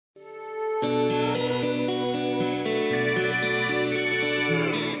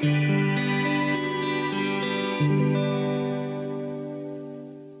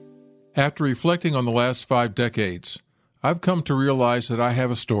After reflecting on the last 5 decades, I've come to realize that I have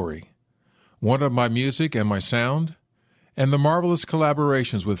a story. One of my music and my sound, and the marvelous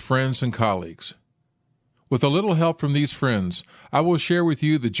collaborations with friends and colleagues. With a little help from these friends, I will share with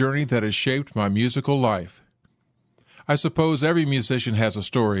you the journey that has shaped my musical life. I suppose every musician has a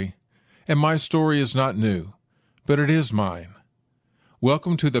story, and my story is not new, but it is mine.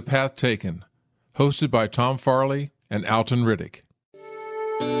 Welcome to The Path Taken, hosted by Tom Farley and Alton Riddick.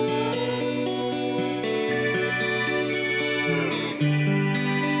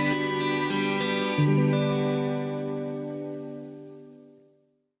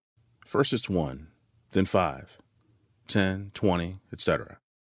 First it's 1, then 5, 10, 20, etc.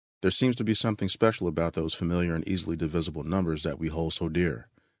 There seems to be something special about those familiar and easily divisible numbers that we hold so dear.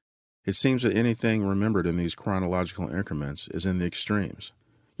 It seems that anything remembered in these chronological increments is in the extremes.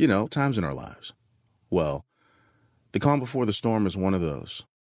 Times in our lives. Well, the calm before the storm is one of those.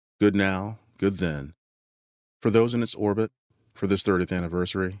 Good now, good then. For those in its orbit, for this 30th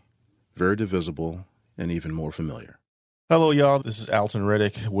anniversary, very divisible and even more familiar. Hello, y'all. This is Alton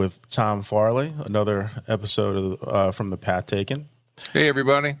Riddick with Tom Farley, another episode of from The Path Taken. Hey,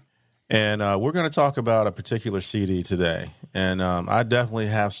 everybody. And we're going to talk about a particular CD today. And I definitely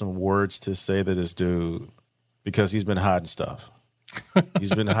have some words to say to this dude because he's been hiding stuff.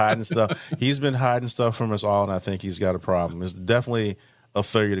 He's been hiding stuff. He's been hiding stuff from us all, and I think he's got a problem. It's definitely a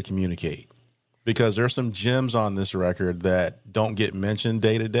failure to communicate because there's some gems on this record that don't get mentioned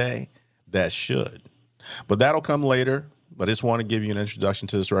day to day that should. But that'll come later. But I just want to give you an introduction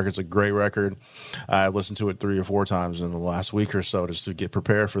to this record. It's a great record. I've listened to it 3 or 4 times in the last week or so just to get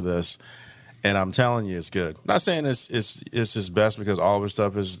prepared for this. And I'm telling you, it's good. I'm not saying it's his best because all of his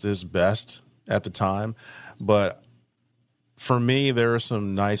stuff is his best at the time. But for me, there are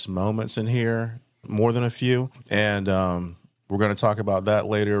some nice moments in here, more than a few. And we're going to talk about that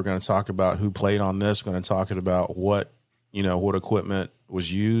later. We're going to talk about who played on this. We're going to talk about what equipment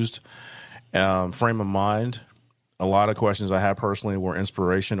was used, frame of mind. A lot of questions I had personally were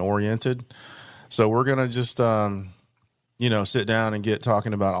inspiration oriented. So we're going to just, sit down and get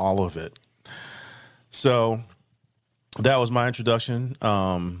talking about all of it. So that was my introduction.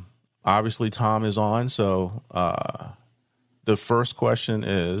 Obviously Tom is on. So the first question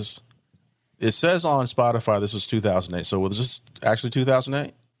is, it says on Spotify, this was 2008. So was this actually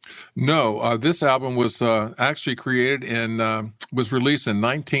 2008? No, this album was actually created and was released in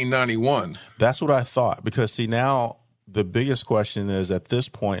 1991. That's what I thought. Because, see, now the biggest question is at this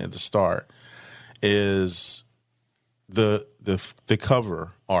point at the start is the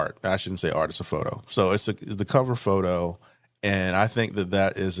cover art. I shouldn't say art, it's a photo. So it's the cover photo, and I think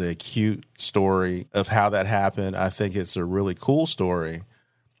that is a cute story of how that happened. I think it's a really cool story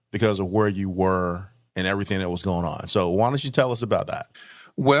because of where you were and everything that was going on. So why don't you tell us about that?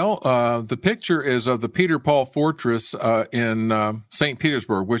 Well, the picture is of the Peter Paul Fortress in St.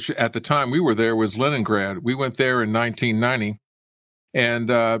 Petersburg, which at the time we were there was Leningrad. We went there in 1990,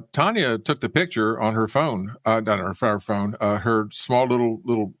 and Tanya took the picture on her phone, not on her phone, her small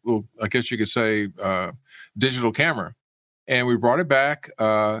little, I guess you could say, digital camera. And we brought it back.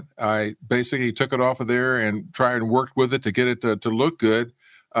 I basically took it off of there and tried and worked with it to get it to look good.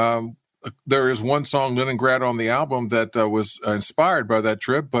 There is one song, Leningrad, on the album that was inspired by that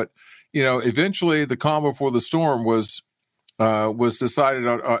trip. But, eventually The Calm Before the Storm was decided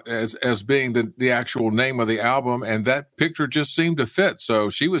as being the actual name of the album. And that picture just seemed to fit. So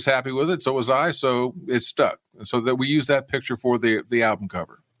she was happy with it. So was I. So it stuck. And so that we used that picture for the album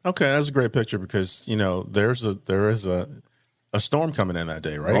cover. Okay. That's a great picture because, there is a storm coming in that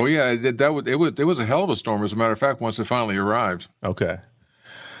day, right? Oh, yeah. It was a hell of a storm, as a matter of fact, once it finally arrived. Okay.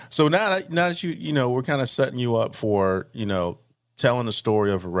 So now that we're kind of setting you up for, telling the story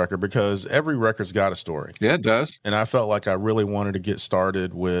of a record because every record's got a story. Yeah, it does. And I felt like I really wanted to get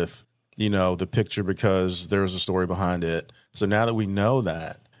started with, the picture because there's a story behind it. So now that we know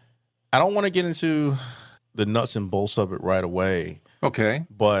that, I don't want to get into the nuts and bolts of it right away. Okay.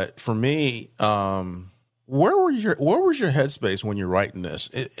 But for me, where was your headspace when you're writing this?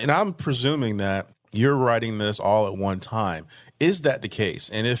 And I'm presuming that you're writing this all at one time. Is that the case?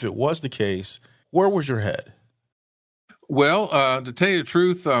 And if it was the case, where was your head? Well, to tell you the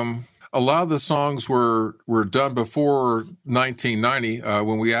truth, a lot of the songs were done before 1990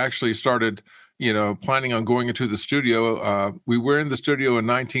 when we actually started, planning on going into the studio. We were in the studio in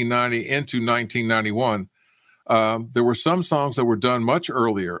 1990 into 1991. There were some songs that were done much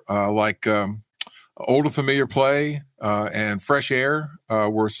earlier, like Old and Familiar Play and Fresh Air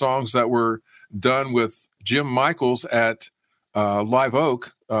were songs that were done with Jim Michaels at Live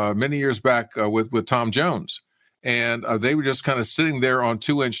Oak many years back with Tom Jones. and they were just kind of sitting there on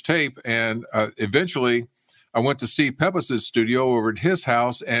 2-inch tape. And eventually, I went to Steve Peppis's studio over at his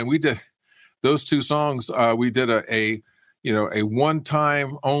house, and we did those two songs. We did a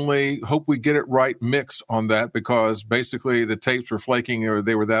one-time only, hope we get it right mix on that, because basically the tapes were flaking or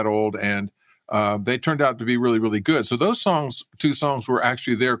they were that old, and they turned out to be really, really good. So those two songs were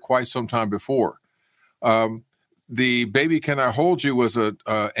actually there quite some time before. The Baby Can I Hold You was and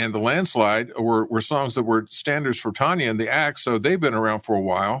the Landslide were songs that were standards for Tanya and the Act, so they've been around for a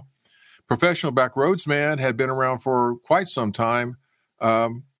while. Professional Backroads Man had been around for quite some time.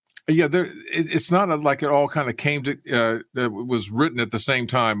 It's not like it all kind of came to was written at the same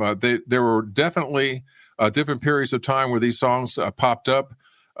time. There were definitely different periods of time where these songs popped up.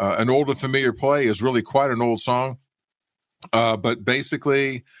 An Old and Familiar Play is really quite an old song, but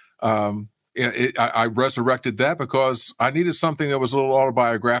basically, I resurrected that because I needed something that was a little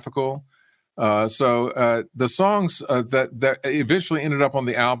autobiographical. So the songs that eventually ended up on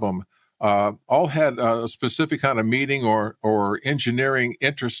the album all had a specific kind of meaning or engineering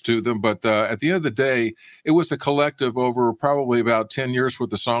interest to them. But at the end of the day, it was a collective over probably about 10 years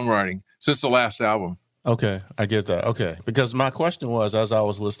worth of songwriting since the last album. Okay, I get that. Okay, because my question was, as I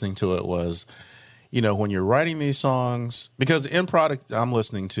was listening to it, was, when you're writing these songs, because the end product I'm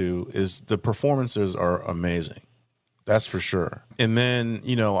listening to is the performances are amazing. That's for sure. And then,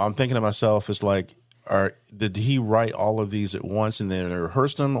 I'm thinking to myself, it's like, did he write all of these at once and then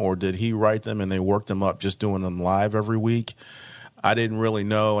rehearse them, or did he write them and they worked them up just doing them live every week? I didn't really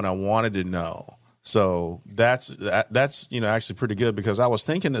know, and I wanted to know. So that's actually pretty good, because I was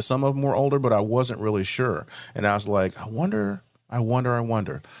thinking that some of them were older, but I wasn't really sure. And I was like, I wonder.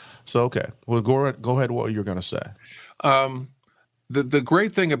 So, okay, well, go ahead. What you're going to say? The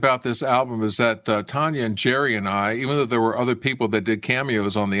great thing about this album is that Tanya and Jerry and I, even though there were other people that did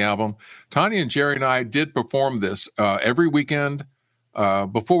cameos on the album, Tanya and Jerry and I did perform this every weekend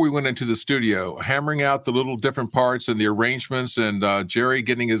before we went into the studio, hammering out the little different parts and the arrangements, and Jerry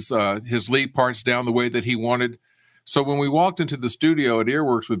getting his lead parts down the way that he wanted. So when we walked into the studio at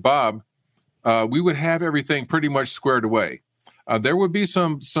Earworks with Bob, we would have everything pretty much squared away. There would be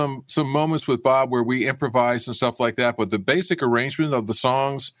some moments with Bob where we improvised and stuff like that, but the basic arrangement of the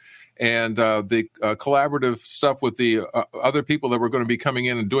songs and the collaborative stuff with the other people that were going to be coming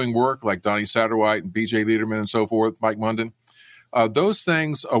in and doing work, like Donnie Satterwhite and B.J. Liederman and so forth, Mike Munden, those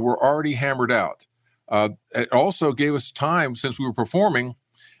things were already hammered out. It also gave us time, since we were performing,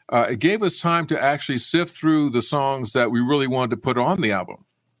 it gave us time to actually sift through the songs that we really wanted to put on the album.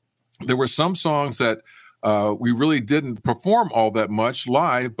 There were some songs that we really didn't perform all that much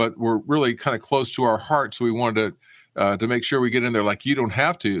live, but were really kind of close to our heart. So we wanted to make sure we get in there. Like You Don't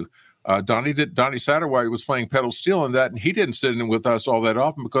Have To. Donnie Satterwhite was playing pedal steel in that, and he didn't sit in with us all that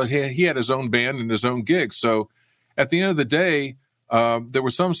often because he had his own band and his own gigs. So at the end of the day, there were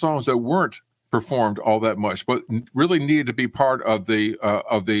some songs that weren't performed all that much, but really needed to be part of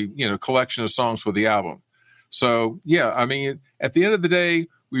the collection of songs for the album. So yeah, I mean, at the end of the day,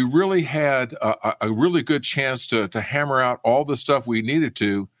 we really had a really good chance to hammer out all the stuff we needed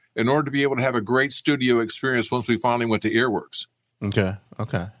to in order to be able to have a great studio experience once we finally went to Earworks. Okay.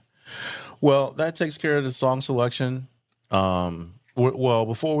 Well, that takes care of the song selection. Well,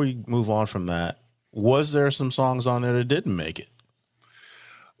 before we move on from that, was there some songs on there that didn't make it?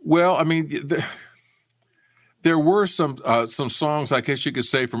 Well, I mean, there were some songs, I guess you could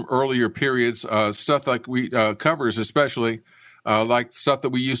say, from earlier periods, stuff like we covers, especially. Like stuff that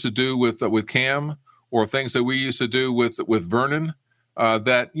we used to do with Cam, or things that we used to do with Vernon,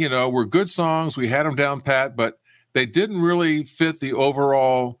 that were good songs. We had them down pat, but they didn't really fit the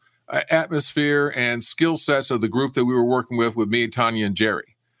overall atmosphere and skill sets of the group that we were working with me, Tanya, and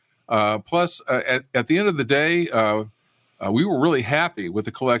Jerry. Plus, at the end of the day, we were really happy with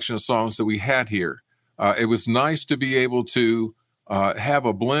the collection of songs that we had here. It was nice to be able to have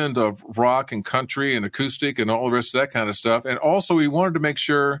a blend of rock and country and acoustic and all the rest of that kind of stuff. And also we wanted to make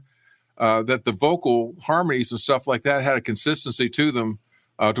sure that the vocal harmonies and stuff like that had a consistency to them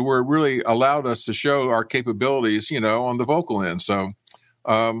to where it really allowed us to show our capabilities, on the vocal end. So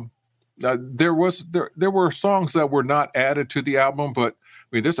there were songs that were not added to the album, but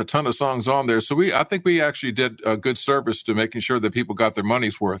I mean, there's a ton of songs on there. So I think we actually did a good service to making sure that people got their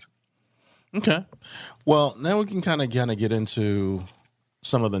money's worth. Okay. Well, now we can kind of get into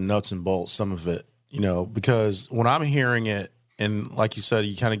some of the nuts and bolts, some of it, because when I'm hearing it, and like you said,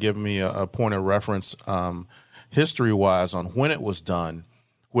 you kind of give me a point of reference history-wise on when it was done,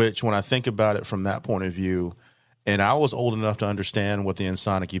 which when I think about it from that point of view, And I was old enough to understand what the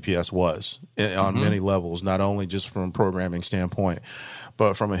Ensoniq EPS was on many levels, not only just from a programming standpoint,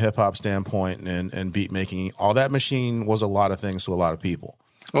 but from a hip hop standpoint and beat making. All that machine was a lot of things to a lot of people.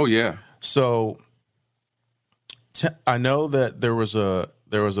 Oh yeah. So I know that there was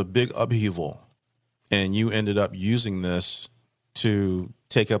a big upheaval, and you ended up using this to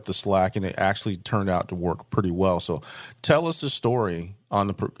take up the slack, and it actually turned out to work pretty well. So tell us the story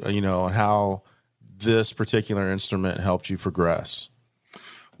on on how this particular instrument helped you progress.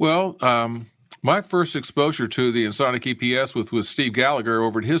 Well, my first exposure to the Ensoniq EPS was with Steve Gallagher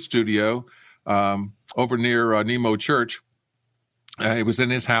over at his studio over near Nemo Church. It was in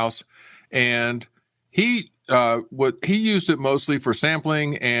his house, and he used it mostly for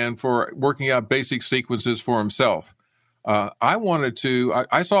sampling and for working out basic sequences for himself. I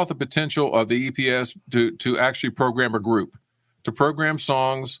saw the potential of the EPS to actually program a group, to program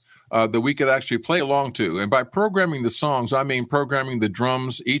songs that we could actually play along to. And by programming the songs, I mean programming the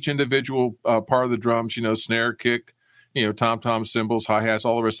drums, each individual part of the drums, snare, kick, tom-tom, cymbals, hi-hats,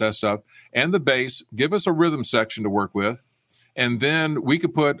 all the rest of that stuff, and the bass, give us a rhythm section to work with. And then we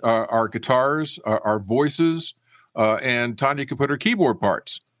could put our guitars, our voices, and Tanya could put her keyboard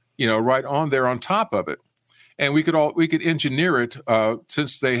parts, right on there on top of it. And we could engineer it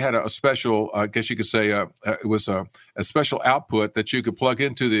since they had a special, I guess you could say, it was a special output that you could plug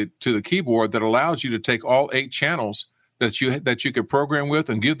into the keyboard that allows you to take all 8 channels that you could program with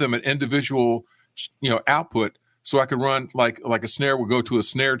and give them an individual, output. So I could run like a snare would go to a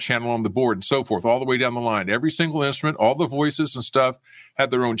snare channel on the board and so forth, all the way down the line. Every single instrument, all the voices and stuff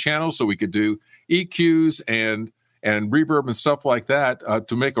had their own channels, so we could do EQs and reverb and stuff like that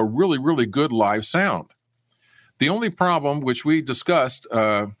to make a really, really good live sound. The only problem, which we discussed,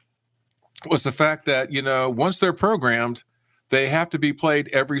 was the fact that, once they're programmed, they have to be played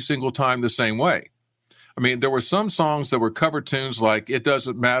every single time the same way. I mean, there were some songs that were cover tunes like It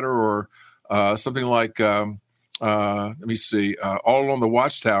Doesn't Matter or something like, let me see, All Along the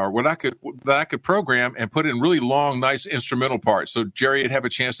Watchtower, that I could program and put in really long, nice instrumental parts. So Jerry would have a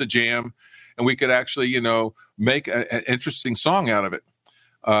chance to jam, and we could actually, make an interesting song out of it,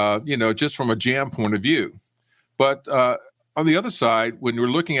 just from a jam point of view. But on the other side, when you're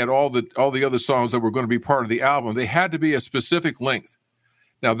looking at all the other songs that were going to be part of the album, they had to be a specific length.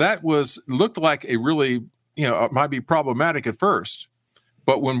 Now that looked like a really, it might be problematic at first,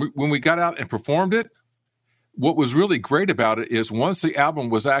 but when we got out and performed it, what was really great about it is once the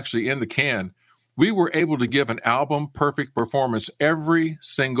album was actually in the can, we were able to give an album perfect performance every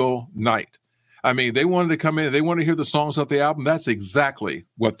single night. I mean, they wanted to come in, they wanted to hear the songs off the album. That's exactly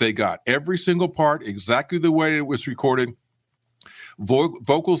what they got. Every single part, exactly the way it was recorded,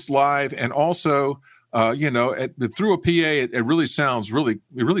 vocals live, and also, through a PA, it really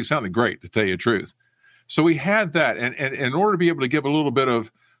sounded great, to tell you the truth. So we had that, and in order to be able to give a little bit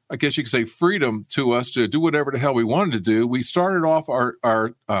of, I guess you could say, freedom to us to do whatever the hell we wanted to do, we started off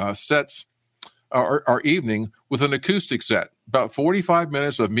our sets, our evening, with an acoustic set. About 45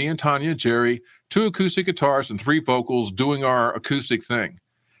 minutes of me and Tanya and Jerry, 2 acoustic guitars and 3 vocals doing our acoustic thing.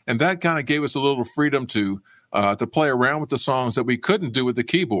 And that kind of gave us a little freedom to play around with the songs that we couldn't do with the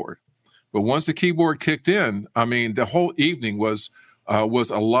keyboard. But once the keyboard kicked in, I mean, the whole evening was a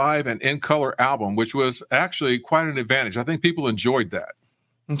live and in color album, which was actually quite an advantage. I think people enjoyed that.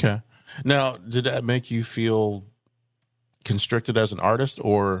 Okay. Now, did that make you feel constricted as an artist,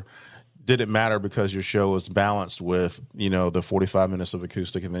 or did it matter because your show was balanced with, the 45 minutes of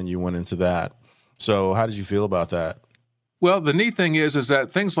acoustic and then you went into that? So how did you feel about that? Well, the neat thing is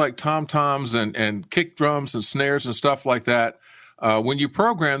that things like tom-toms and kick drums and snares and stuff like that, when you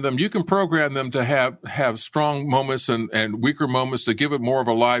program them, you can program them to have strong moments and weaker moments to give it more of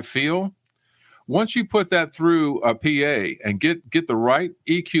a live feel. Once you put that through a PA and get the right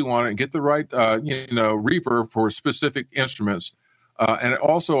EQ on it and get the right, reverb for specific instruments, and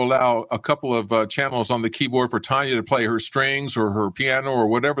also allow a couple of channels on the keyboard for Tanya to play her strings or her piano or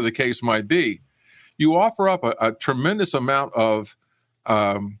whatever the case might be, you offer up a tremendous amount of,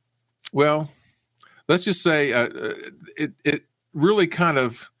 let's just say it really kind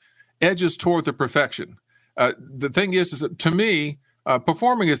of edges toward the perfection. The thing is that, to me,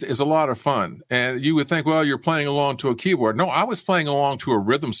 performing is a lot of fun. And you would think, well, you're playing along to a keyboard. No, I was playing along to a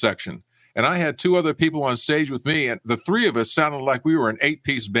rhythm section. And I had 2 other people on stage with me, and the 3 of us sounded like we were an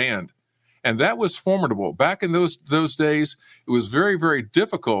 8-piece band. And that was formidable. Back in those days, it was very, very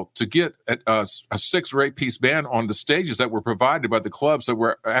difficult to get a 6 or 8-piece band on the stages that were provided by the clubs that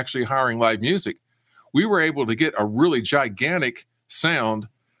were actually hiring live music. We were able to get a really gigantic sound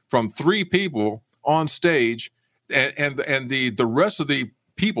from 3 people on stage, and the rest of the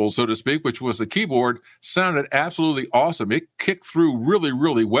people, so to speak, which was the keyboard, sounded absolutely awesome. It kicked through really,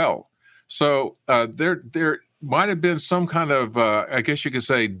 really well. So there might have been some kind of, I guess you could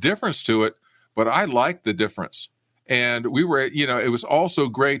say, difference to it, but I liked the difference. And we were, it was also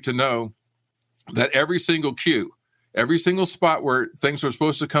great to know that every single cue, every single spot where things were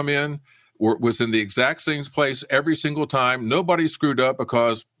supposed to come in was in the exact same place every single time. Nobody screwed up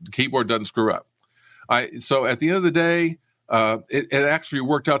because the keyboard doesn't screw up. So at the end of the day, it actually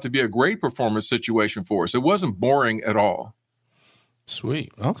worked out to be a great performance situation for us. It wasn't boring at all.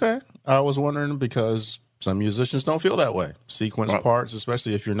 Sweet. Okay. I was wondering because some musicians don't feel that way. Sequence parts,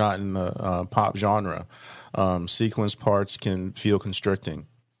 especially if you're not in the pop genre, sequence parts can feel constricting.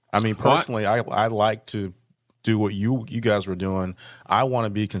 I mean, personally, I like to do what you guys were doing. I want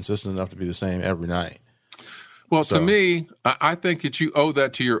to be consistent enough to be the same every night. Well, to me, I think that you owe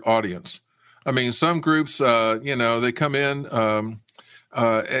that to your audience. I mean, some groups, they come in,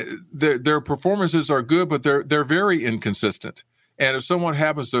 their performances are good, but they're very inconsistent. And if someone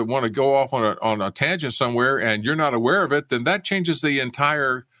happens to want to go off on a tangent somewhere and you're not aware of it, then that changes the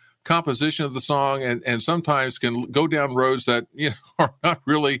entire composition of the song, and sometimes can go down roads that are not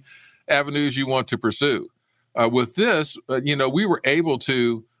really avenues you want to pursue. With this, we were able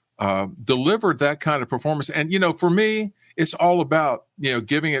to deliver that kind of performance. And for me, it's all about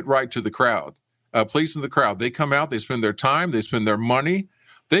giving it right to the crowd, pleasing the crowd. They come out, they spend their time, they spend their money,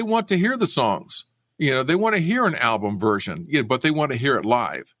 they want to hear the songs. They want to hear an album version, but they want to hear it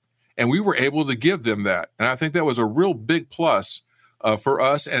live. And we were able to give them that. And I think that was a real big plus for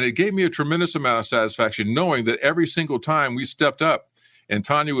us. And it gave me a tremendous amount of satisfaction knowing that every single time we stepped up and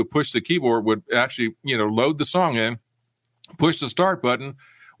Tanya would push the keyboard, would actually, load the song in, push the start button,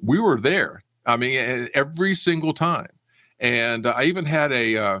 we were there. I mean, every single time. And I even had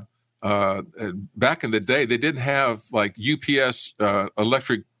back in the day, they didn't have like UPS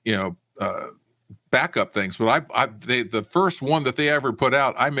electric, backup things, but the first one that they ever put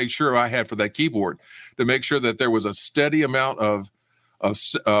out, I made sure I had for that keyboard to make sure that there was a steady amount of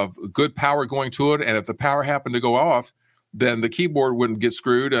good power going to it, and if the power happened to go off, then the keyboard wouldn't get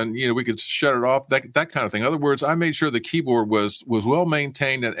screwed, and we could shut it off. That kind of thing. In other words, I made sure the keyboard was well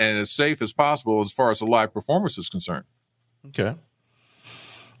maintained and as safe as possible as far as the live performance is concerned. Okay.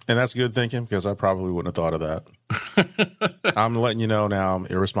 And that's good thinking because I probably wouldn't have thought of that. I'm letting you know now I'm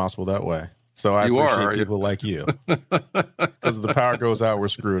irresponsible that way. So I appreciate people like you. Because if the power goes out, we're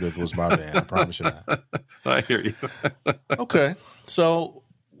screwed. It was my band. I promise you that. I hear you. Okay. So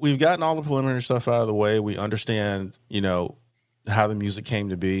we've gotten all the preliminary stuff out of the way. We understand, how the music came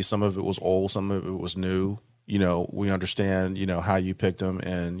to be. Some of it was old. Some of it was new. We understand, how you picked them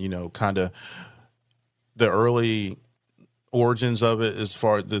and, kind of the early origins of it as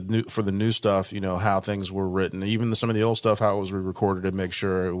far as for the new stuff, how things were written. Even some of the old stuff, how it was re-recorded to make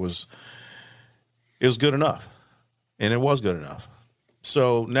sure it was good enough, and it was good enough.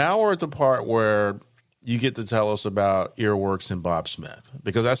 So now we're at the part where you get to tell us about Earworks and Bob Smith,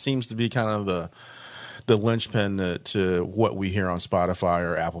 because that seems to be kind of the linchpin to what we hear on Spotify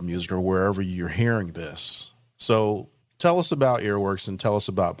or Apple Music or wherever you're hearing this. So tell us about Earworks and tell us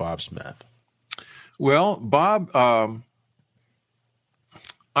about Bob Smith. Well, Bob,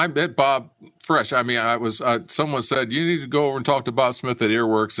 I met Bob fresh. I mean, someone said, you need to go over and talk to Bob Smith at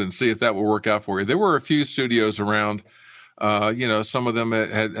Earworks and see if that will work out for you. There were a few studios around, some of them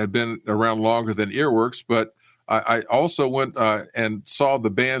had been around longer than Earworks, but I also went and saw the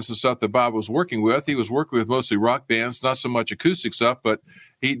bands and stuff that Bob was working with. He was working with mostly rock bands, not so much acoustic stuff, but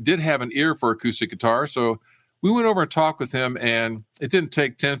he did have an ear for acoustic guitar. So we went over and talked with him, and it didn't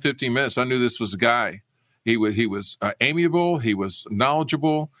take 10, 15 minutes. I knew this was a guy. He was amiable. He was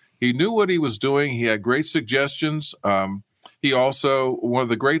knowledgeable. He knew what he was doing. He had great suggestions. He also, one of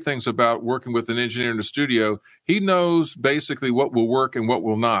the great things about working with an engineer in the studio, he knows basically what will work and what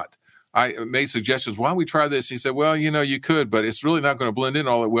will not. I made suggestions. Why don't we try this? He said, well, you could, but it's really not going to blend in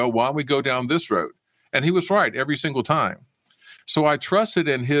all that well. Why don't we go down this road? And he was right every single time. So I trusted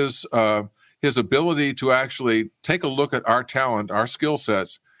in his ability to actually take a look at our talent, our skill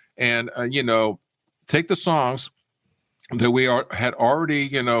sets, and, take the songs that we had already,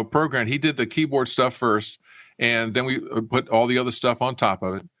 programmed. He did the keyboard stuff first, and then we put all the other stuff on top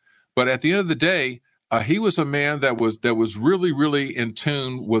of it. But at the end of the day, he was a man that was really, really in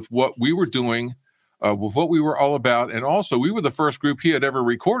tune with what we were doing, with what we were all about. And also, we were the first group he had ever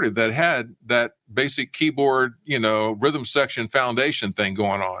recorded that had that basic keyboard, rhythm section foundation thing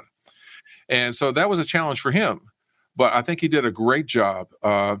going on. And so that was a challenge for him. But I think he did a great job.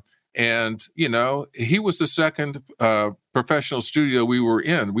 And, he was the second professional studio we were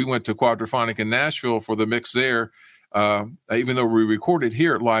in. We went to Quadraphonic in Nashville for the mix there. even though we recorded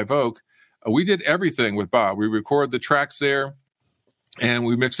here at Live Oak, we did everything with Bob. We recorded the tracks there, and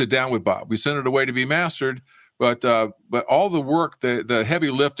we mixed it down with Bob. We sent it away to be mastered, but all the work, the heavy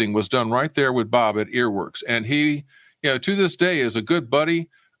lifting, was done right there with Bob at Earworks. And he, to this day, is a good buddy.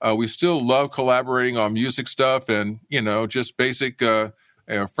 We still love collaborating on music stuff and just basic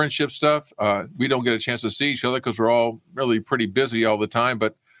friendship stuff. We don't get a chance to see each other because we're all really pretty busy all the time,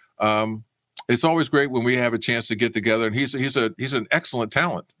 but it's always great when we have a chance to get together. And he's an excellent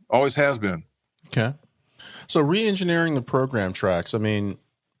talent, always has been. Okay, so re-engineering the program tracks. I mean,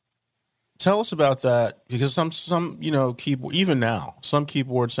 tell us about that, because some keyboard, even now, some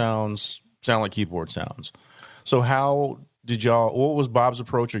keyboard sounds sound like keyboard sounds. So how did what was Bob's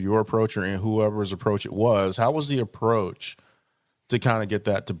approach or your approach or whoever's approach it was? How was the approach to kind of get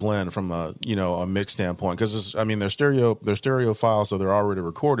that to blend from a mix standpoint? Because they're stereo files, so they're already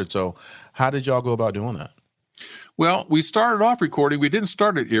recorded. So how did y'all go about doing that? Well, we started off recording. We didn't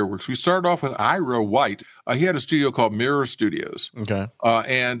start at Earworks. We started off with Ira White. He had a studio called Mirror Studios. Okay.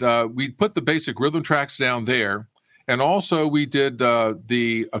 And we put the basic rhythm tracks down there. And also we did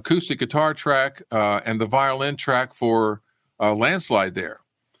the acoustic guitar track and the violin track for Landslide there.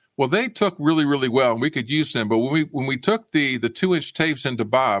 Well, they took really, really well, and we could use them. But when we took the 2-inch tapes into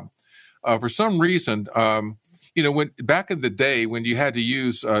Bob, for some reason, when back in the day when you had to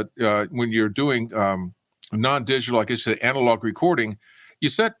use when you're doing non-digital, like I said, analog recording, you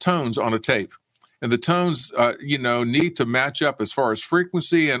set tones on a tape, and the tones need to match up as far as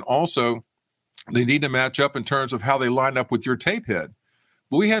frequency, and also they need to match up in terms of how they line up with your tape head.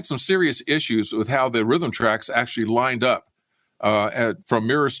 But we had some serious issues with how the rhythm tracks actually lined up from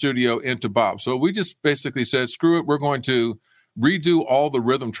Mirror Studio into Bob. So we just basically said, screw it, we're going to redo all the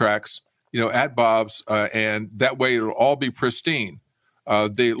rhythm tracks, at Bob's, and that way it'll all be pristine.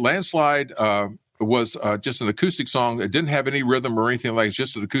 The Landslide was just an acoustic song. It didn't have any rhythm or anything like it,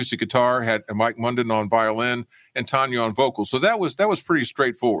 just an acoustic guitar, had Mike Munden on violin and Tanya on vocals. So that was pretty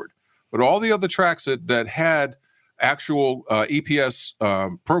straightforward. But all the other tracks that had actual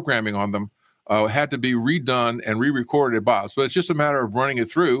EPS programming on them had to be redone and re-recorded at Bob's. But it's just a matter of running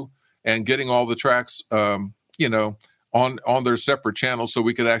it through and getting all the tracks, on their separate channels so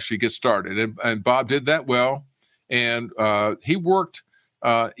we could actually get started. And Bob did that well. And he worked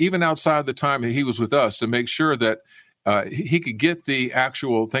even outside the time that he was with us to make sure that he could get the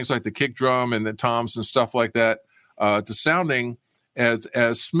actual things like the kick drum and the toms and stuff like that to sounding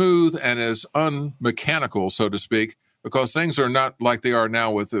as smooth and as unmechanical, so to speak, because things are not like they are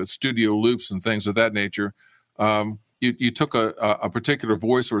now with the studio loops and things of that nature. You took a particular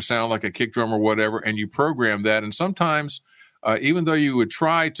voice or sound like a kick drum or whatever, and you programmed that. And sometimes, even though you would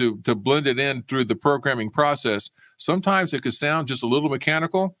try to blend it in through the programming process, sometimes it could sound just a little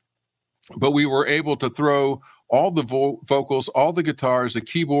mechanical, but we were able to throw all the vocals, all the guitars, the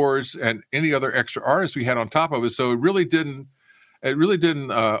keyboards, and any other extra artists we had on top of it. So it really didn't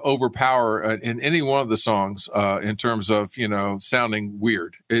overpower in any one of the songs in terms of, sounding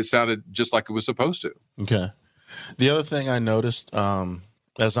weird. It sounded just like it was supposed to. Okay. The other thing I noticed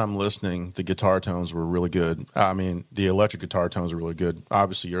as I'm listening, the guitar tones were really good. I mean, the electric guitar tones were really good.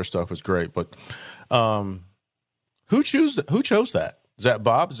 Obviously, your stuff was great, but who chose that? Is that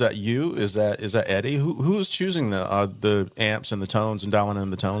Bob? Is that you? Is that Eddie? Who is choosing the amps and the tones and dialing in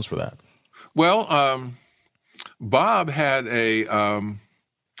the tones for that? Well, Bob had I'm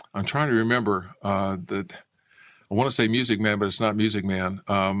trying to remember that. I want to say Music Man, but it's not Music Man.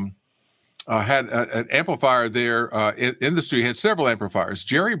 Had an amplifier there in the studio. He had several amplifiers.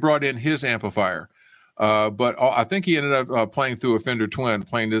 Jerry brought in his amplifier, but I think he ended up playing through a Fender Twin,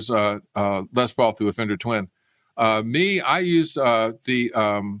 playing his Les Paul through a Fender Twin. Me, I use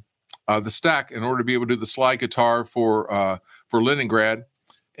the stack in order to be able to do the slide guitar for Leningrad,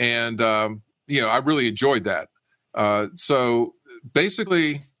 and I really enjoyed that. So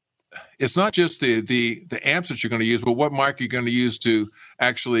basically, it's not just the amps that you're going to use, but what mic you're going to use to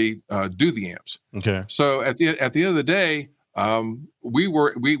actually do the amps. Okay. So at the end of the day, we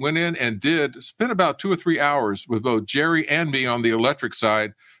went in and spent about 2 or 3 hours with both Jerry and me on the electric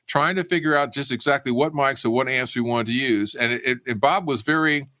side, trying to figure out just exactly what mics and what amps we wanted to use. And Bob was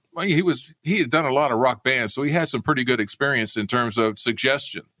he had done a lot of rock bands, so he had some pretty good experience in terms of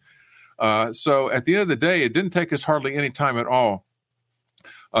suggestion. So at the end of the day, it didn't take us hardly any time at all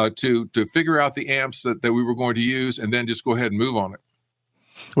to figure out the amps that we were going to use, and then just go ahead and move on it.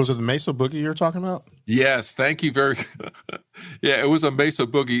 Was it the Mesa Boogie you're talking about? Yes, thank you very. Yeah, it was a Mesa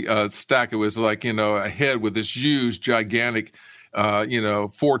Boogie stack. It was like a head with this huge, gigantic,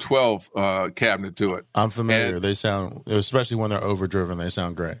 412 cabinet to it. I'm familiar. They sound, especially when they're overdriven, they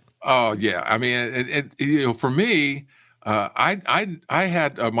sound great. Oh yeah, I mean, for me, I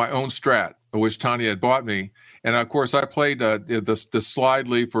had my own Strat, which Tanya had bought me, and of course I played the slide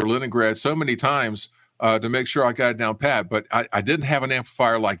lead for Leningrad so many times to make sure I got it down pat. But I didn't have an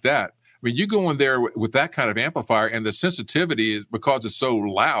amplifier like that. I mean, you go in there with that kind of amplifier, and the sensitivity is, because it's so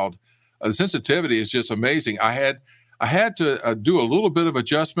loud, the sensitivity is just amazing. I had to do a little bit of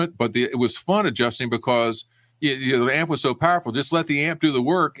adjustment, but it was fun adjusting because the amp was so powerful. Just let the amp do the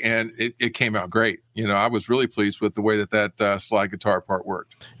work, and it came out great. I was really pleased with the way that slide guitar part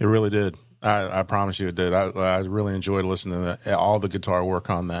worked. It really did. I promise you it did. I really enjoyed listening to all the guitar work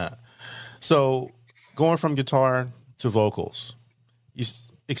on that. So going from guitar to vocals, you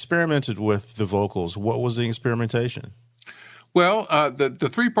experimented with the vocals. What was the experimentation? Well, the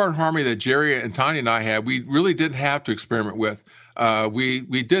three-part harmony that Jerry and Tanya and I had, we really didn't have to experiment with.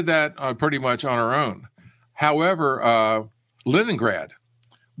 We did that pretty much on our own. However, Leningrad,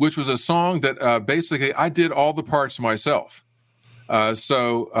 which was a song that basically I did all the parts myself.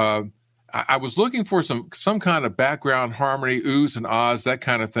 So I was looking for some kind of background harmony, oohs and ahs, that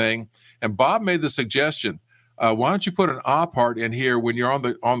kind of thing. And Bob made the suggestion, why don't you put an ah part in here when you're on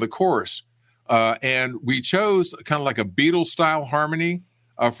the chorus? And we chose kind of like a Beatles style harmony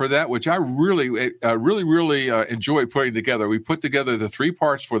for that, which I really enjoyed putting together. We put together the three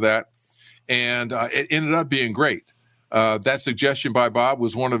parts for that, and it ended up being great. That suggestion by Bob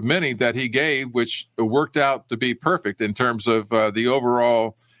was one of many that he gave, which worked out to be perfect in terms of the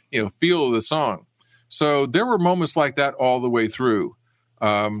overall feel of the song. So there were moments like that all the way through.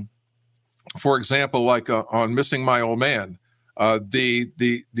 For example, like on "Missing My Old Man."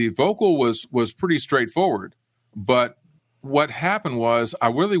 The vocal was pretty straightforward, but what happened was I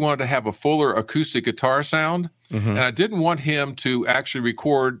really wanted to have a fuller acoustic guitar sound, and I didn't want him to actually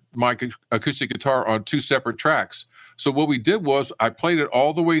record my acoustic guitar on two separate tracks. So what we did was I played it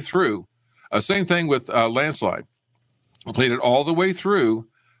all the way through. Same thing with Landslide. I played it all the way through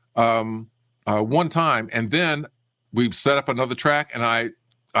one time, and then we set up another track, and I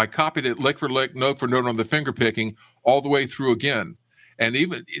copied it lick for lick, note for note on the finger picking all the way through again. And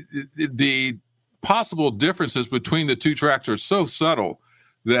even the possible differences between the two tracks are so subtle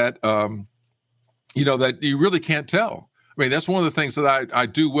that, that you really can't tell. I mean, that's one of the things that I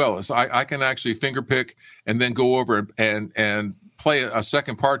do well is I can actually finger pick and then go over and play a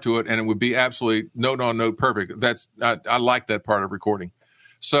second part to it, and it would be absolutely note on note perfect. I like that part of recording.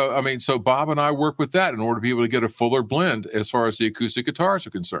 So, so Bob and I work with that in order to be able to get a fuller blend as far as the acoustic guitars are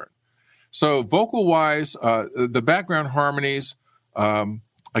concerned. So vocal-wise, the background harmonies,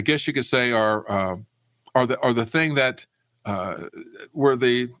 I guess you could say, are the thing that were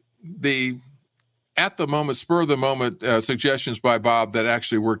the at the moment, spur of the moment suggestions by Bob that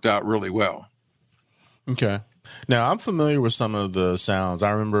actually worked out really well. Okay. Now, I'm familiar with some of the sounds. I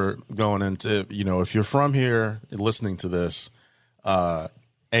remember going into, if you're from here and listening to this,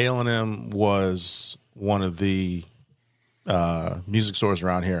 A&M was one of the music stores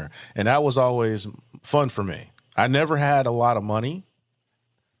around here, and that was always fun for me. I never had a lot of money,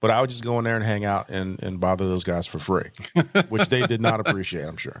 but I would just go in there and hang out and bother those guys for free, which they did not appreciate,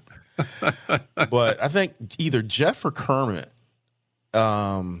 I'm sure. But I think either Jeff or Kermit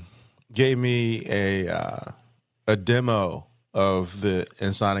gave me a demo of the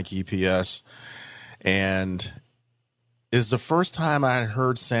Ensoniq EPS, and is the first time I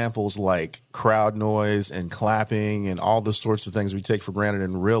heard samples like crowd noise and clapping and all the sorts of things we take for granted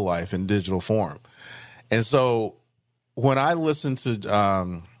in real life in digital form. And so when I listened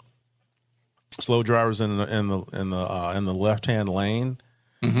to Slow Drivers in the left-hand lane,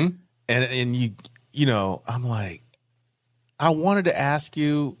 and I'm like, I wanted to ask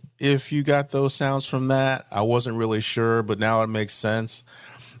you if you got those sounds from that. I wasn't really sure, but now it makes sense.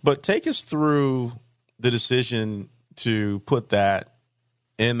 But take us through the decision to put that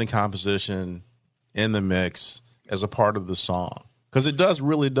in the composition, in the mix, as a part of the song. Because it does,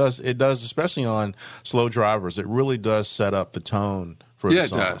 especially on Slow Drivers, it really does set up the tone for the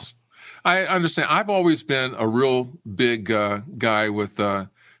song. Yeah, it does. I understand. I've always been a real big guy with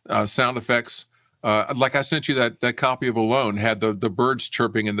sound effects. Like I sent you that copy of Alone, had the birds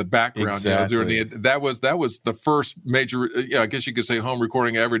chirping in the background. Exactly. That was the first major, I guess you could say, home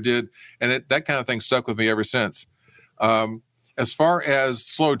recording I ever did, and that kind of thing stuck with me ever since. As far as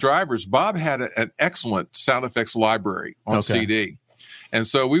Slow Drivers, Bob had an excellent sound effects library on CD. And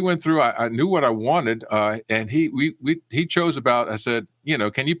so we went through, I knew what I wanted, and he chose about, I said,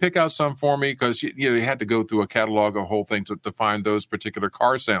 can you pick out some for me? Because, you had to go through a catalog, a whole thing to find those particular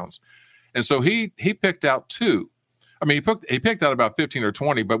car sounds. And so he picked out two. I mean, he picked out about 15 or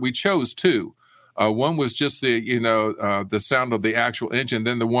 20, but we chose two. One was just the sound of the actual engine,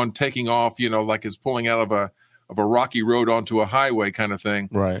 then the one taking off, like it's pulling out of a rocky road onto a highway kind of thing.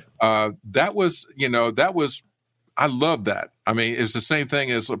 Right. That was I love that. I mean, it's the same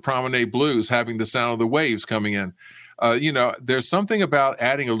thing as Promenade Blues having the sound of the waves coming in. There's something about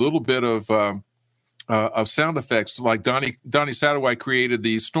adding a little bit of sound effects, like Donnie Satterwhite created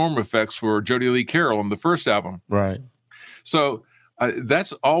the storm effects for Jody Lee Carroll on the first album. Right. So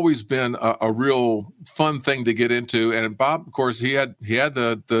that's always been a real fun thing to get into. And Bob, of course, he had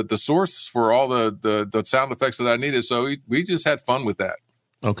the source for all the sound effects that I needed. So we just had fun with that.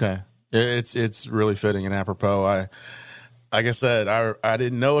 Okay. It's really fitting and apropos. Like I said, I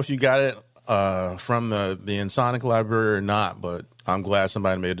didn't know if you got it from the Ensoniq library or not, but I'm glad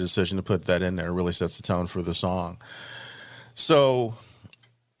somebody made a decision to put that in there. It really sets the tone for the song. So,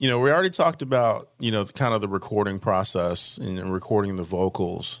 we already talked about, kind of the recording process and recording the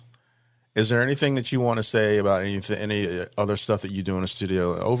vocals. Is there anything that you want to say about any other stuff that you do in the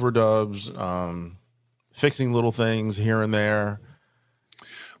studio? Overdubs, fixing little things here and there?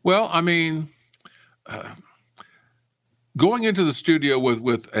 Well, I mean, going into the studio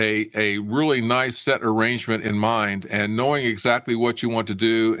with a really nice set arrangement in mind and knowing exactly what you want to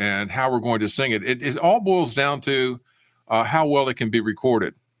do and how we're going to sing it, it all boils down to how well it can be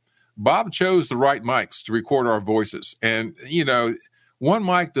recorded. Bob chose the right mics to record our voices. And, one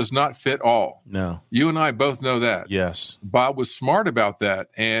mic does not fit all. No. You and I both know that. Yes. Bob was smart about that.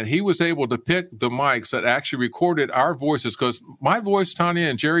 And he was able to pick the mics that actually recorded our voices, because my voice, Tanya,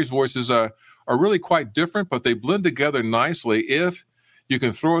 and Jerry's voices are really quite different, but they blend together nicely if you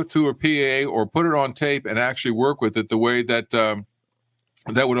can throw it through a PA or put it on tape and actually work with it the way that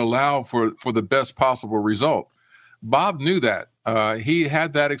that would allow for the best possible result. Bob knew that. He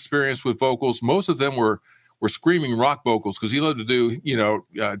had that experience with vocals. Most of them were screaming rock vocals because he loved to do,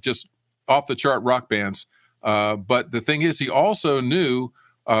 just off the chart rock bands. But the thing is, he also knew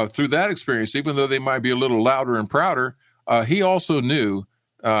through that experience, even though they might be a little louder and prouder, he also knew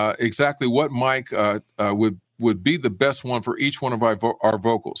exactly what mic would be the best one for each one of our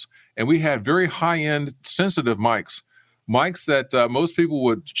vocals. And we had very high-end sensitive mics that most people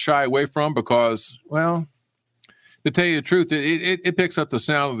would shy away from because, well, to tell you the truth, it picks up the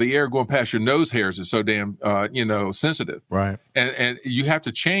sound of the air going past your nose hairs. It's so damn, sensitive. Right. And you have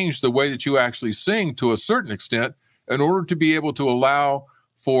to change the way that you actually sing to a certain extent in order to be able to allow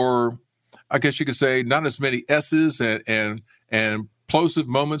for, I guess you could say, not as many S's and plosive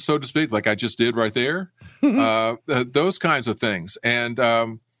moments, so to speak, like I just did right there. Those kinds of things. And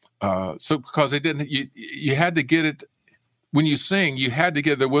so because they didn't, you had to get it. When you sing, you had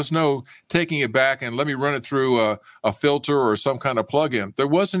to there was no taking it back and let me run it through a filter or some kind of plug-in. There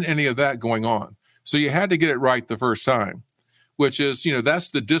wasn't any of that going on. So you had to get it right the first time, which is,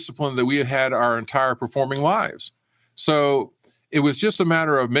 that's the discipline that we had our entire performing lives. So it was just a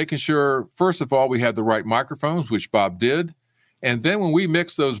matter of making sure, first of all, we had the right microphones, which Bob did. And then when we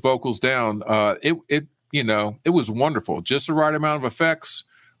mixed those vocals down, it was wonderful. Just the right amount of effects,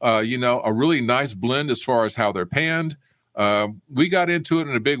 a really nice blend as far as how they're panned. We got into it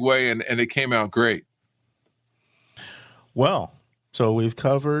in a big way, and it came out great. Well, so we've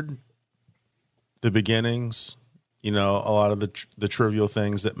covered the beginnings, a lot of the trivial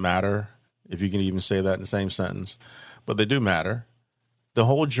things that matter, if you can even say that in the same sentence, but they do matter. The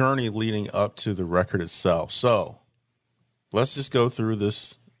whole journey leading up to the record itself. So let's just go through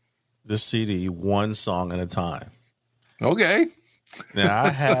this CD one song at a time. Okay. Now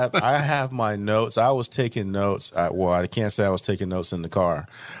I have my notes. I was taking notes. I can't say I was taking notes in the car,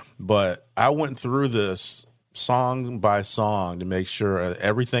 but I went through this song by song to make sure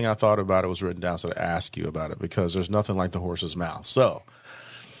everything I thought about it was written down. So to ask you about it, because there's nothing like the horse's mouth. So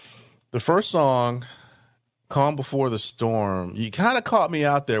the first song, Calm Before the Storm, you kind of caught me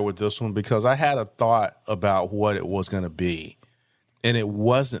out there with this one because I had a thought about what it was going to be, and it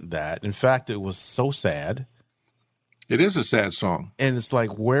wasn't that. In fact, it was so sad. It is a sad song. And it's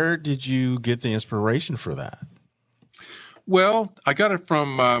like, where did you get the inspiration for that? Well, I got it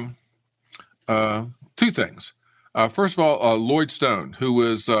from two things. First of all, Lloyd Stone, who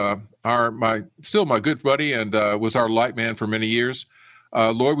was still my good buddy and was our light man for many years.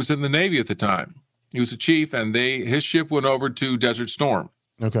 Lloyd was in the Navy at the time. He was a chief, and his ship went over to Desert Storm.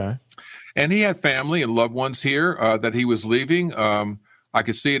 Okay. And he had family and loved ones here that he was leaving. I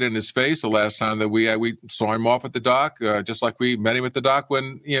could see it in his face the last time that we saw him off at the dock, just like we met him at the dock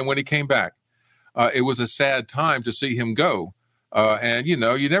when he came back. It was a sad time to see him go. And, you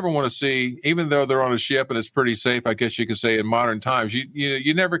never want to see, even though they're on a ship and it's pretty safe, I guess you could say in modern times,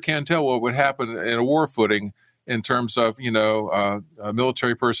 you never can tell what would happen in a war footing in terms of,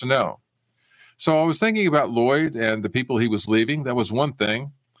 military personnel. So I was thinking about Lloyd and the people he was leaving. That was one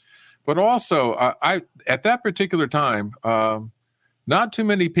thing. But also, I at that particular time, not too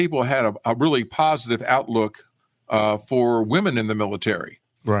many people had a really positive outlook for women in the military.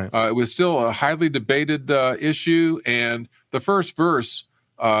 Right. It was still a highly debated issue. And the first verse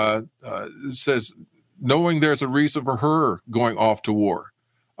says, knowing there's a reason for her going off to war.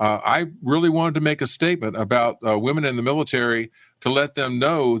 I really wanted to make a statement about women in the military to let them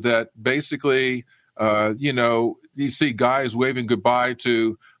know that basically, you see guys waving goodbye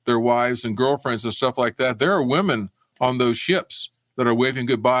to their wives and girlfriends and stuff like that. There are women on those ships that are waving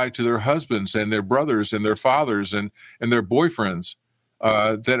goodbye to their husbands and their brothers and their fathers and their boyfriends.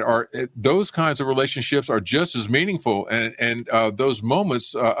 Those kinds of relationships are just as meaningful, and those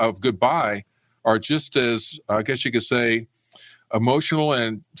moments of goodbye are just as, I guess you could say, emotional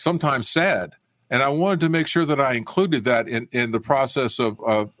and sometimes sad. And I wanted to make sure that I included that in the process of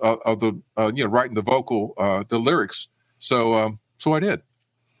the writing the vocal, the lyrics. So I did.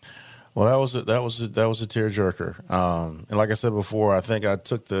 Well, that was a tearjerker. And like I said before, I think I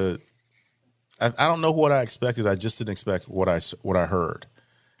took I don't know what I expected. I just didn't expect what I heard.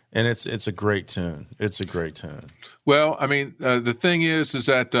 And it's a great tune. It's a great tune. Well, I mean, the thing is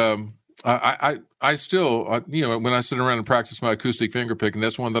that I still, when I sit around and practice my acoustic finger picking,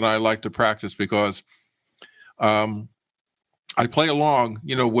 that's one that I like to practice because I play along,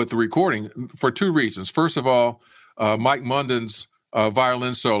 with the recording for two reasons. First of all, Mike Munden's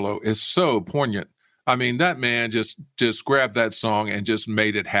violin solo is so poignant. I mean, that man just grabbed that song and just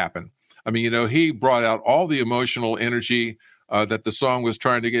made it happen. I mean, he brought out all the emotional energy that the song was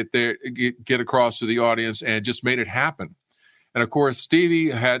trying to get across to the audience, and just made it happen. And of course,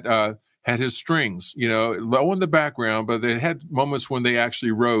 Stevie had his strings, low in the background, but they had moments when they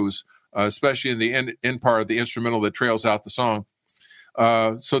actually rose, especially in the end part of the instrumental that trails out the song.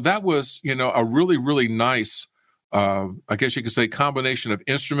 So that was, a really, really nice, I guess you could say, combination of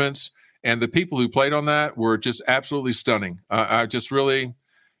instruments, and the people who played on that were just absolutely stunning. I just really,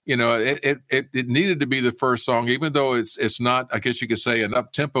 it needed to be the first song, even though it's not, I guess you could say, an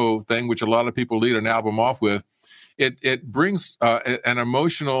up-tempo thing, which a lot of people lead an album off with. It brings an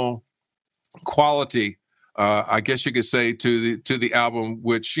emotional quality, I guess you could say, to the album,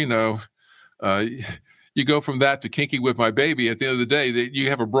 which, you go from that to Kinky with My Baby. At the end of the day, that you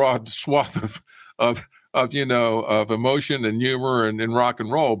have a broad swath of emotion and humor and rock and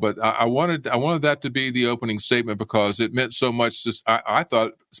roll. But I wanted that to be the opening statement because it meant so much. I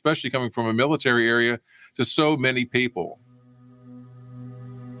thought, especially coming from a military area, to so many people.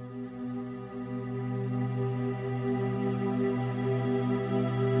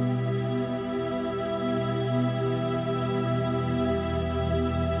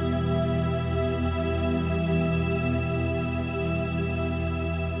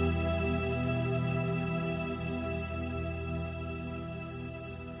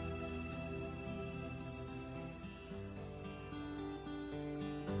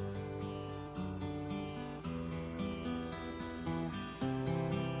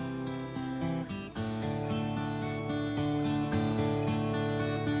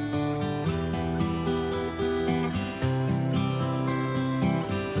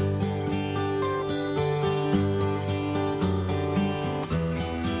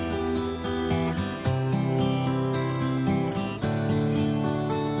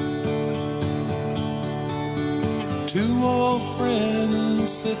 Two old friends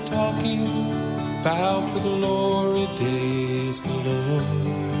sit talking about the glory days galore,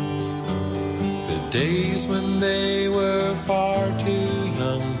 the days when they were far too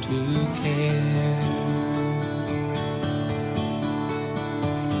young to care,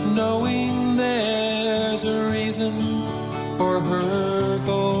 knowing there's a reason for her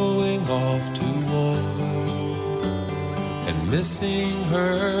going off to war, and missing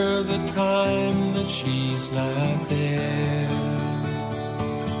her the time that she's not there.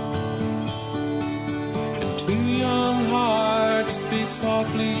 And two young hearts beat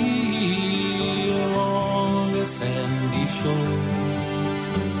softly along the sandy shore,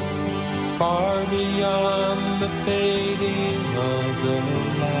 far beyond the fading of the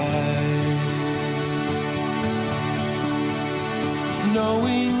light,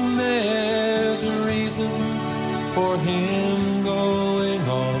 knowing there's a reason for him going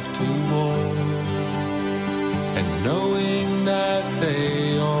off to war, and knowing that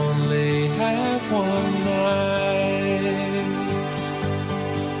they only have one night.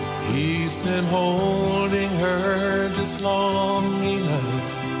 He's been holding her just long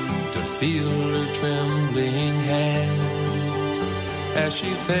enough to feel her trembling hand as she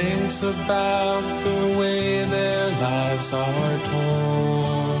thinks about the way their lives are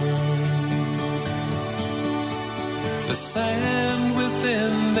torn. The sand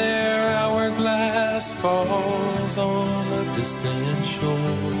within their hourglass falls on a distant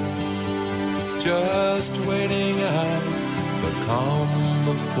shore, just waiting out the calm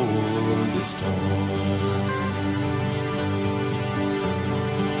before the storm.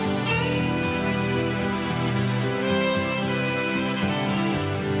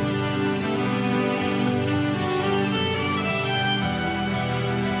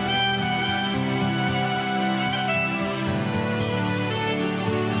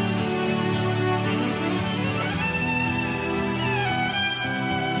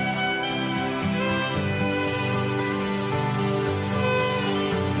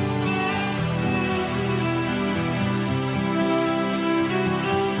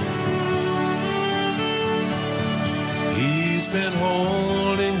 Been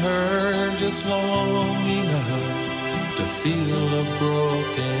holding her just long enough to feel a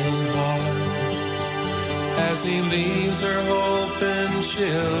broken heart. As he leaves her hoping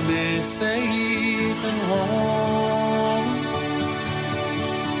she'll be safe and warm.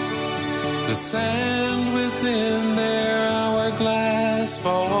 The sand within their hourglass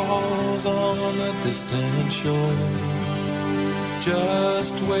falls on a distant shore,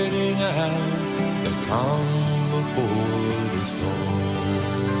 just waiting out the calm before the storm.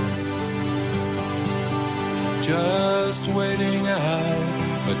 Just waiting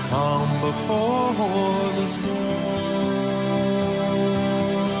out the calm before the storm.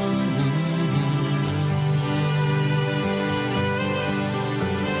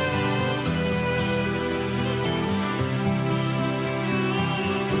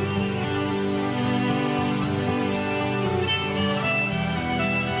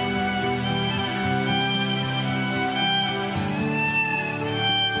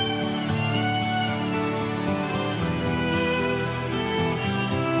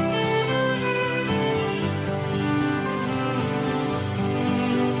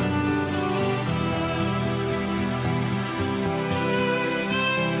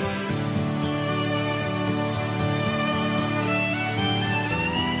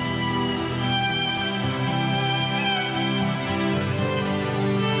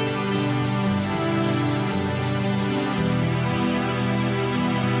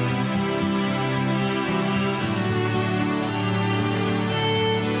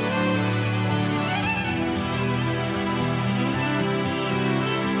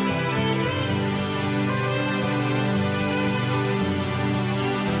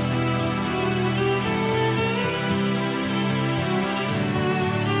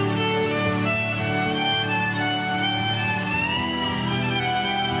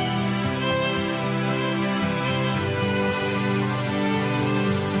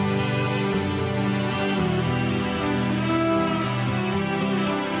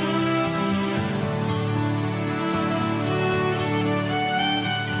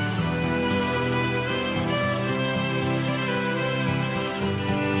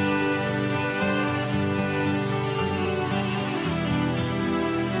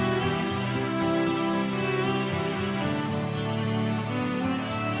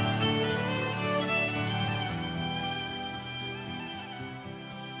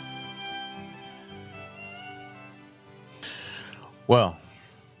 Well,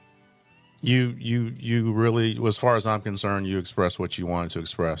 you really, as far as I'm concerned, you expressed what you wanted to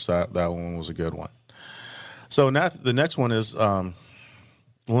express. That one was a good one. So now the next one is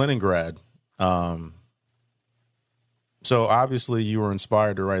Leningrad. So obviously you were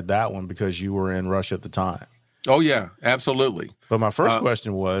inspired to write that one because you were in Russia at the time. Oh yeah, absolutely. But my first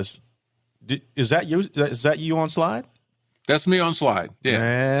question was, is that you on slide? That's me on slide. Yeah.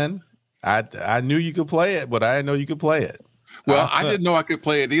 Man, I knew you could play it, but I didn't know you could play it. Well, I didn't know I could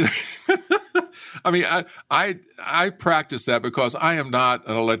play it either. I mean, I practiced that because I am not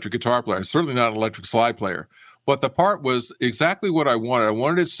an electric guitar player, certainly not an electric slide player. But the part was exactly what I wanted. I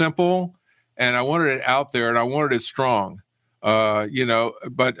wanted it simple, and I wanted it out there, and I wanted it strong. But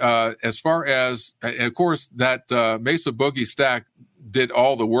as far as, and of course, that Mesa Boogie stack did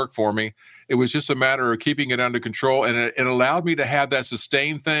all the work for me. It was just a matter of keeping it under control, and it allowed me to have that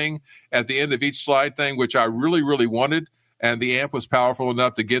sustain thing at the end of each slide thing, which I really, really wanted. And the amp was powerful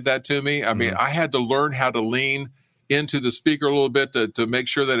enough to give that to me. I mean, I had to learn how to lean into the speaker a little bit to make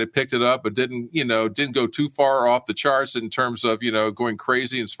sure that it picked it up, but didn't go too far off the charts in terms of, going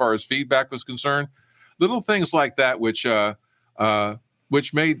crazy as far as feedback was concerned. Little things like that, which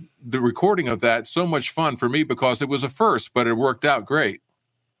made the recording of that so much fun for me because it was a first, but it worked out great.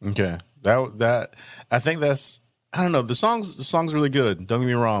 Okay. That I think that's, I don't know. The song's really good. Don't get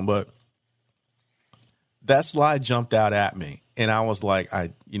me wrong, but that slide jumped out at me, and I was like,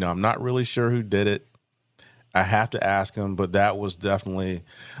 I'm not really sure who did it. I have to ask him, but that was definitely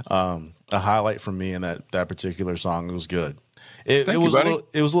a highlight for me in that particular song. It was good. It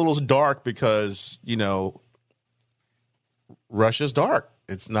was a little dark because, you know, Russia's dark.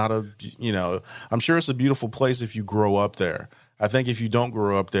 It's not I'm sure it's a beautiful place if you grow up there. I think if you don't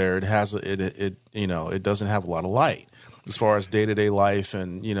grow up there, it doesn't have a lot of light as far as day-to-day life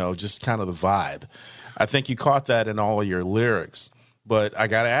and, you know, just kind of the vibe. I think you caught that in all of your lyrics. But I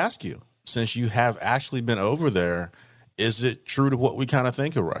got to ask you, since you have actually been over there, is it true to what we kind of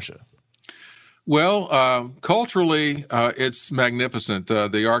think of Russia? Well, culturally, it's magnificent.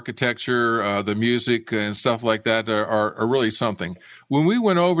 The architecture, the music, and stuff like that are really something. When we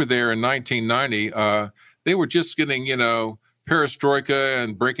went over there in 1990, they were just getting, you know, perestroika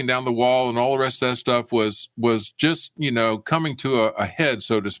and breaking down the wall, and all the rest of that stuff was just, you know, coming to a head,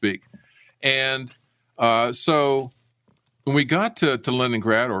 so to speak. And so when we got to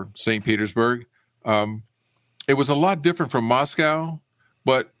Leningrad or St. Petersburg, it was a lot different from Moscow.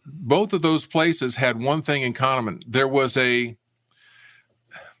 But both of those places had one thing in common. There was I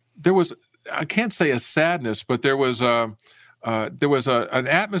can't say a sadness, but there was an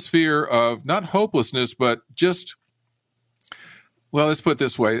atmosphere of not hopelessness, but just, well, let's put it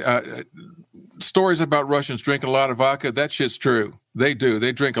this way. Stories about Russians drinking a lot of vodka, that shit's true. They do.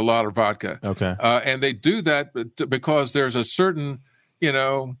 They drink a lot of vodka. Okay. And they do that because there's a certain, you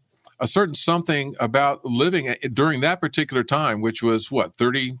know, something about living during that particular time, which was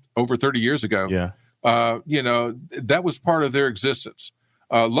over 30 years ago. Yeah. You know, that was part of their existence.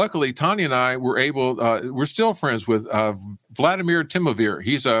 Luckily, Tanya and I were we're still friends with Vladimir Timovir.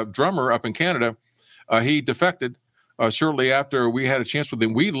 He's a drummer up in Canada. He defected shortly after we had a chance with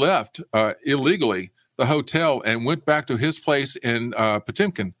him. We left illegally the hotel and went back to his place in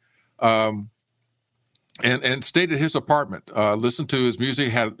Potemkin. And stayed at his apartment, listened to his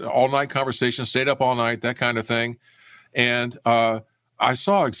music, had all-night conversations, stayed up all night, that kind of thing. And I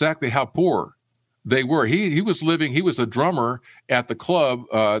saw exactly how poor they were. He was a drummer at the club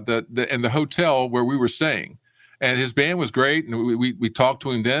in the hotel where we were staying. And his band was great, and we talked to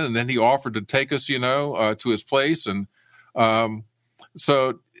him then, and then he offered to take us, you know, to his place. And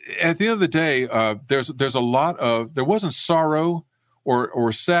so at the end of the day, there's a lot of, there wasn't sorrow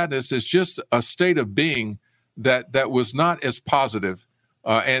or sadness. It's just a state of being that was not as positive.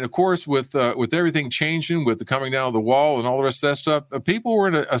 And of course, with everything changing, with the coming down of the wall and all the rest of that stuff, people were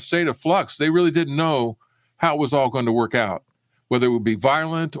in a state of flux. They really didn't know how it was all going to work out, whether it would be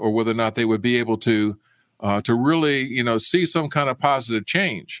violent or whether or not they would be able to really, you know, see some kind of positive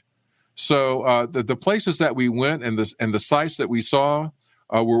change. So the places that we went and the sites that we saw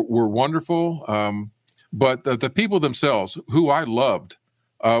were wonderful. But the people themselves, who I loved,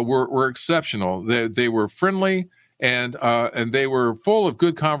 were exceptional. They were friendly and they were full of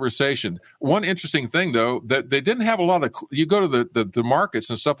good conversation. One interesting thing, though, that they didn't have a lot of. You go to the markets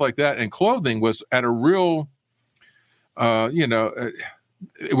and stuff like that, and clothing was at a real, you know,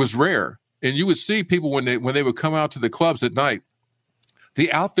 it was rare. And you would see people when they would come out to the clubs at night,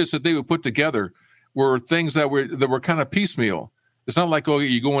 the outfits that they would put together were things that were kind of piecemeal. It's not like, oh,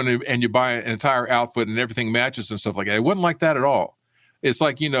 you go in and you buy an entire outfit and everything matches and stuff like that. It wasn't like that at all. It's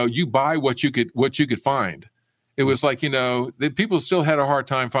like, you know, you buy what you could find. It was like, you know, people still had a hard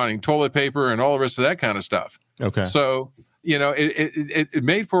time finding toilet paper and all the rest of that kind of stuff. Okay. So, you know, it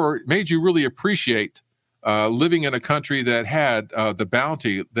made you really appreciate living in a country that had the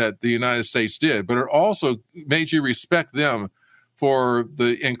bounty that the United States did, but it also made you respect them for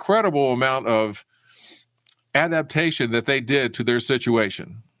the incredible amount of adaptation that they did to their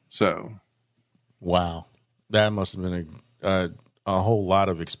situation. So, wow, that must have been a whole lot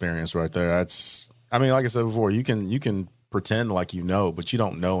of experience right there. I mean, like I said before, you can pretend like you know, but you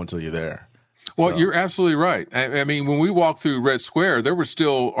don't know until you're there. Well, So, you're absolutely right. I mean, when we walked through Red Square, there were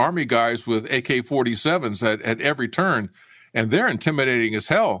still Army guys with AK-47s at every turn, and they're intimidating as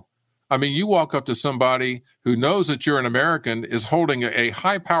hell. I mean, you walk up to somebody who knows that you're an American, is holding a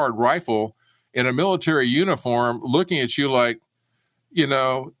high-powered rifle in a military uniform, looking at you like, you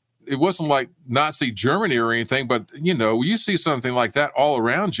know, it wasn't like Nazi Germany or anything, but, you know, you see something like that all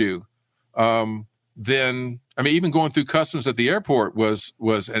around you, then, I mean, even going through customs at the airport was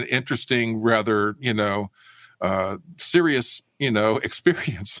an interesting, rather, you know, serious, you know,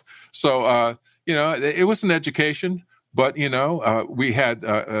 experience. So, you know, it was an education, but, you know, we had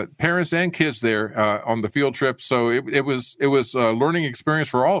parents and kids there on the field trip. So it was a learning experience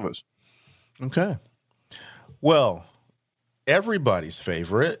for all of us. okay. Well, everybody's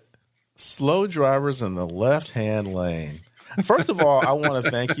favorite, slow drivers in the left-hand lane. First of all, I want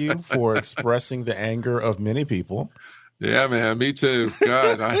to thank you for expressing the anger of many people. Yeah, man, me too.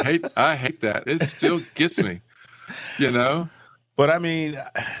 God, I hate that. It still gets me, you know? But I mean,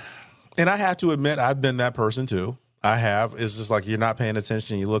 and I have to admit, I've been that person too. I have. It's just like you're not paying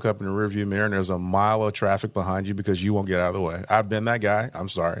attention. You look up in the rearview mirror and there's a mile of traffic behind you because you won't get out of the way. I've been that guy. I'm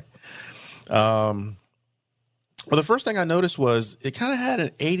sorry. Well, the first thing I noticed was it kind of had an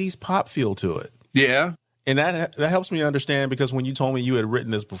 80s pop feel to it. Yeah. And that helps me understand, because when you told me you had written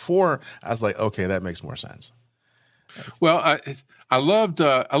this before, I was like, okay, that makes more sense. Well, I loved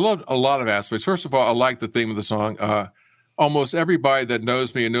a lot of aspects. First of all, I like the theme of the song. Almost everybody that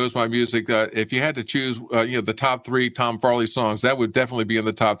knows me and knows my music, if you had to choose, the top 3 Tom Farley songs, that would definitely be in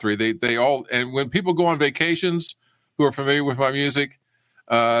the top 3. They all, and when people go on vacations who are familiar with my music,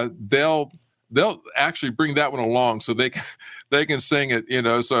 they'll actually bring that one along so they can sing it.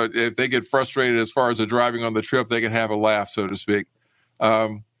 So if they get frustrated as far as the driving on the trip, they can have a laugh, so to speak.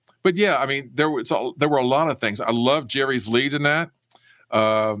 But yeah, I mean, there were a lot of things. I loved Jerry's lead in that.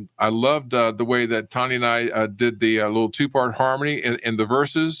 I loved the way that Tanya and I did the little 2-part harmony in the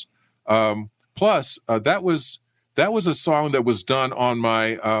verses. Plus, that was a song that was done on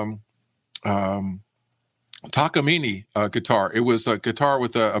my Takamine guitar. It was a guitar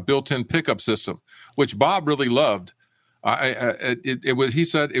with a built-in pickup system, which Bob really loved. He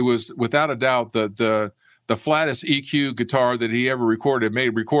said it was without a doubt the flattest EQ guitar that he ever recorded. It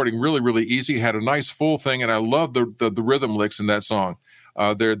made recording really, really easy. It had a nice full thing, and I love the rhythm licks in that song.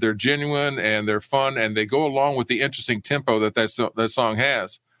 They're genuine and they're fun, and they go along with the interesting tempo that song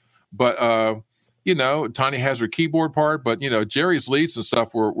has. But Tanya has her keyboard part, but Jerry's leads and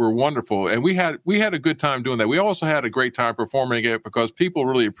stuff were wonderful, and we had a good time doing that. We also had a great time performing it because people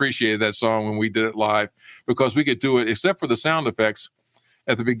really appreciated that song when we did it live, because we could do it, except for the sound effects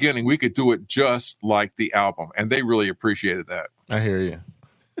at the beginning, we could do it just like the album, and they really appreciated that. I hear you.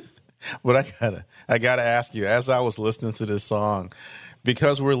 But I gotta ask you, as I was listening to this song,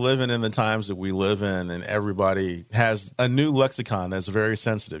 because we're living in the times that we live in, and everybody has a new lexicon that's very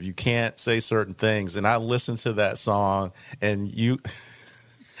sensitive. You can't say certain things. And I listened to that song, and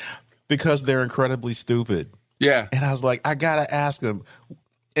because they're incredibly stupid. Yeah. And I was like, I gotta ask them.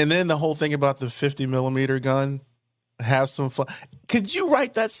 And then the whole thing about the 50mm gun, have some fun. Could you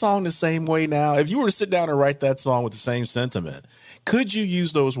write that song the same way now? If you were to sit down and write that song with the same sentiment, could you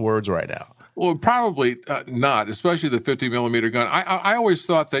use those words right now? Well, probably not, especially the 50mm gun. I always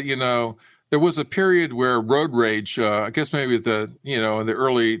thought that, there was a period where road rage, I guess maybe in the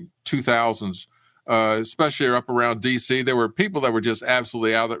early 2000s, especially up around DC, there were people that were just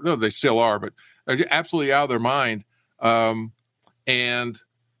absolutely out of their, no, they still are, but they're absolutely out of their mind. Plus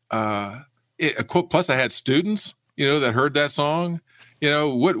I had students, that heard that song.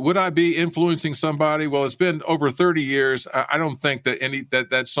 Would I be influencing somebody? Well, it's been over 30 years. I don't think that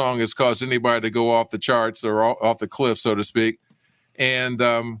that song has caused anybody to go off the charts or off the cliff, so to speak. And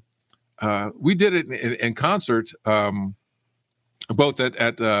we did it in concert, both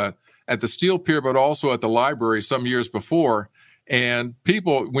at the Steel Pier, but also at the library some years before. And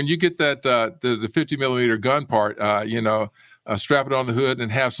people, when you get that the 50mm gun part, strap it on the hood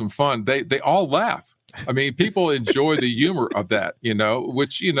and have some fun, they all laugh. I mean, people enjoy the humor of that,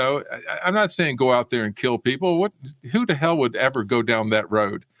 which, I'm not saying go out there and kill people. Who the hell would ever go down that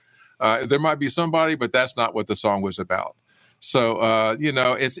road? There might be somebody, but that's not what the song was about. So,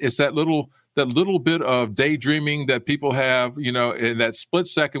 it's that little bit of daydreaming that people have, in that split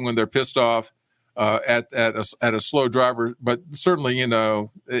second when they're pissed off at a slow driver. But certainly,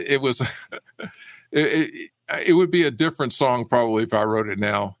 it was, it would be a different song probably if I wrote it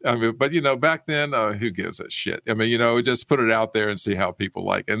now. I mean, but back then, who gives a shit? I mean, just put it out there and see how people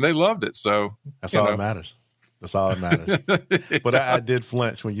like it. And they loved it. So that's all that matters. That's all that matters. But I did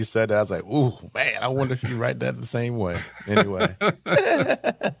flinch when you said that. I was like, ooh, man, I wonder if you write that the same way. Anyway.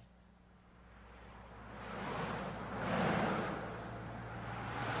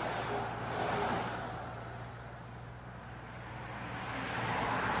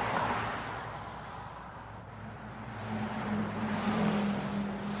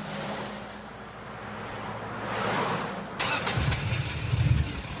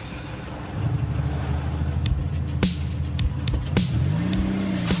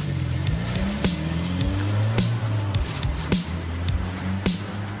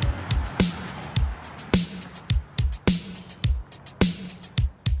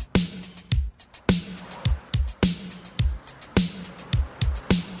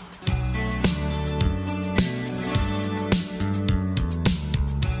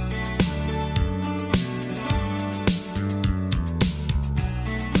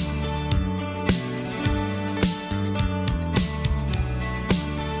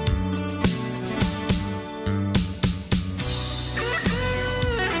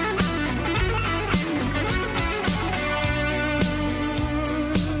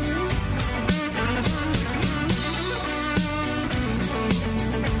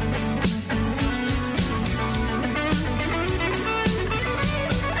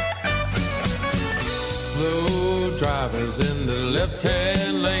 drivers in the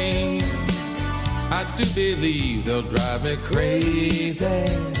left-hand lane. I do believe they'll drive me crazy.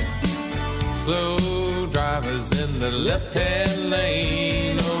 Slow drivers in the left-hand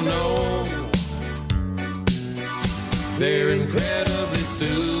lane, oh no. They're incredibly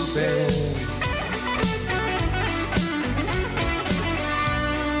stupid.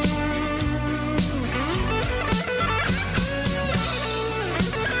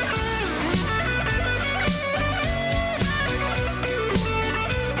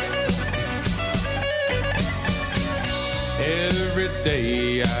 Every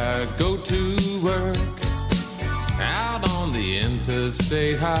day I go to work out on the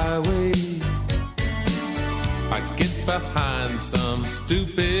interstate highway. I get behind some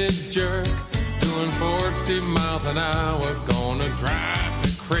stupid jerk doing 40 miles an hour, gonna drive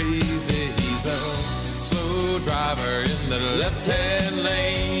me crazy. He's a slow driver in the left-hand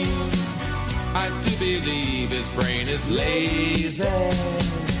lane. I do believe his brain is lazy.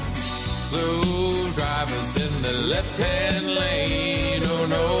 Slow drivers in the left-hand lane, oh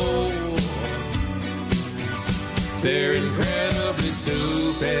no. They're incredibly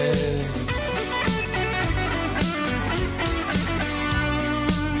stupid.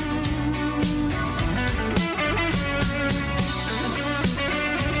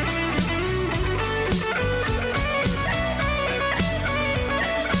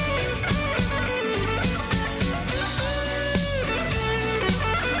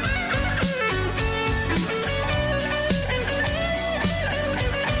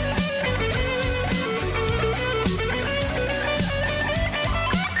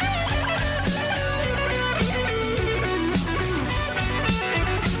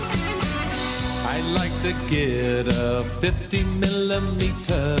 To get a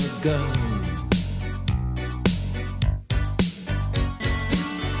 50-millimeter gun,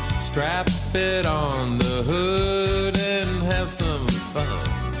 strap it on the hood and have some fun.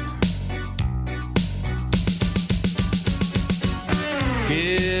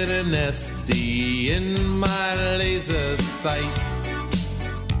 Get an SD in my laser sight.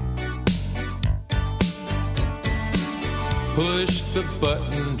 Push the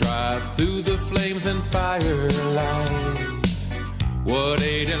button, drive through the flames and firelight. What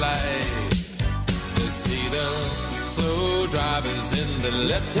a delight to see the slow drivers in the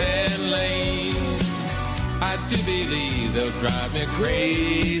left-hand lane. I do believe they'll drive me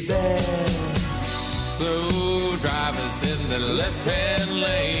crazy. Slow drivers in the left-hand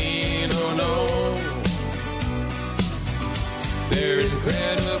lane, oh no. They're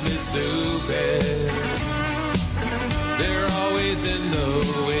incredibly stupid. They're always in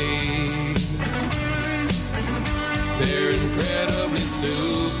the way. They're incredibly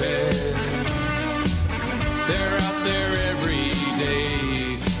stupid. They're out there every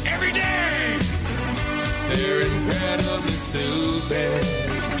day. Every day! They're incredibly stupid.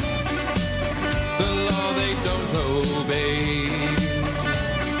 The law they don't obey.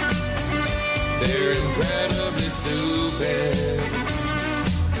 They're incredibly stupid.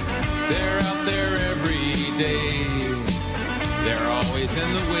 They're out there every day. They're always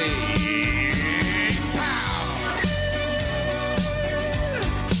in the way. Pow!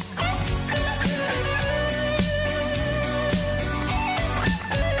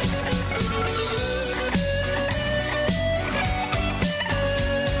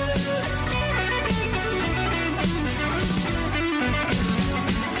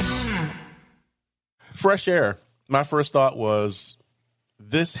 Fresh Air. My first thought was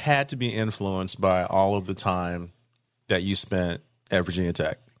this had to be influenced by all of the time that you spent at Virginia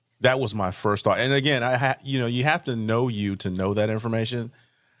Tech. That was my first thought. And again, you have to know you to know that information.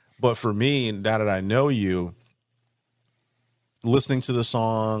 But for me, now that I know you, listening to the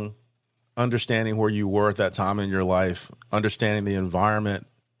song, understanding where you were at that time in your life, understanding the environment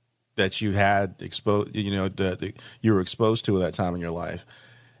that you had exposed, that you were exposed to at that time in your life,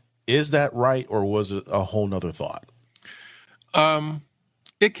 is that right, or was it a whole nother thought?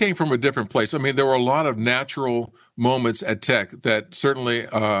 It came from a different place. I mean, there were a lot of natural moments at Tech that certainly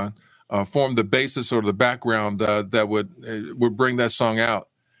formed the basis or the background that would bring that song out.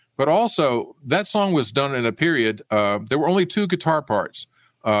 But also, that song was done in a period. There were only two guitar parts.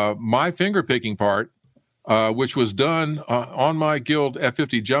 My finger picking part, which was done on my Guild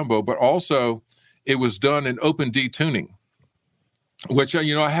F50 Jumbo, but also it was done in open D tuning, which I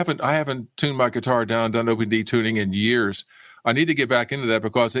haven't tuned my guitar down, done open D tuning in years. I need to get back into that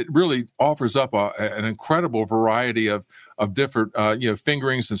because it really offers up an incredible variety of different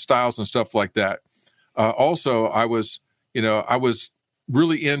fingerings and styles and stuff like that. Also, I was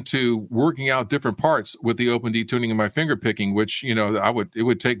really into working out different parts with the open D tuning and my finger picking, which, you know, it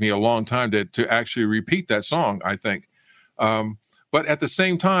would take me a long time to actually repeat that song, I think. But at the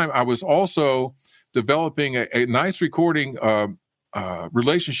same time, I was also developing a nice recording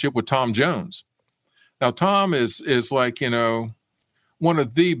relationship with Tom Jones. Now, Tom is like, you know, one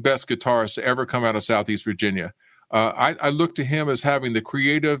of the best guitarists to ever come out of Southeast Virginia. I look to him as having the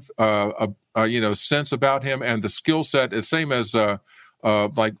creative, you know, sense about him, and the skill set is same as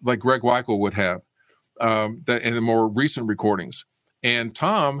like Greg Weichel would have that in the more recent recordings. And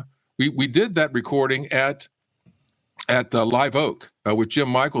Tom, we did that recording at Live Oak with Jim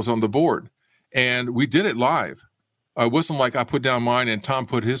Michaels on the board, and we did it live. It wasn't like I put down mine and Tom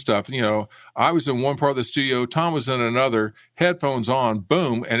put his stuff. You know, I was in one part of the studio, Tom was in another, headphones on,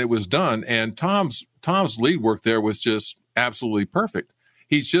 boom, and it was done. And Tom's lead work there was just absolutely perfect.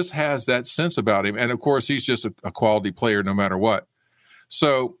 He just has that sense about him. And of course, he's just a quality player no matter what.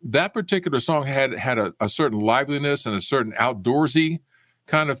 So that particular song had a certain liveliness and a certain outdoorsy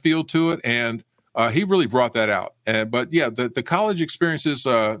kind of feel to it. And he really brought that out. But yeah, the college experiences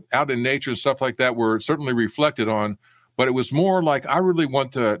out in nature and stuff like that were certainly reflected on, but it was more like, I really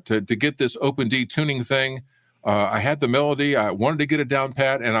want to get this open D tuning thing. I had the melody, I wanted to get it down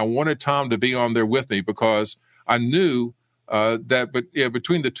pat, and I wanted Tom to be on there with me because I knew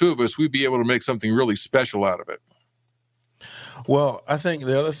between the two of us, we'd be able to make something really special out of it. Well, I think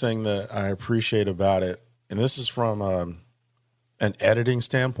the other thing that I appreciate about it, and this is from an editing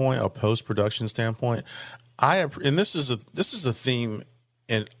standpoint, a post-production standpoint, and this is a theme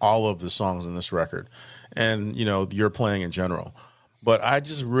in all of the songs in this record, and you know, you're playing in general. But I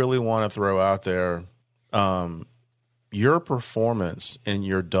just really want to throw out there your performance in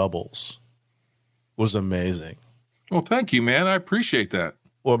your doubles was amazing. Well, thank you, man. I appreciate that.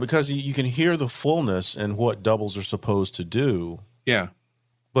 Well, because you can hear the fullness in what doubles are supposed to do. Yeah.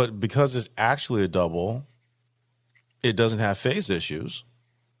 But because it's actually a double, it doesn't have phase issues.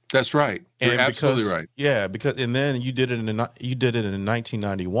 That's right. You're absolutely right. Yeah, and then you did it in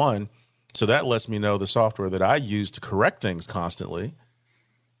 1991, so that lets me know the software that I use to correct things constantly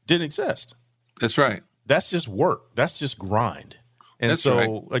didn't exist. That's right. That's just work. That's just grind. And that's so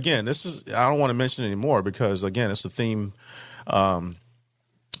right. Again, I don't want to mention it anymore because again, it's the theme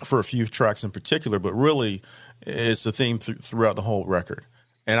for a few tracks in particular, but really it's the theme throughout the whole record.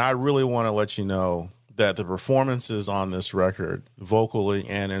 And I really want to let you know that the performances on this record, vocally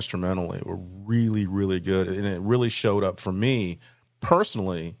and instrumentally, were really, really good. And it really showed up for me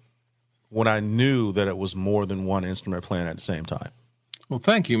personally when I knew that it was more than one instrument playing at the same time. Well,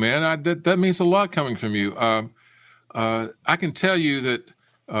 thank you, man. That means a lot coming from you. I can tell you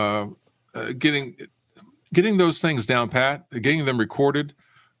that getting those things down pat, getting them recorded,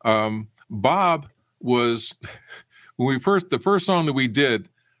 Bob was the first song that we did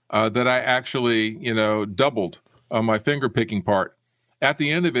that I actually, you know, doubled my finger picking part. At the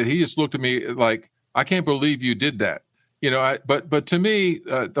end of it, he just looked at me like, I can't believe you did that. You know, but to me,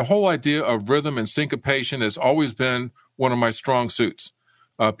 the whole idea of rhythm and syncopation has always been one of my strong suits.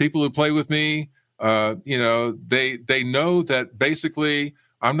 People who play with me, you know, they know that basically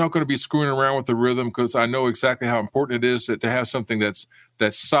I'm not going to be screwing around with the rhythm because I know exactly how important it is to have something that's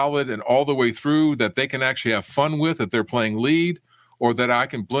solid and all the way through that they can actually have fun with if they're playing lead, or that I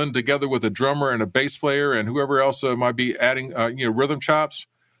can blend together with a drummer and a bass player and whoever else might be adding, you know, rhythm chops.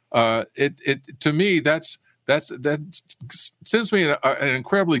 To me, that sends me an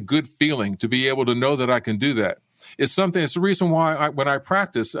incredibly good feeling to be able to know that I can do that. It's something. It's the reason why when I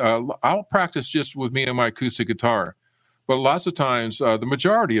practice, I'll practice just with me and my acoustic guitar. But lots of times, the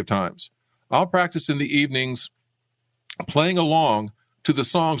majority of times, I'll practice in the evenings playing along to the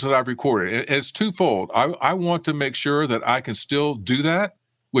songs that I've recorded. It's twofold. I want to make sure that I can still do that,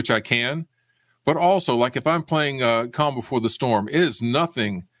 which I can. But also, like if I'm playing Calm Before the Storm, it is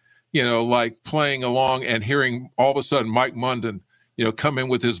nothing, you know, like playing along and hearing all of a sudden Mike Munden, you know, come in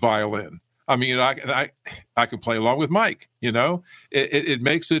with his violin. I mean, I can play along with Mike, you know. It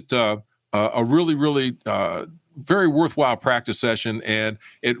makes it a really, really very worthwhile practice session, and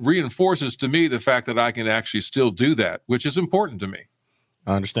it reinforces to me the fact that I can actually still do that, which is important to me.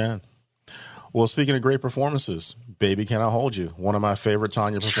 I understand. Well, speaking of great performances, Baby Can I Hold You, one of my favorite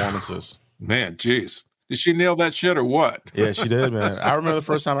Tanya performances. Man, geez. Did she nail that shit or what? Yeah, she did, man. I remember the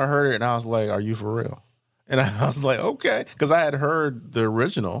first time I heard it, and I was like, are you for real? And I was like, okay, because I had heard the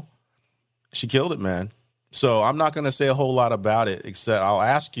original. She killed it, man. So I'm not going to say a whole lot about it, except I'll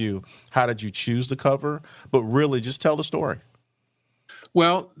ask you, how did you choose the cover? But really, just tell the story.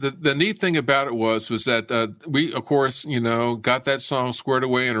 Well, the neat thing about it was that we, of course, you know, got that song squared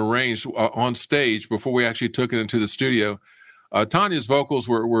away and arranged on stage before we actually took it into the studio. Tanya's vocals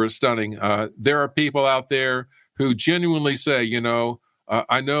were stunning. There are people out there who genuinely say,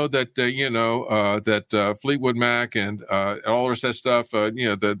 I know that that Fleetwood Mac and all the rest of that stuff,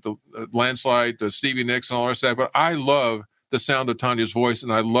 the Landslide, Stevie Nicks, and all the rest of that. But I love the sound of Tanya's voice,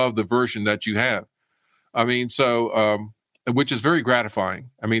 and I love the version that you have. I mean, which is very gratifying.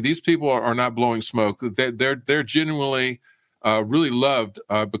 I mean, these people are not blowing smoke. They're genuinely really loved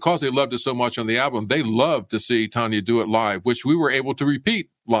because they loved it so much on the album. They loved to see Tanya do it live, which we were able to repeat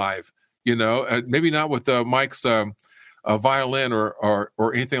live. Maybe not with Mike's violin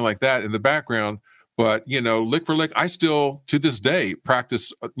or anything like that in the background, but lick for lick, I still to this day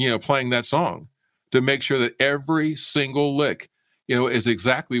practice playing that song to make sure that every single lick is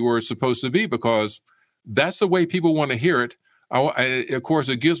exactly where it's supposed to be, because that's the way people want to hear it. Of course,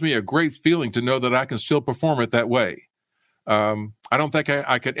 it gives me a great feeling to know that I can still perform it that way. I don't think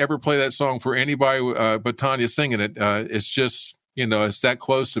I could ever play that song for anybody but Tanya singing it. It's just, it's that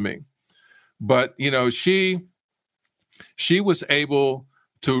close to me. But, she was able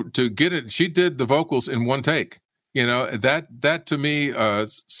to get it. She did the vocals in one take. That to me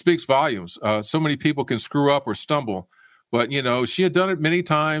speaks volumes. So many people can screw up or stumble, but, she had done it many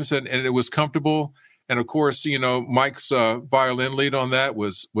times and it was comfortable. And of course, Mike's violin lead on that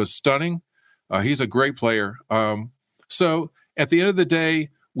was stunning. He's a great player. So at the end of the day,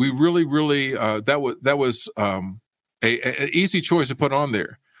 we really, really, that was an easy choice to put on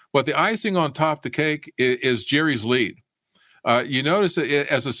there. But the icing on top of the cake is Jerry's lead. You notice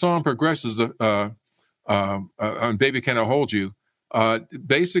that as the song progresses on Baby Can I Hold You,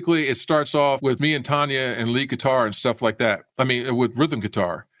 basically it starts off with me and Tanya and lead guitar and stuff like that. I mean, with rhythm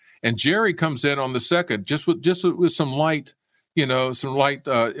guitar. And Jerry comes in on the second, just with some light,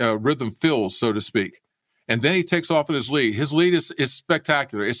 rhythm fills, so to speak. And then he takes off with his lead. His lead is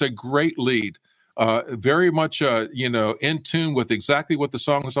spectacular. It's a great lead. Very much, in tune with exactly what the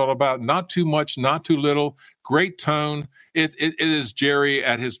song is all about. Not too much, not too little. Great tone. It is Jerry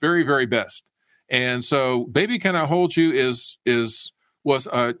at his very, very best. And so, "Baby Can I Hold You" was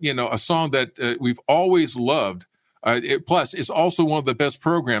a song that we've always loved. Plus, it's also one of the best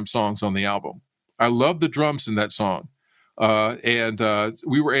program songs on the album. I love the drums in that song, and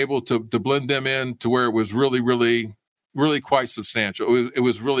we were able to blend them in to where it was really, really, really quite substantial. It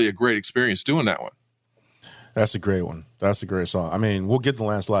was really a great experience doing that one. That's a great one. That's a great song. I mean, we'll get to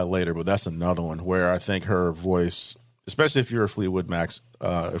Landslide later, but that's another one where I think her voice, especially if you're a Fleetwood Mac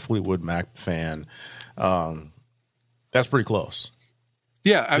fan, that's pretty close.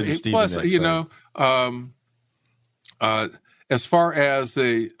 Yeah. Plus, as far as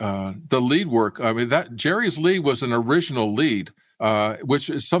the lead work, I mean, that Jerry's lead was an original lead, which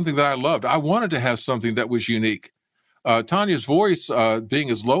is something that I loved. I wanted to have something that was unique. Tanya's voice, being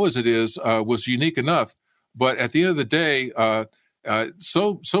as low as it is, was unique enough. But at the end of the day,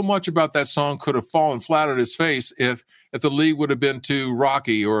 so much about that song could have fallen flat on its face if the lead would have been too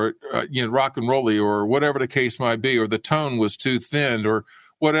rocky or rock and rolly or whatever the case might be, or the tone was too thin or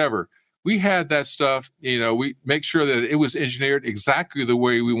whatever. We had that stuff. We make sure that it was engineered exactly the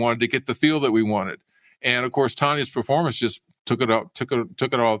way we wanted to get the feel that we wanted. And of course, Tanya's performance just took it all,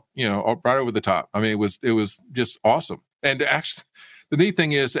 right over the top. I mean, it was just awesome. And actually, the neat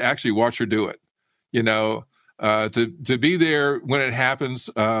thing is to actually watch her do it. To be there when it happens.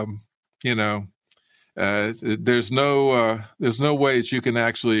 There's no way that you can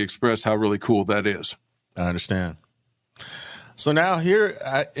actually express how really cool that is. I understand. So now here,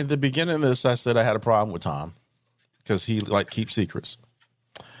 in the beginning of this, I said I had a problem with Tom because he keeps secrets.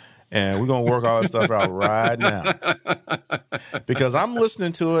 And we're going to work all this stuff out right now. Because I'm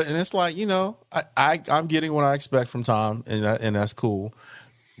listening to it, and it's like, I'm getting what I expect from Tom, and that's cool.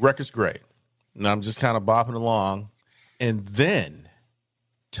 Record's great. And I'm just kind of bopping along. And then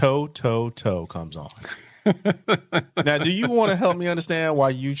Toe comes on. Now, do you want to help me understand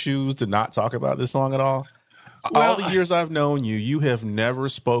why you choose to not talk about this song at all? Well, all the years I've known you, you have never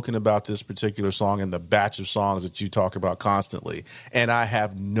spoken about this particular song and the batch of songs that you talk about constantly. And I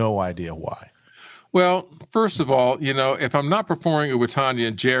have no idea why. Well, first of all, if I'm not performing it with Tanya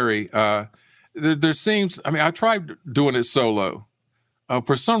and Jerry, there seems, I tried doing it solo.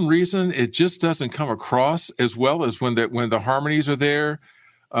 For some reason, it just doesn't come across as well as when the harmonies are there.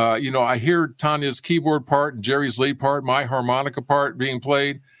 I hear Tanya's keyboard part and Jerry's lead part, my harmonica part being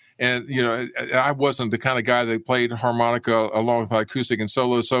played. And, I wasn't the kind of guy that played harmonica along with acoustic and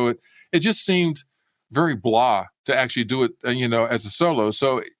solo. So it just seemed very blah to actually do it, as a solo.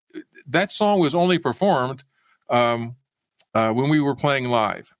 So that song was only performed when we were playing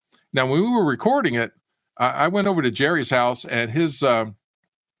live. Now, when we were recording it, I went over to Jerry's house, and his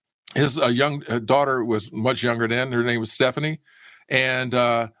his young daughter was much younger then. Her name was Stephanie. And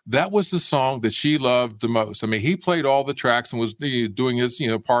that was the song that she loved the most. I mean, he played all the tracks and was doing his,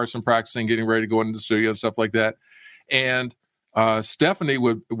 parts and practicing, getting ready to go into the studio and stuff like that. And Stephanie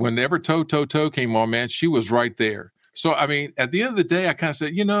would, whenever Toe Toe Toe came on, man, she was right there. So, I mean, at the end of the day, I kind of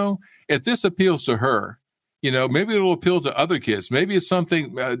said, if this appeals to her, maybe it'll appeal to other kids. Maybe it's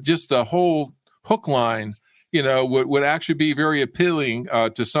something, just the whole hook line, would actually be very appealing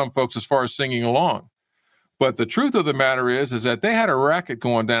to some folks as far as singing along. But the truth of the matter is that they had a racket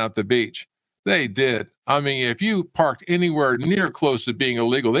going down at the beach. They did. I mean, if you parked anywhere near close to being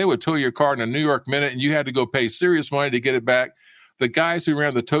illegal, they would tow your car in a New York minute, and you had to go pay serious money to get it back. The guys who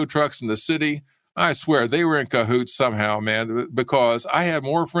ran the tow trucks in the city, I swear, they were in cahoots somehow, man, because I had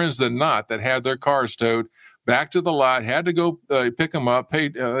more friends than not that had their cars towed back to the lot, had to go pick them up,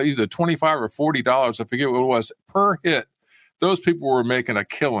 paid either $25 or $40, I forget what it was, per hit. Those people were making a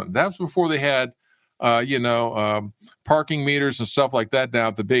killing. That was before they had parking meters and stuff like that down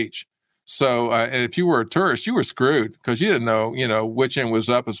at the beach. So, and if you were a tourist, you were screwed because you didn't know, which end was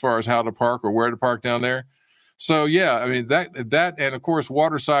up as far as how to park or where to park down there. So, yeah, I mean, that, and of course,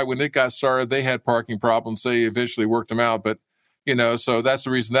 Waterside, when it got started, they had parking problems. They eventually worked them out, but, so that's the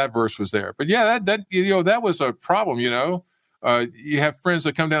reason that verse was there. But yeah, that was a problem, you have friends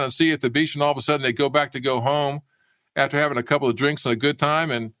that come down and see you at the beach, and all of a sudden they go back to go home after having a couple of drinks and a good time,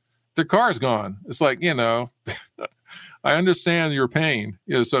 and their car's gone. It's like, I understand your pain,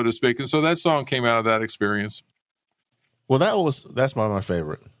 so to speak. And so that song came out of that experience. Well, that's one of my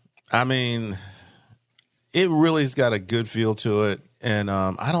favorite. I mean, it really's got a good feel to it. And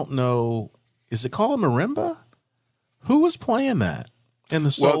I don't know, is it called a marimba? Who was playing that in the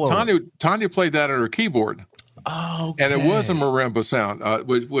solo? Well, Tanya played that on her keyboard. Oh, okay. And it was a marimba sound.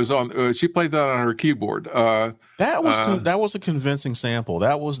 Was on. She played that on her keyboard. That was a convincing sample.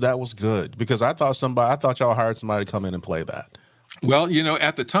 That was good because I thought y'all hired somebody to come in and play that. Well,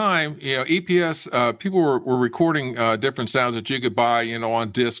 at the time, EPS people were recording different sounds that you could buy, on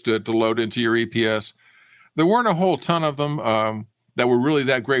disc to load into your EPS. There weren't a whole ton of them that were really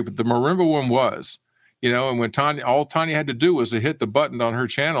that great, but the marimba one was. And when all Tanya had to do was to hit the button on her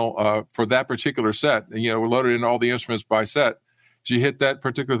channel for that particular set. And, we loaded in all the instruments by set. She hit that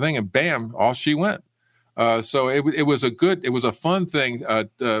particular thing and bam, off she went. So it was a fun thing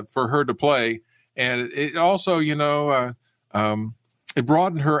for her to play. And it also, it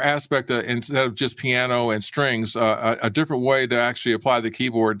broadened her aspect instead of just piano and strings, a different way to actually apply the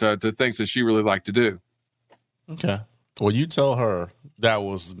keyboard to things that she really liked to do. Okay. Well, you tell her that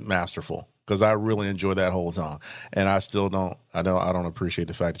was masterful. Because I really enjoy that whole song, and I still don't. I don't appreciate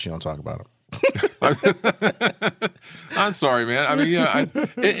the fact that you don't talk about it. I'm sorry, man. I mean,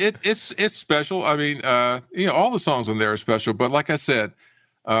 it's special. I mean, all the songs on there are special. But like I said,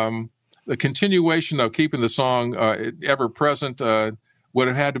 the continuation of keeping the song ever present would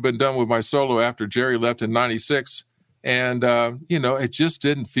have had to have been done with my solo after Jerry left in '96, and it just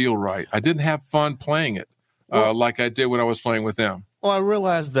didn't feel right. I didn't have fun playing it like I did when I was playing with them. Well, I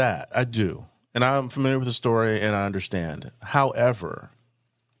realize that. I do. And I'm familiar with the story and I understand. However,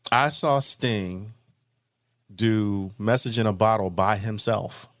 I saw Sting do Message in a Bottle by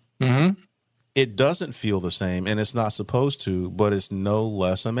himself. Mm-hmm. It doesn't feel the same and it's not supposed to, but it's no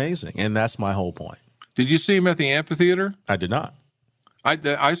less amazing. And that's my whole point. Did you see him at the amphitheater? I did not.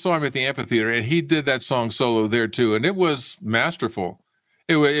 I saw him at the amphitheater and he did that song solo there too. And it was masterful.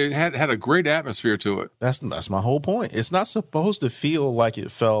 It had a great atmosphere to it. That's my whole point. It's not supposed to feel like it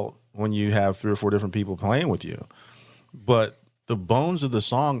felt when you have 3 or 4 different people playing with you. But the bones of the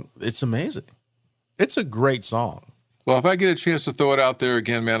song, it's amazing. It's a great song. Well, if I get a chance to throw it out there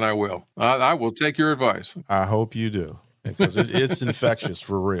again, man, I will. I will take your advice. I hope you do. Because it's infectious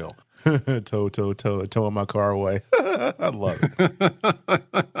for real. Towing my car away. I love it.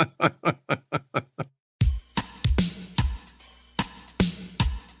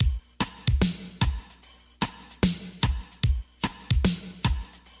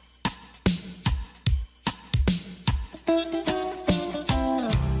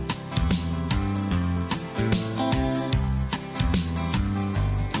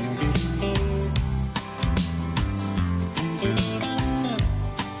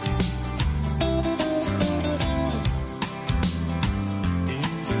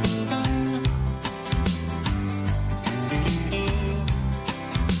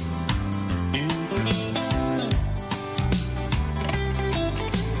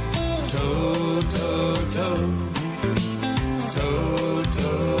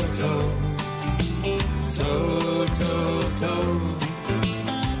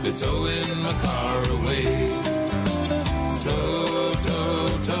 Towing my car away. Tow, tow,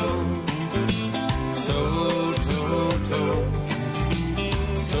 tow.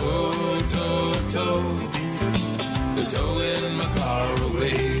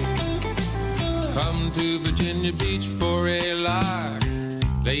 Come to Virginia Beach for a lark.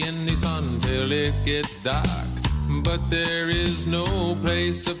 Lay in the sun till it gets dark. But there is no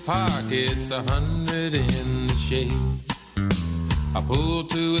place to park. It's 100 in the shade. I pulled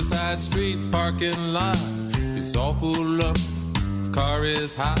to a side street parking lot. It's all full up, car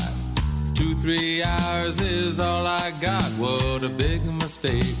is hot. 2-3 hours is all I got. What a big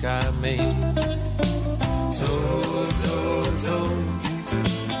mistake I made. Tow, tow, tow.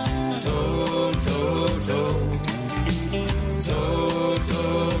 Tow, tow, tow. Tow,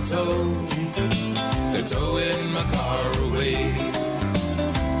 tow, tow. They're towing my car away.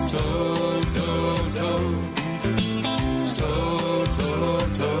 Tow, tow, tow. Tow, tow,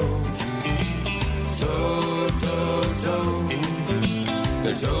 tow. Tow, tow, tow.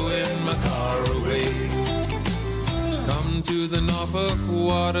 They're towing my car away. Come to the Norfolk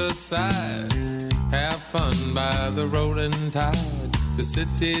waterside. Have fun by the rolling tide. The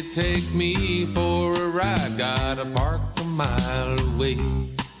city take me for a ride. Gotta park a mile away.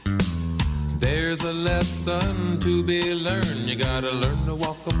 There's a lesson to be learned. You gotta learn to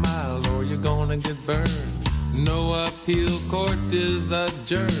walk a mile or you're gonna get burned. No appeal court is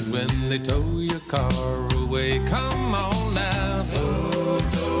adjourned when they tow your car away. Come on now. Tow,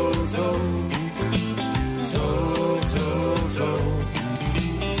 tow, tow. Tow, tow, tow.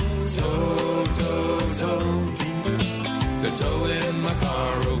 Tow, tow, tow. They're towing my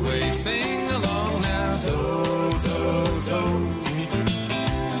car away. Sing along now. Tow, tow, tow.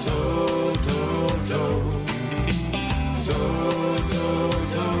 Tow, tow, tow. Tow, tow,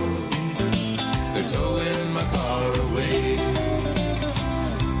 tow. They're towing my car away.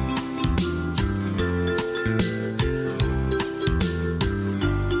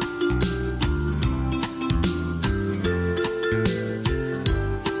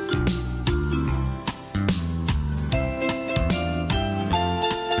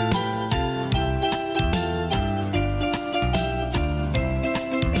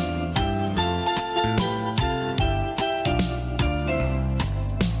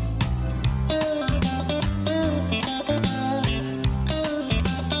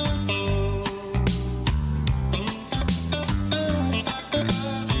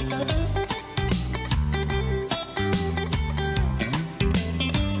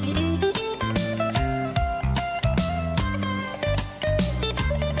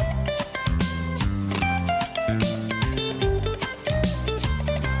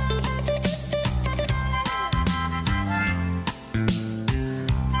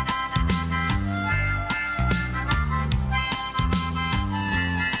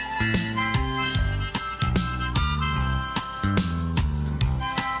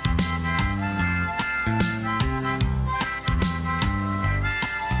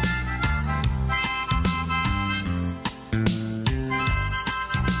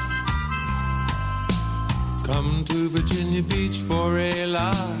 Come to Virginia Beach for a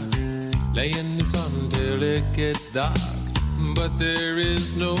lark. Lay in the sun till it gets dark. But there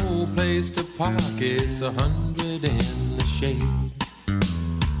is no place to park. It's 100 in the shade.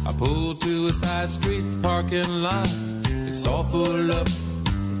 I pulled to a side street parking lot. It's all full up,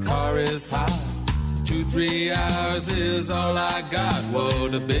 the car is hot. 2-3 hours is all I got.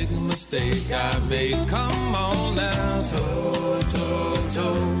 What a big mistake I made. Come on now. Tow, tow,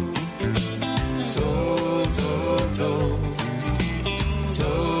 tow. Tow, tow, tow.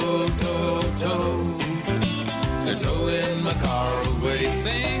 Tow, tow, tow. They're towing my car away.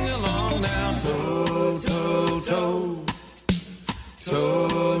 Sing along now. Tow, tow, tow.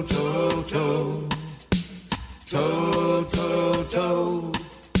 Tow, tow, tow. Tow, tow, tow.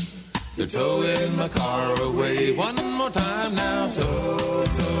 They're towing my car away. One more time now. Tow,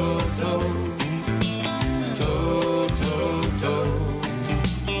 tow, tow. Tow, tow, tow.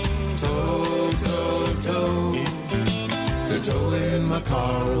 Tow, tow, tow. They're towing my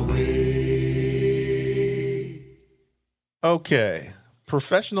car away. Okay.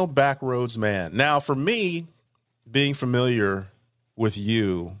 Professional backroads man. Now, for me, being familiar with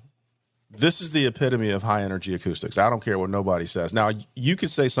you, this is the epitome of high energy acoustics. I don't care what nobody says. Now, you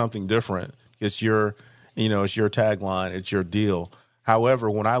could say something different. It's your, it's your tagline. It's your deal. However,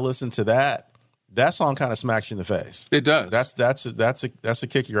 when I listen to that song kind of smacks you in the face. It does. That's a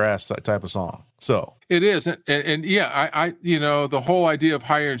kick your ass type of song. So it is, and yeah, I the whole idea of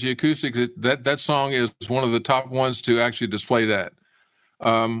high energy acoustics, that song is one of the top ones to actually display that.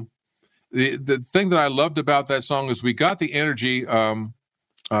 The thing that I loved about that song is we got the energy.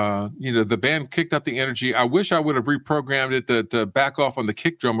 The band kicked up the energy. I wish I would have reprogrammed it to back off on the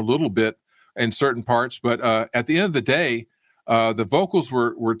kick drum a little bit in certain parts, but at the end of the day, the vocals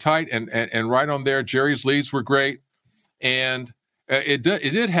were tight and right on there. Jerry's leads were great, and It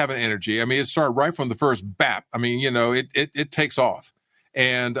did have an energy. I mean, it started right from the first bap. I mean, it takes off,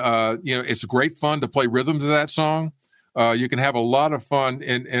 and it's great fun to play rhythm to that song. You can have a lot of fun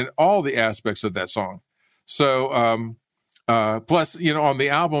in all the aspects of that song. So plus, on the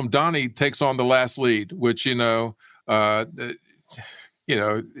album, Donnie takes on the last lead, which there's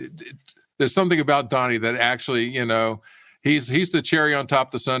something about Donnie that actually he's the cherry on top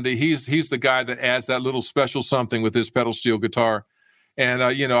of the sundae. He's the guy that adds that little special something with his pedal steel guitar. And,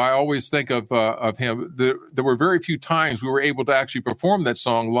 I always think of him. There were very few times we were able to actually perform that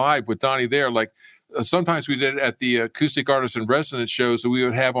song live with Donnie there. Like sometimes we did it at the acoustic artist in residence shows that we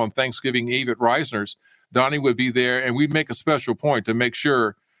would have on Thanksgiving Eve at Reisner's. Donnie would be there, and we'd make a special point to make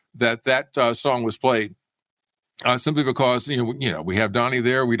sure that song was played. Simply because, we have Donnie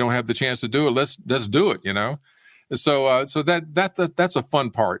there. We don't have the chance to do it. Let's do it, So that's a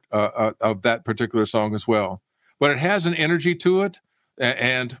fun part of that particular song as well. But it has an energy to it.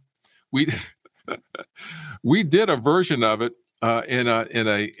 And we we did a version of it in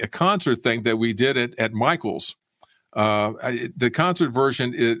a concert thing that we did at Michael's. The concert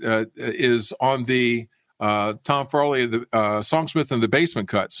version is on the Tom Farley, the Songsmith and the Basement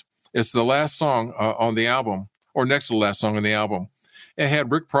Cuts. It's the last song on the album, or next to the last song on the album. It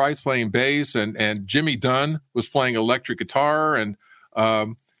had Rick Price playing bass, and Jimmy Dunn was playing electric guitar. And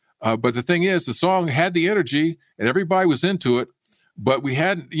but the thing is, the song had the energy, and everybody was into it. But we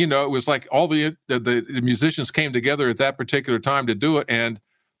hadn't, it was like all the musicians came together at that particular time to do it. And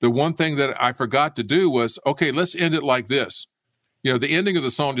the one thing that I forgot to do was, okay, let's end it like this. The ending of the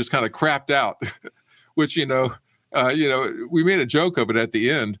song just kind of crapped out, which, we made a joke of it at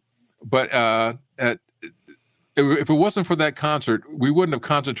the end. But if it wasn't for that concert, we wouldn't have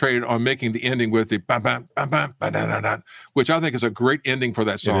concentrated on making the ending with the bam, bam, bam, bam, bam, bam, bam, which I think is a great ending for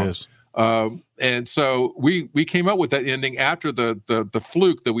that song. It is. And so we came up with that ending after the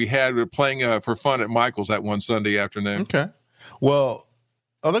fluke that we had playing for fun at Michael's that one Sunday afternoon. Okay. Well,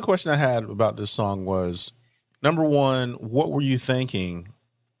 other question I had about this song was, number one, what were you thinking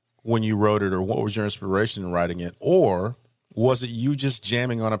when you wrote it, or what was your inspiration in writing it? Or was it you just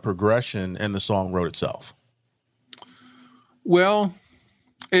jamming on a progression and the song wrote itself? Well,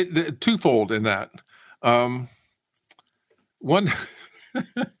 twofold in that.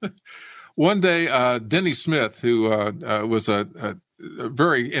 One day, Denny Smith, who was a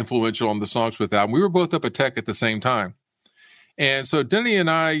very influential on the Songsmith album, we were both up at Tech at the same time. And so Denny and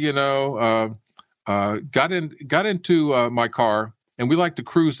I, got into my car, and we like to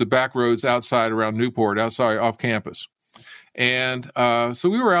cruise the back roads outside around Newport, outside off campus. And so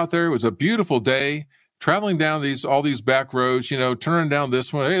we were out there. It was a beautiful day, traveling down all these back roads, turning down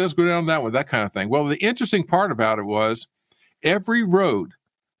this one. Hey, let's go down that one, that kind of thing. Well, the interesting part about it was every road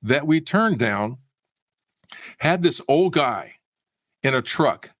that we turned down had this old guy in a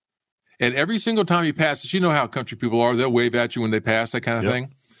truck. And every single time he passes, how country people are, they'll wave at you when they pass, that kind of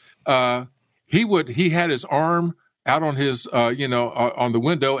thing. He had his arm out on his, on the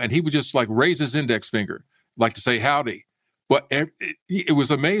window, and he would just like raise his index finger, like to say howdy. But it was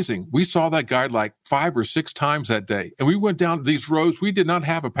amazing. We saw that guy like 5 or 6 times that day. And we went down these roads. We did not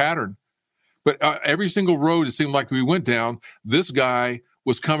have a pattern. But every single road, it seemed like we went down, this guy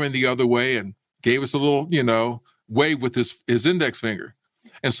was coming the other way and gave us a little, wave with his index finger.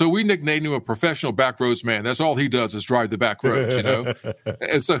 And so we nicknamed him a professional backroads man. That's all he does is drive the back roads,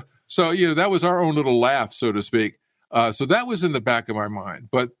 And so that was our own little laugh, so to speak. So that was in the back of my mind.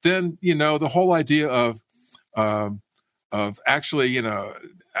 But then, the whole idea of actually,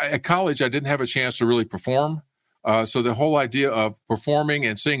 at college, I didn't have a chance to really perform. So the whole idea of performing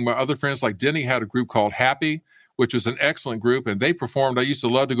and seeing my other friends, like Denny had a group called Happy, which was an excellent group, and they performed. I used to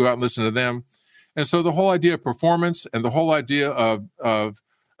love to go out and listen to them. And so the whole idea of performance and the whole idea of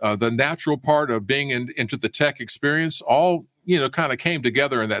the natural part of being into the Tech experience all, kind of came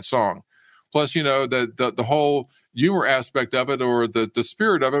together in that song. Plus, the whole humor aspect of it, or the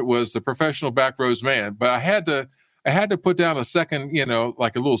spirit of it, was the professional backroads man. But I had to put down a second,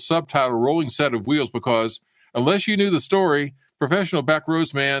 like a little subtitle, rolling set of wheels, because unless you knew the story, professional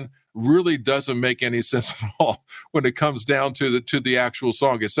backroads man really doesn't make any sense at all when it comes down to the actual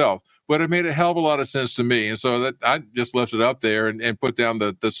song itself. But it made a hell of a lot of sense to me. And so that I just left it up there and put down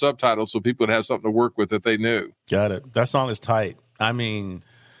the subtitle so people would have something to work with that they knew. Got it. That song is tight. I mean,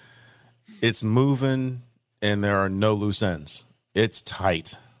 it's moving and there are no loose ends. It's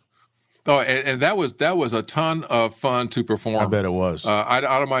tight. Oh, and that was a ton of fun to perform. I bet it was. I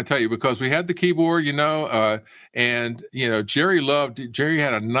don't mind tell you, because we had the keyboard, and Jerry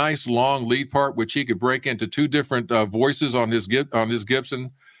had a nice long lead part, which he could break into 2 different voices on his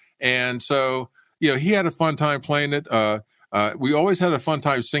Gibson, and so he had a fun time playing it. We always had a fun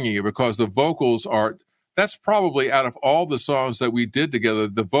time singing it because the vocals are. That's probably out of all the songs that we did together,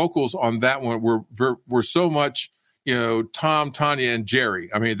 the vocals on that one were so much, Tom, Tanya, and Jerry.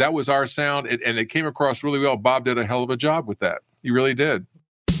 I mean, that was our sound, and it came across really well. Bob did a hell of a job with that. He really did.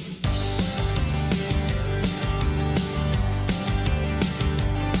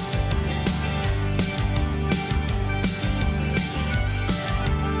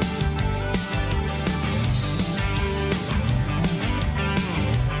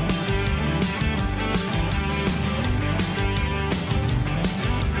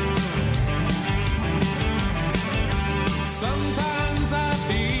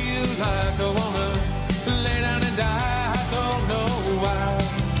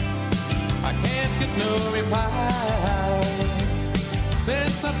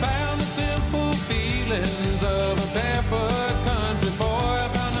 Since I found the simple feelings of a barefoot country boy, I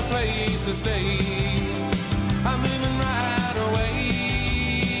found a place to stay. I'm moving right away,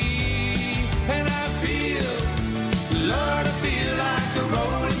 and I feel, Lord, I feel like a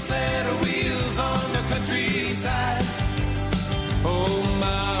rolling set of wheels on the countryside. Oh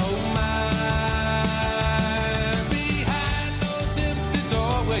my, behind those empty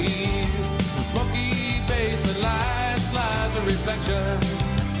doorways, the smoky basement lights lies a reflection.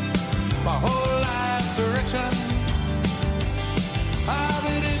 My whole life's direction. Ah,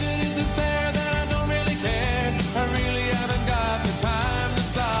 but if it isn't there, then I don't really care. I really haven't got the time to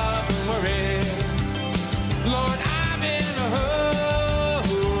stop and worry. Lord, I'm in a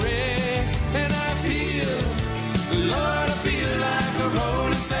hurry, and I feel, Lord, I feel like a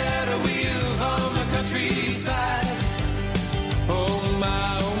rolling set of wheels on the countryside. Oh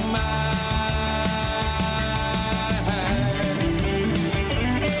my, oh my.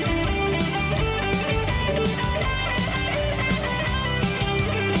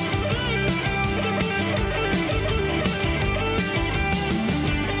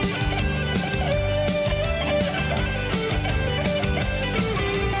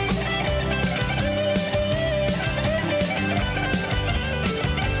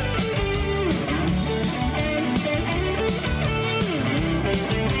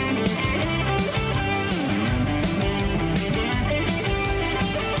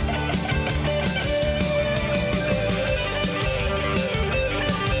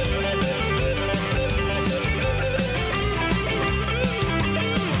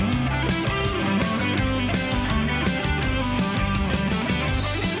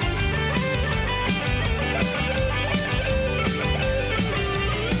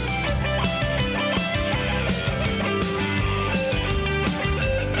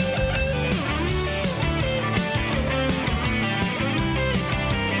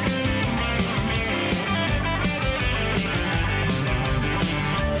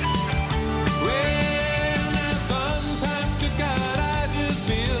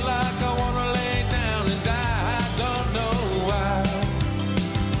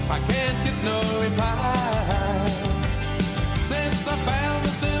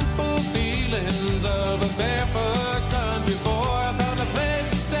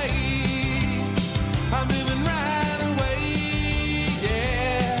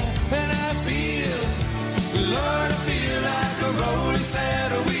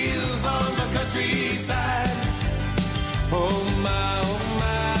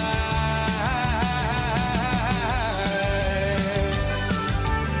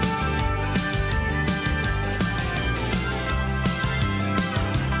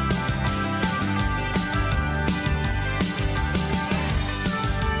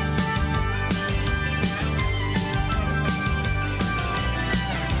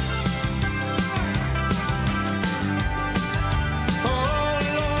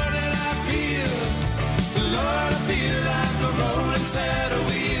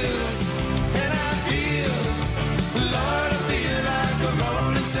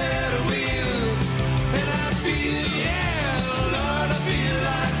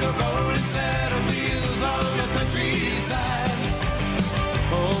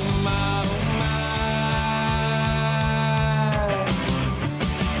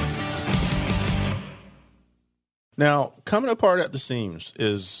 Now, coming apart at the seams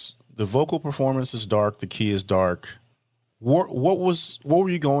is the vocal performance is dark, the key is dark. What were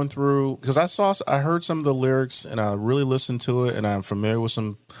you going through? Because I heard some of the lyrics and I really listened to it, and I'm familiar with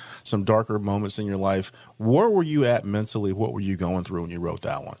some darker moments in your life. Where were you at mentally? What were you going through when you wrote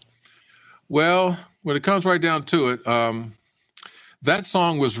that one? Well, when it comes right down to it, that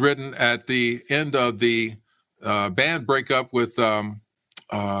song was written at the end of the band breakup with Cam.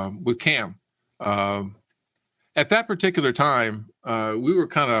 At that particular time, we were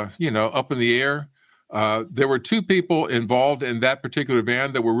kind of, up in the air. There were two people involved in that particular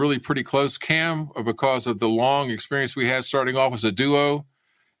band that were really pretty close. Cam, because of the long experience we had starting off as a duo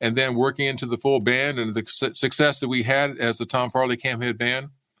and then working into the full band and the success that we had as the Tom Farley Camhead band.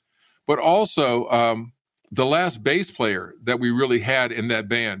 But also the last bass player that we really had in that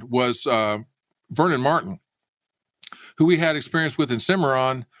band was Vernon Martin, who we had experience with in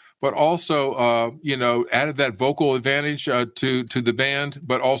Cimarron, but also, added that vocal advantage to the band,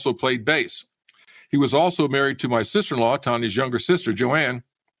 but also played bass. He was also married to my sister-in-law, Tanya's younger sister, Joanne.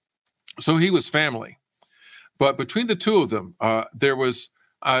 So he was family. But between the two of them,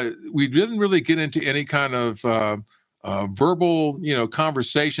 we didn't really get into any kind of verbal,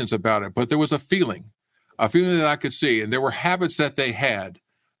 conversations about it, but there was a feeling that I could see. And there were habits that they had.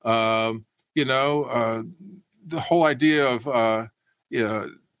 The whole idea of,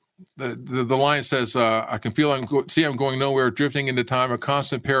 the line says, I can see I'm going nowhere, drifting into time, a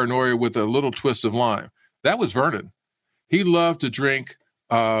constant paranoia with a little twist of lime. That was Vernon. He loved to drink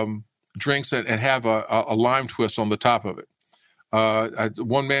drinks and have a lime twist on the top of it.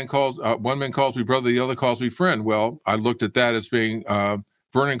 One man calls me brother, the other calls me friend. Well, I looked at that as being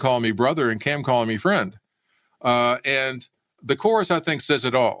Vernon calling me brother and Cam calling me friend. And the chorus, I think, says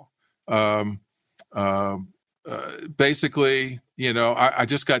it all. Basically, I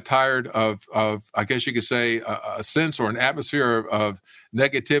just got tired of I guess you could say a sense or an atmosphere of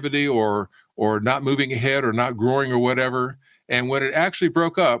negativity or not moving ahead or not growing or whatever. And when it actually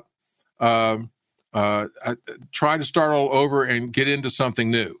broke up, I tried to start all over and get into something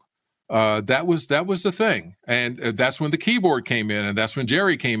new. That was the thing. And that's when the keyboard came in and that's when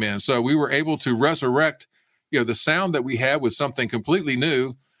Jerry came in. So we were able to resurrect, the sound that we had with something completely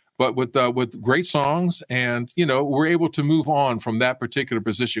new, but with great songs, and we're able to move on from that particular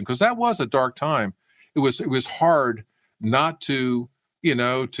position, because that was a dark time. It was hard not to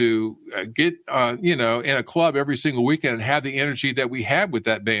get in a club every single weekend and have the energy that we had with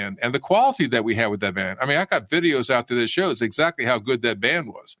that band and the quality that we had with that band. I mean, I got videos out there that shows exactly how good that band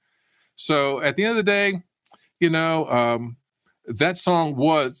was. So at the end of the day, that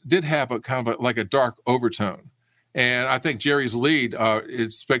song did have a kind of like a dark overtone. And I think Jerry's lead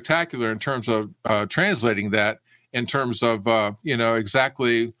is spectacular in terms of translating that in terms of,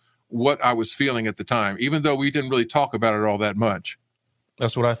 exactly what I was feeling at the time, even though we didn't really talk about it all that much.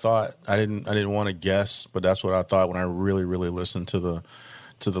 That's what I thought. I didn't want to guess, but that's what I thought when I really, really listened to the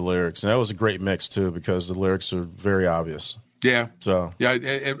lyrics. And that was a great mix too, because the lyrics are very obvious. Yeah. So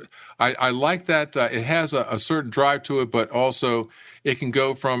yeah, I like that. It has a certain drive to it, but also it can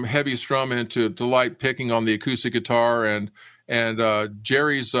go from heavy strum into light picking on the acoustic guitar, and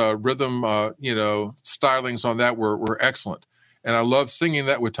Jerry's rhythm, stylings on that were excellent. And I love singing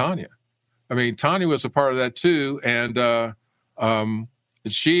that with Tanya. I mean, Tanya was a part of that too, and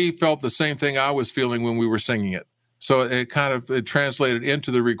she felt the same thing I was feeling when we were singing it. So it translated into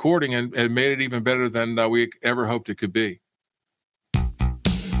the recording and made it even better than we ever hoped it could be.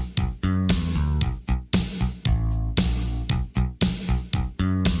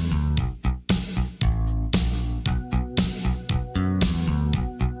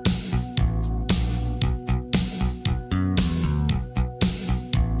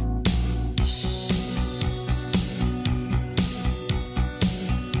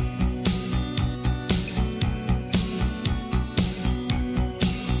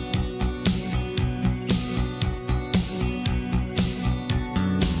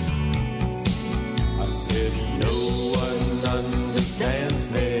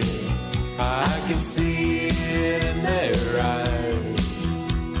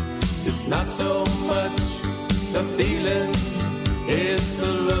 Not so much the feeling, it's the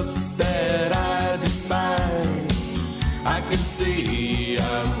looks that I despise. I can see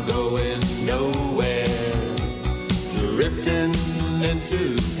I'm going nowhere, drifting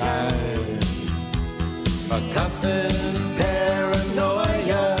into time. A constant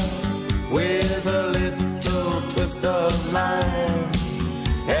paranoia with a little twist of lime.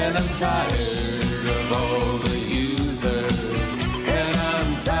 And I'm tired of all the users, and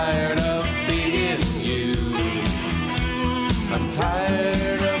I'm tired of being used. I'm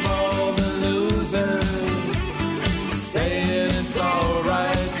tired of all the losers saying it's all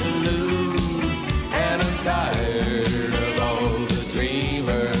right to lose. And I'm tired of all the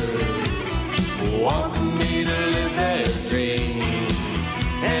dreamers wanting me to live their dreams.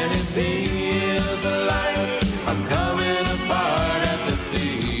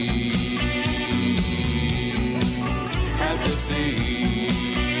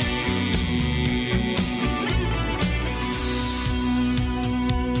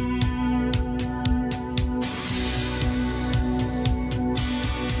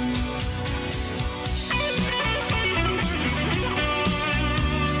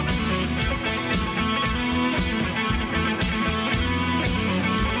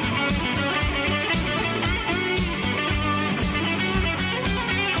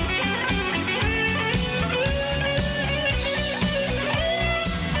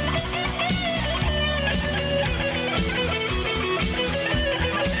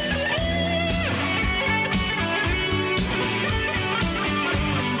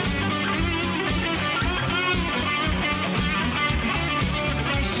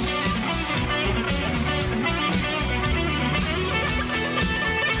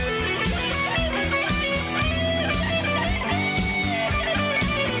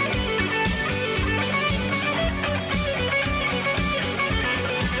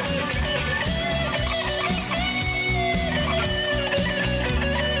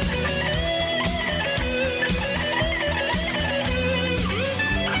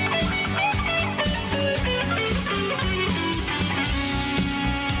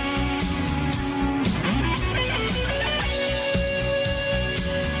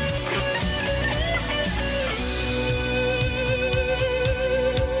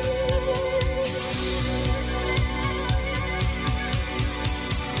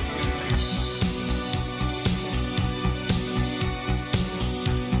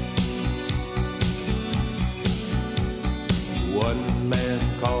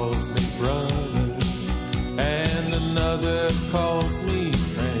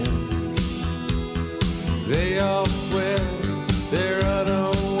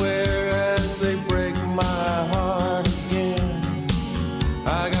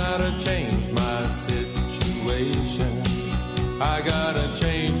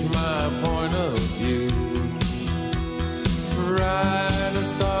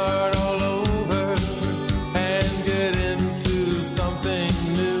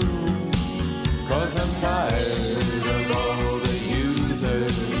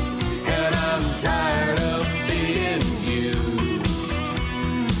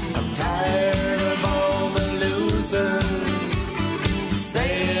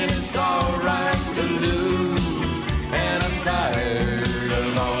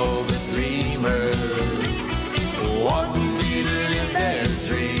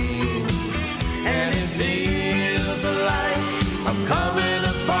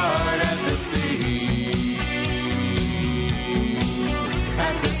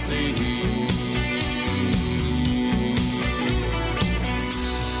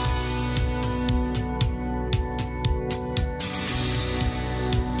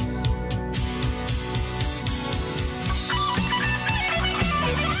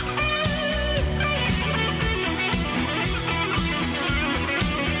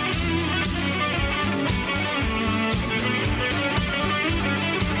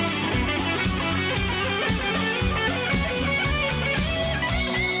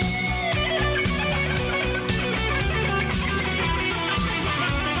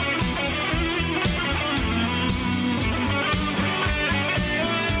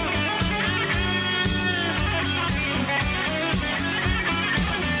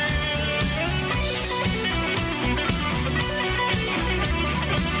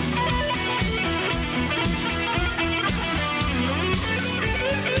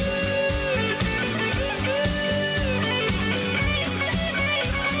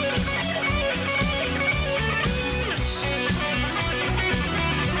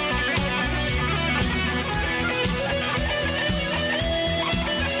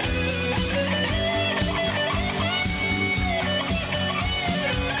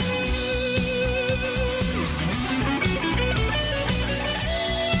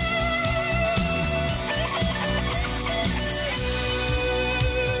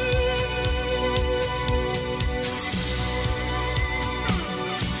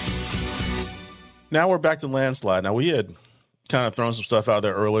 Now we're back to Landslide. Now we had kind of thrown some stuff out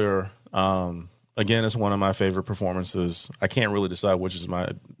there earlier. Again, it's one of my favorite performances. I can't really decide which is my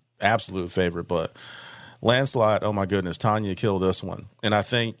absolute favorite, but Landslide, oh my goodness, Tanya killed this one. And I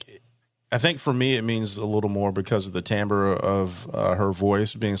think for me it means a little more because of the timbre of her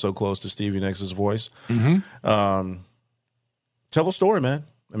voice being so close to Stevie Nicks' voice. Mm-hmm. Tell a story, man.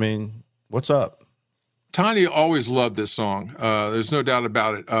 I mean, what's up? Tanya always loved this song. There's no doubt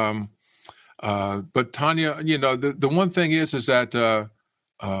about it. But Tanya, the one thing is that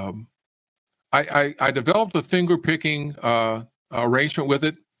I developed a finger picking arrangement with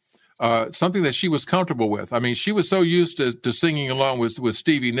it, something that she was comfortable with. I mean, she was so used to singing along with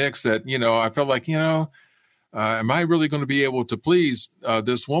Stevie Nicks that, I felt like, am I really going to be able to please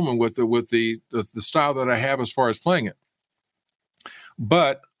this woman with the style that I have as far as playing it?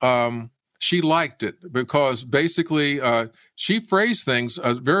 But she liked it because basically she phrased things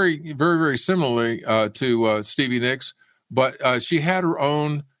very, very, very similarly to Stevie Nicks, but she had her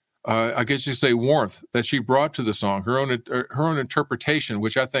own, I guess you say, warmth that she brought to the song, her own interpretation,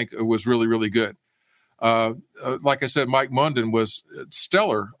 which I think was really, really good. Like I said, Mike Munden was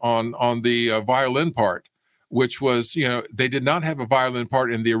stellar on the violin part, which was, they did not have a violin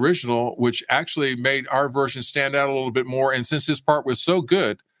part in the original, which actually made our version stand out a little bit more. And since his part was so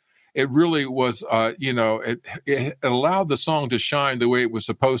good, it really was, it allowed the song to shine the way it was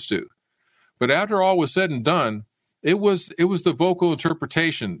supposed to. But after all was said and done, it was the vocal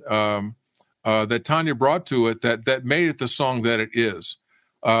interpretation that Tanya brought to it that made it the song that it is.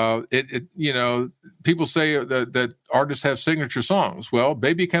 People say that artists have signature songs. Well,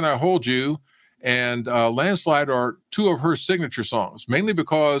 Baby Can I Hold You and Landslide are two of her signature songs, mainly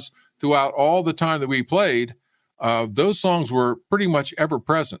because throughout all the time that we played, those songs were pretty much ever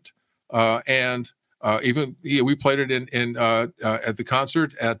present. We played it in at the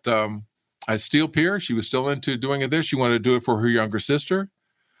concert at Steel Pier. She was still into doing it there. She wanted to do it for her younger sister.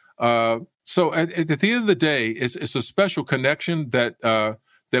 So at the end of the day, it's a special connection that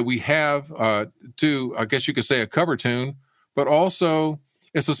we have to, I guess you could say, a cover tune, but also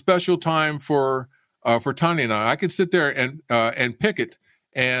it's a special time for Tanya and I. I can sit there and pick it,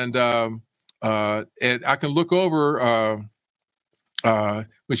 and I can look over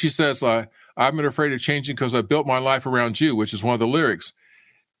when she says, "I'm not afraid of changing because I built my life around you," which is one of the lyrics.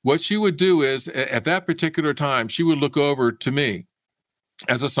 What she would do is, at that particular time, she would look over to me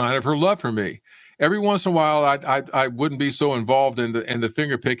as a sign of her love for me. Every once in a while, I wouldn't be so involved in the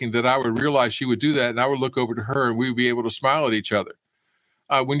finger picking that I would realize she would do that, and I would look over to her, and we would be able to smile at each other.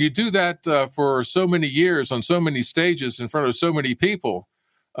 When you do that for so many years on so many stages in front of so many people,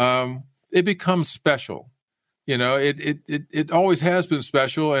 it becomes special. It always has been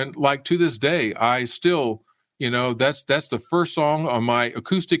special, and like to this day, I still, that's the first song on my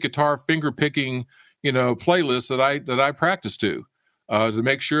acoustic guitar finger picking, playlist that I practice to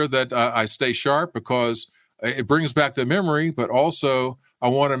make sure that I stay sharp, because it brings back the memory, but also I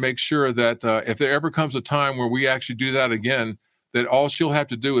want to make sure that if there ever comes a time where we actually do that again, that all she'll have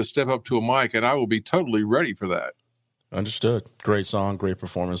to do is step up to a mic, and I will be totally ready for that. Understood. Great song, great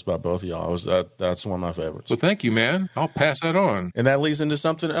performance by both of y'all. That's one of my favorites. Well, thank you, man. I'll pass that on. And that leads into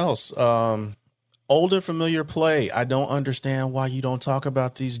something else. Older familiar play. I don't understand why you don't talk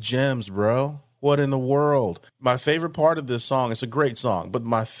about these gems, bro. What in the world? My favorite part of this song, it's a great song, but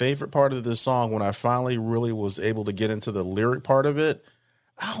my favorite part of this song, when I finally really was able to get into the lyric part of it,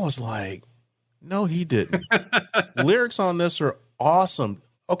 I was like, no, he didn't. Lyrics on this are awesome.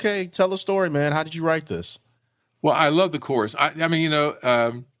 Okay, tell a story, man. How did you write this? Well, I love the chorus. I mean,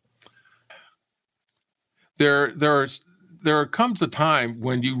 there comes a time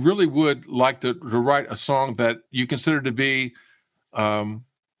when you really would like to write a song that you consider to be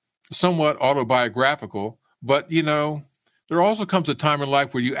somewhat autobiographical, but there also comes a time in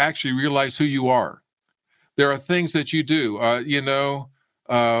life where you actually realize who you are. There are things that you do,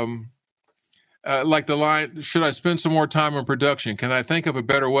 like the line, "Should I spend some more time on production? Can I think of a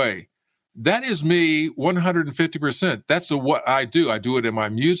better way?" That is me 150%. That's what I do. I do it in my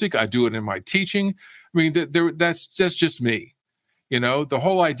music. I do it in my teaching. I mean, that's just me. The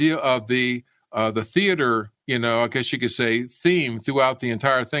whole idea of the theater, I guess you could say, theme throughout the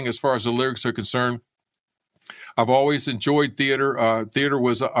entire thing as far as the lyrics are concerned. I've always enjoyed theater. Theater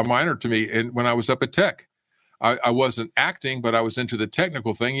was a minor to me. And when I was up at Tech, I wasn't acting, but I was into the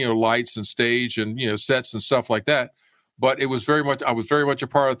technical thing, lights and stage and, sets and stuff like that. But I was very much a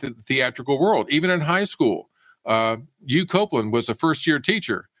part of the theatrical world. Even in high school, Hugh Copeland was a first-year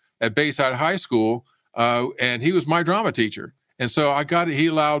teacher at Bayside High School, and he was my drama teacher. And so he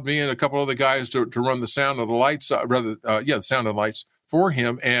allowed me and a couple other guys to run the sound of the lights, the sound and lights for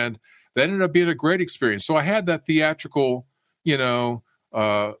him, and that ended up being a great experience. So I had that theatrical,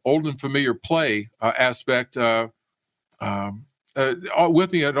 old and familiar play aspect with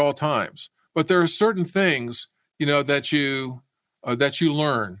me at all times. But there are certain things, that you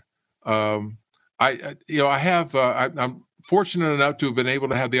learn. I'm fortunate enough to have been able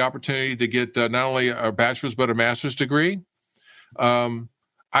to have the opportunity to get not only a bachelor's but a master's degree. And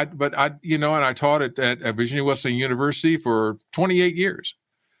I taught at Virginia Wesleyan University for 28 years,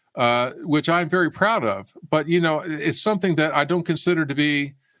 which I'm very proud of. But it's something that I don't consider to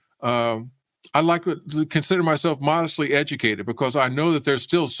be. I like to consider myself modestly educated, because I know that there's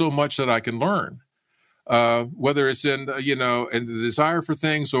still so much that I can learn, whether it's in in the desire for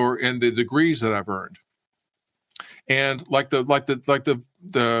things or in the degrees that I've earned. And like the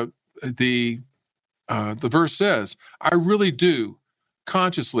verse says, I really do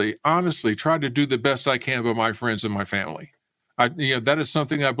consciously, honestly try to do the best I can by my friends and my family. That is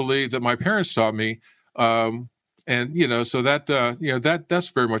something I believe that my parents taught me, so that's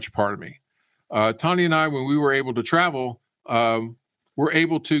very much a part of me. Tanya and I, when we were able to travel, were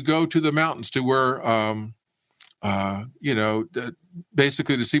able to go to the mountains to where,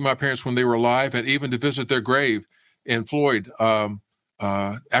 basically to see my parents when they were alive, and even to visit their grave in Floyd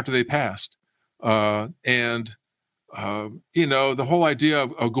after they passed. The whole idea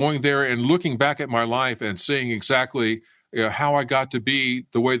of going there and looking back at my life and seeing exactly how I got to be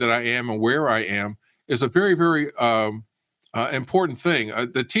the way that I am and where I am is a very, very important thing.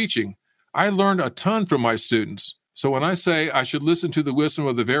 The teaching, I learned a ton from my students. So when I say I should listen to the wisdom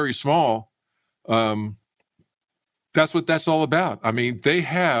of the very small, that's what that's all about. I mean, they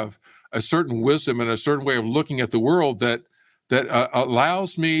have a certain wisdom and a certain way of looking at the world that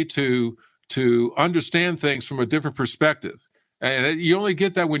allows me to understand things from a different perspective. And you only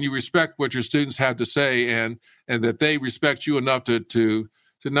get that when you respect what your students have to say, and that they respect you enough to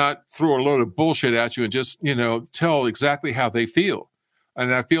not throw a load of bullshit at you and just tell exactly how they feel.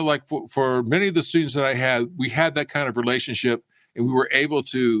 And I feel like for many of the students that I had, we had that kind of relationship, and we were able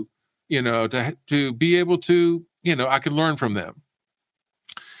to, to be able to, I could learn from them.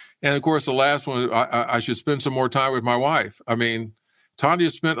 And of course, the last one, I should spend some more time with my wife. I mean, Tanya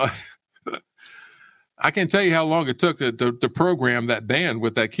spent, I can't tell you how long it took to program that band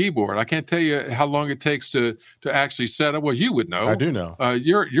with that keyboard. I can't tell you how long it takes to actually set up. Well, you would know. I do know.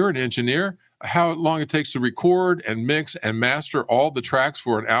 You're an engineer. How long it takes to record and mix and master all the tracks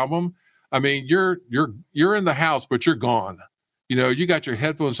for an album. I mean, you're in the house, but you're gone. You got your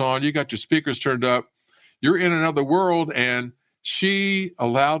headphones on, you got your speakers turned up, you're in another world, and she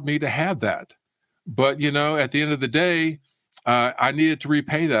allowed me to have that. But, at the end of the day, I needed to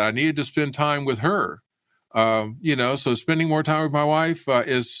repay that. I needed to spend time with her. So spending more time with my wife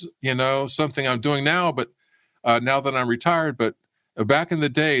is, something I'm doing now, but now that I'm retired, but back in the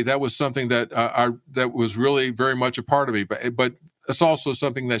day, that was something that that was really very much a part of me, but it's also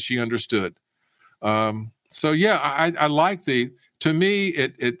something that she understood. So yeah, I like to me,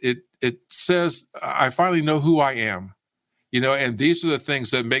 it says I finally know who I am, and these are the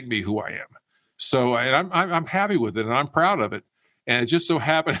things that make me who I am. So, and I'm happy with it, and I'm proud of it. And it just so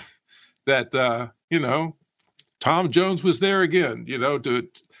happened that Tom Jones was there again,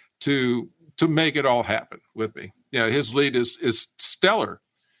 to make it all happen with me. His lead is stellar.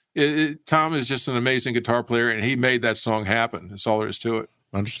 Tom is just an amazing guitar player, and he made that song happen. That's all there is to it.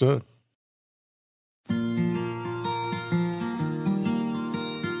 Understood.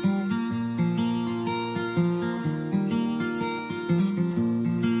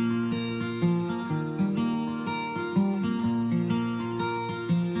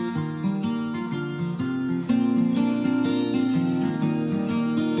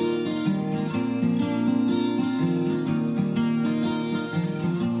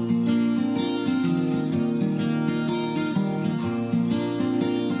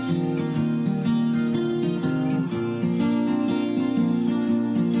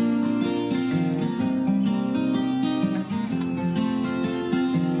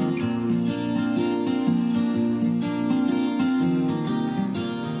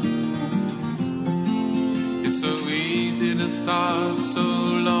 Start so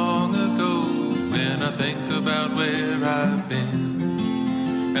long ago when I think about where I've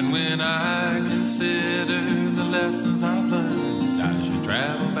been, and when I consider the lessons I've learned, I should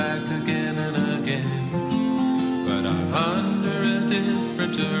travel back again and again. But I'm under a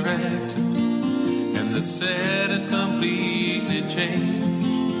different director, and the set is completely changed,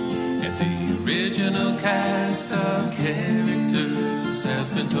 and the original cast of characters has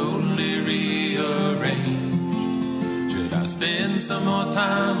been totally rearranged. I spend some more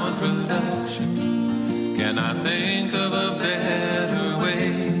time on production. Can I think of a better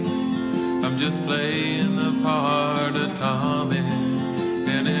just playing the part of Tommy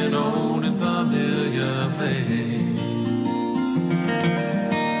in an old and familiar play.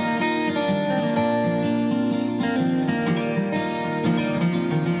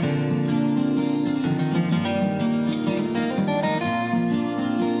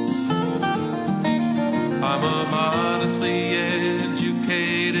 I'm a modestly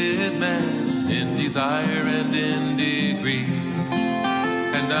educated man in desire and in degree,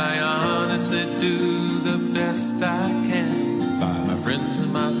 and I honestly do the best I can by my friends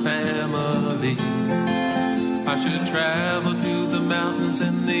and my family. I should travel to the mountains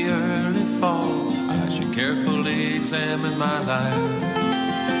in the early fall. I should carefully examine my life.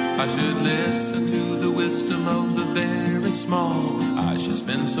 I should listen to the wisdom of the very small. I should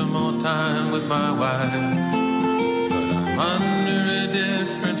spend some more time with my wife. But I'm under a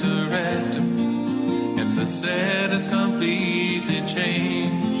different director, and the set is completely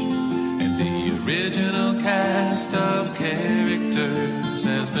changed, and the original cast of characters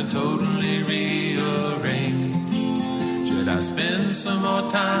has been totally rearranged. Should I spend some more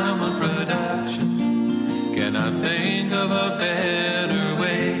time on production? Can I think of a better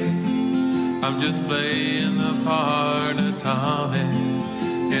way? I'm just playing the part of Tommy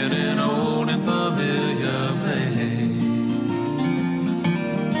in an old and familiar play.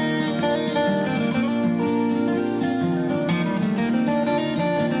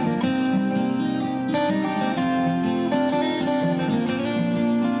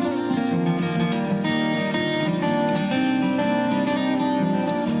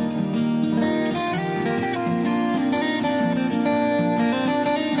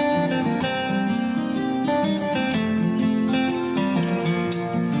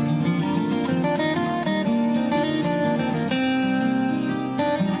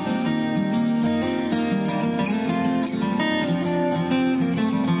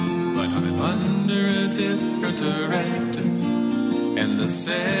 Director, and the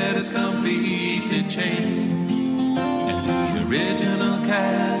set is completely changed, and the original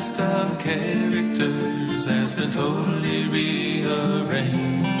cast of characters has been totally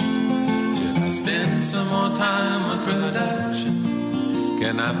rearranged. Should I spend some more time on production?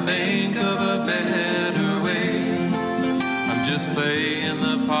 Can I think of a better way? I'm just playing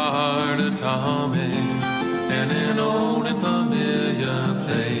the part of Tommy in an old and familiar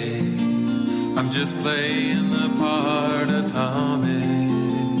play. I'm just playing the part of Tommy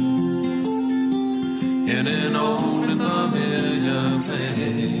in an old and familiar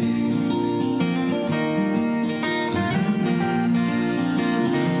play.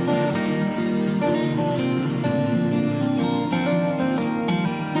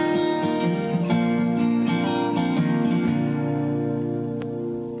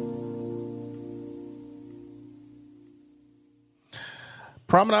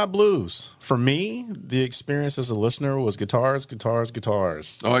 Promenade Blues. For me, the experience as a listener was guitars, guitars,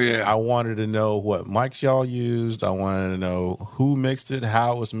 guitars. Oh, yeah. I wanted to know what mics y'all used. I wanted to know who mixed it,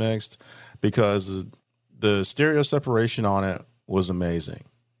 how it was mixed, because the stereo separation on it was amazing.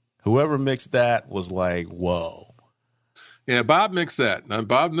 Whoever mixed that was like, whoa. Yeah, Bob mixed that. Now,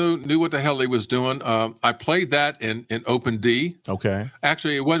 Bob knew what the hell he was doing. I played that in open D. Okay.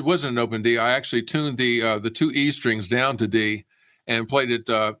 Actually, it wasn't an open D. I actually tuned the two E strings down to D and played it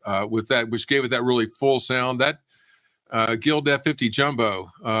with that, which gave it that really full sound. That Guild F50 Jumbo,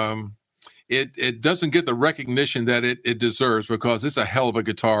 it doesn't get the recognition that it deserves, because it's a hell of a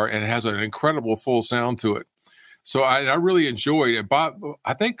guitar and it has an incredible full sound to it. So I really enjoyed it. Bob,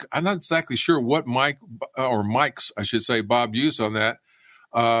 I think, I'm not exactly sure what mic or mics, I should say, Bob used on that.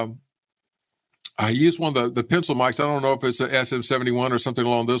 I used one of the pencil mics. I don't know if it's an SM71 or something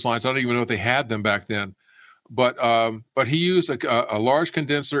along those lines. I don't even know if they had them back then. But he used a large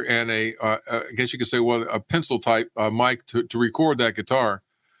condenser and I guess you could say, a pencil type mic to record that guitar.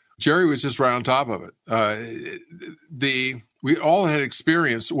 Jerry was just right on top of it. We all had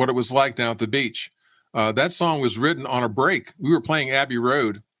experienced what it was like down at the beach. That song was written on a break. We were playing Abbey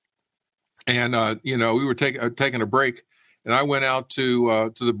Road, and we were taking a break, and I went out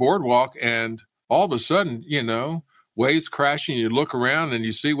to the boardwalk, and all of a sudden, waves crashing. You look around and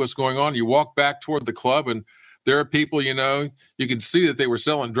you see what's going on. You walk back toward the club, and there are people, you can see that they were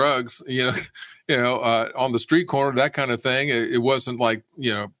selling drugs, on the street corner, that kind of thing. It wasn't like,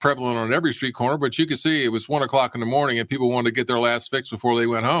 prevalent on every street corner, but you could see it was 1 o'clock in the morning and people wanted to get their last fix before they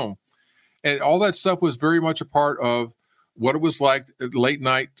went home. And all that stuff was very much a part of what it was like late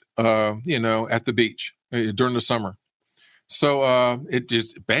night, at the beach during the summer. So it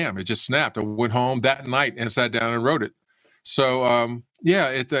just snapped. I went home that night and sat down and wrote it. So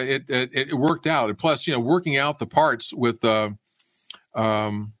it worked out. And plus, working out the parts with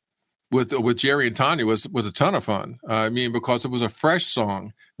with Jerry and Tanya was a ton of fun. I mean, because it was a fresh song.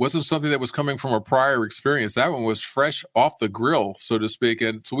 It wasn't something that was coming from a prior experience. That one was fresh off the grill, so to speak.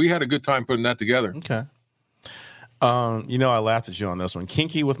 And so we had a good time putting that together. Okay. I laughed at you on this one.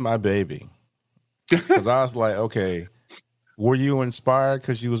 Kinky with My Baby. Because I was like, okay, were you inspired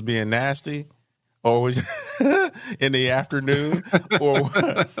because you was being nasty? Or was in the afternoon? Or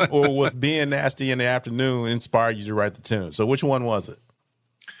was being nasty in the afternoon inspired you to write the tune? So which one was it?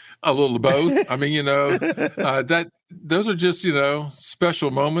 A little of both. I mean, those are just, special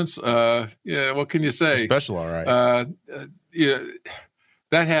moments. Yeah, what can you say? Special, all right.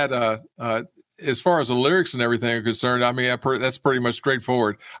 That had, as far as the lyrics and everything are concerned, I mean, that's pretty much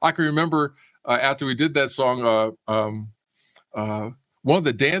straightforward. I can remember after we did that song, one of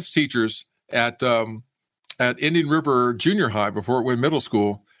the dance teachers at Indian River Junior High, before it went middle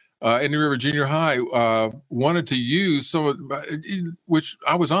school, Indian River Junior High wanted to use some of, which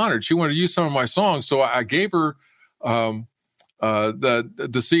I was honored. She wanted to use some of my songs, so I gave her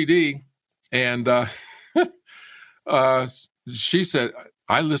the CD, and she said,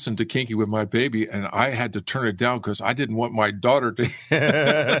 "I listened to Kinky with My Baby, and I had to turn it down because I didn't want my daughter to."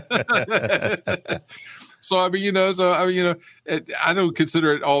 So I mean, I don't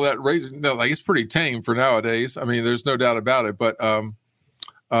consider it all that raging. No, like it's pretty tame for nowadays. I mean, there's no doubt about it. But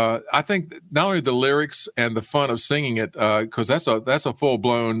I think not only the lyrics and the fun of singing it, because that's a full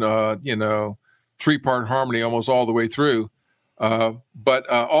blown, 3-part harmony almost all the way through. But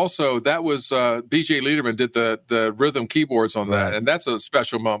also that was BJ Liederman did the rhythm keyboards on that, and that's a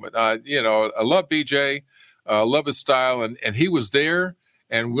special moment. I love BJ, love his style, and he was there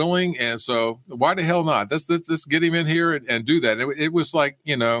and willing, and so why the hell not? Let's get him in here and do that. It was like,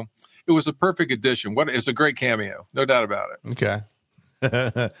 it was a perfect addition. It's a great cameo, no doubt about it. Okay.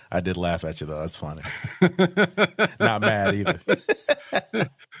 I did laugh at you though. That's funny. Not mad either.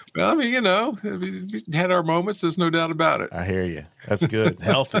 Well, I mean, we had our moments. There's no doubt about it. I hear you. That's good.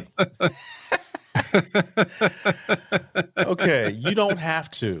 Healthy. Okay. You don't have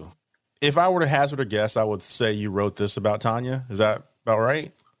to. If I were to hazard a guess, I would say you wrote this about Tanya. Is that about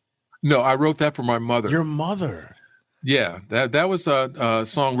right? No, I wrote that for my mother. Your mother? Yeah. That was a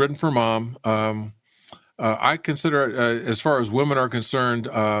song written for Mom. I consider, as far as women are concerned,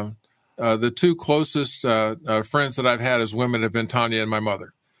 the two closest friends that I've had as women have been Tanya and my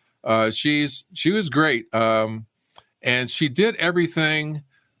mother. She was great, and she did everything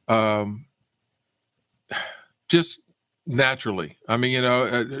just naturally. I mean,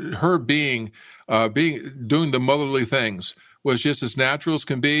 her doing the motherly things was just as natural as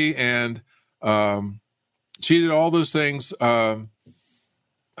can be, and she did all those things.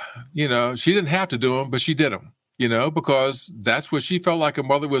 She didn't have to do them, but she did them, because that's what she felt like a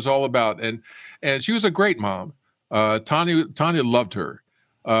mother was all about. And she was a great mom. Tanya loved her.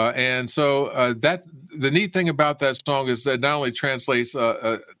 And so the neat thing about that song is that not only translates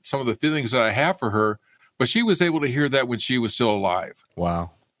some of the feelings that I have for her, but she was able to hear that when she was still alive. Wow.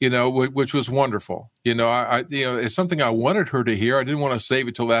 Which was wonderful. It's something I wanted her to hear. I didn't want to save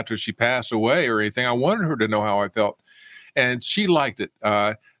it till after she passed away or anything. I wanted her to know how I felt. And she liked it.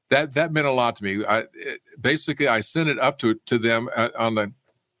 That meant a lot to me. Basically, I sent it up to them on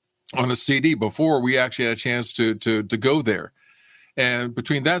a CD before we actually had a chance to go there. And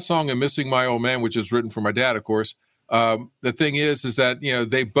between that song and Missing My Old Man, which is written for my dad, of course, the thing is that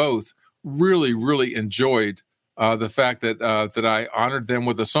they both really, really enjoyed the fact that I honored them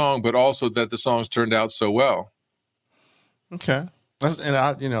with a song, but also that the songs turned out so well. Okay,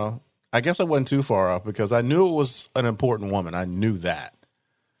 I guess I wasn't too far off because I knew it was an important woman. I knew that.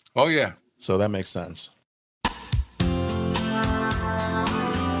 Oh, yeah. So that makes sense.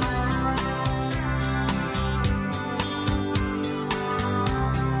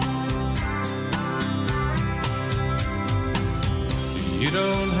 You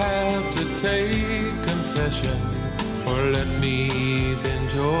don't have to take confession or let me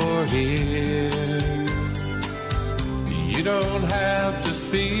bend your ear. You don't have to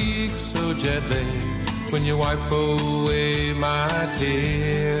speak so gently when you wipe away my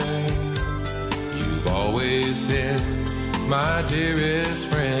tear. You've always been my dearest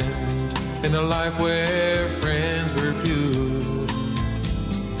friend in a life where friends were few.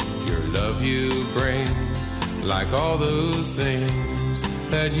 Your love you bring, like all those things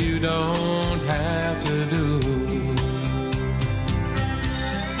that you don't have to do.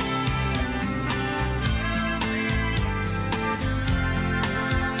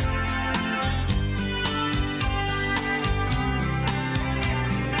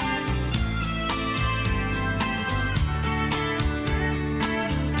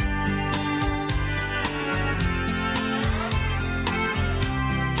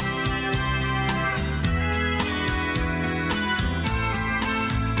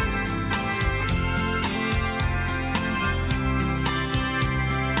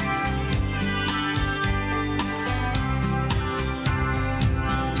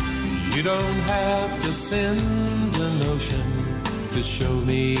 you don't have to send a notion to show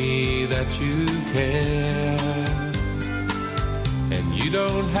me that you care. And you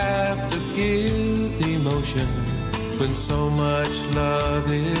don't have to give emotion when so much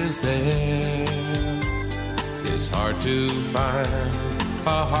love is there. It's hard to find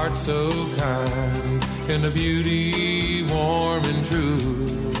a heart so kind and a beauty warm and true.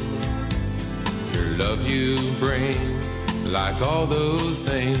 Your love you bring, like all those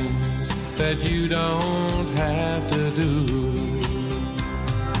things that you don't have to do.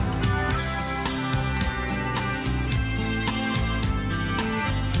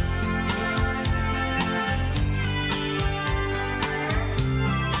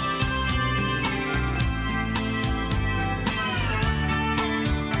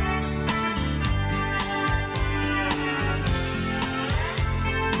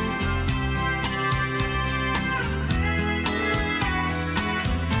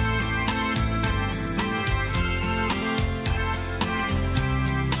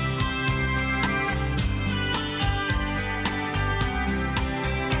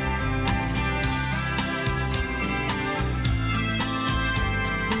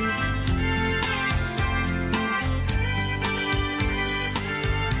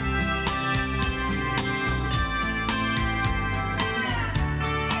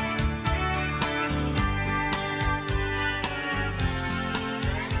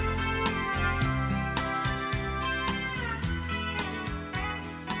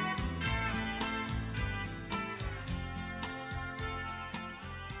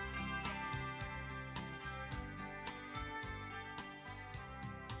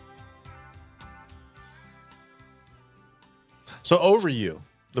 So over you,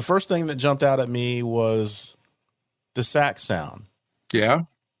 the first thing that jumped out at me was the sax sound. Yeah.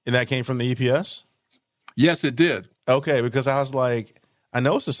 And that came from the EPS? Yes, it did. Okay, because I was like, I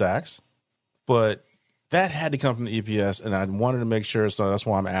know it's the sax, but that had to come from the EPS, and I wanted to make sure, so that's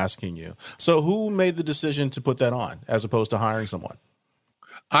why I'm asking you. So who made the decision to put that on as opposed to hiring someone?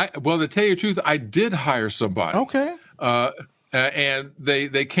 Well, to tell you the truth, I did hire somebody. Okay. And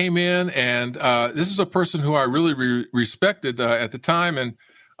they came in, and this is a person who I really respected at the time,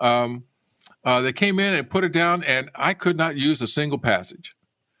 and they came in and put it down, and I could not use a single passage.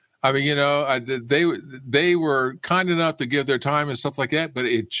 I mean, they were kind enough to give their time and stuff like that, but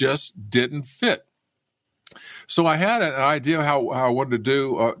it just didn't fit. So I had an idea how I wanted to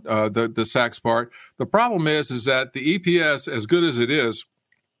do the sax part. The problem is that the EPS, as good as it is,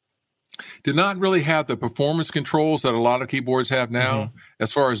 did not really have the performance controls that a lot of keyboards have now,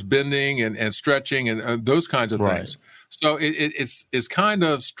 as far as bending and stretching and those kinds of things. So it's kind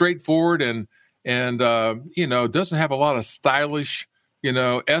of straightforward and doesn't have a lot of stylish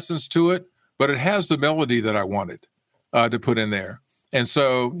essence to it, but it has the melody that I wanted to put in there. And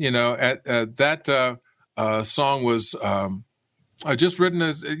so that song was just written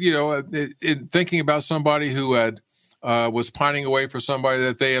as in thinking about somebody who had. Was pining away for somebody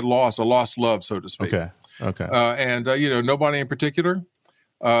that they had lost, a lost love, so to speak. Okay. And nobody in particular.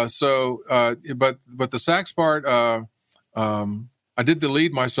 But the sax part, I did the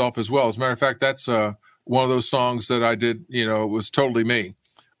lead myself as well. As a matter of fact, that's one of those songs that I did. It was totally me.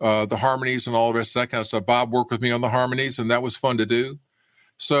 The harmonies and all the rest of that kind of stuff. Bob worked with me on the harmonies, and that was fun to do.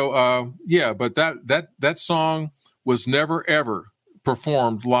 So but that song was never ever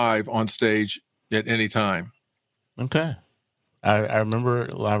performed live on stage at any time. Okay. I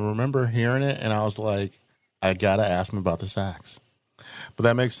remember hearing it, and I was like, I gotta ask him about the sax. But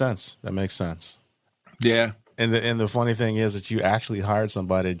that makes sense. Yeah. And the funny thing is that you actually hired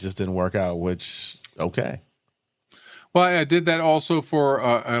somebody, it just didn't work out, which okay. Well, I did that also for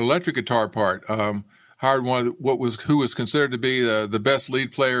an electric guitar part. Hired one who was considered to be the best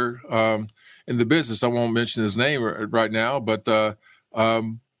lead player in the business. I won't mention his name right now, but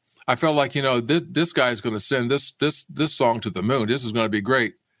I felt like, this guy's going to send this song to the moon. This is going to be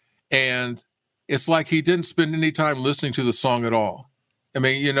great. And it's like he didn't spend any time listening to the song at all. I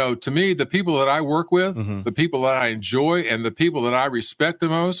mean, to me, the people that I work with, the people that I enjoy, and the people that I respect the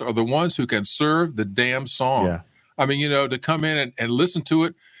most are the ones who can serve the damn song. Yeah. I mean, to come in and listen to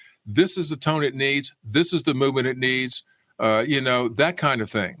it. This is the tone it needs. This is the movement it needs, that kind of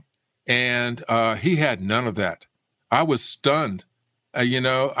thing. And he had none of that. I was stunned.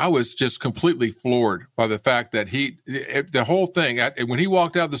 I was just completely floored by the fact that the whole thing, when he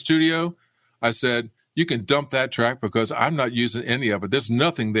walked out of the studio, I said, you can dump that track because I'm not using any of it. There's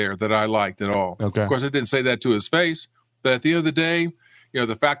nothing there that I liked at all. Okay. Of course, I didn't say that to his face, but at the end of the day,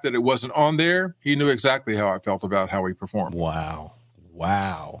 the fact that it wasn't on there, he knew exactly how I felt about how he performed. Wow.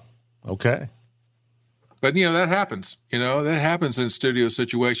 Okay. But that happens. That happens in studio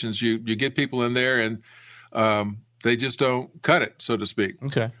situations. You get people in there and they just don't cut it, so to speak.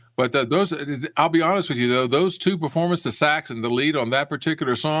 Okay. But I'll be honest with you though, those two performances, the sax and the lead on that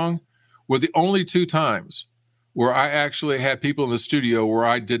particular song, were the only two times where I actually had people in the studio where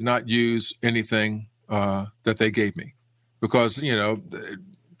I did not use anything that they gave me, because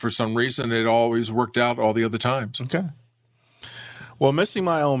for some reason it always worked out all the other times. Okay. Well, Missing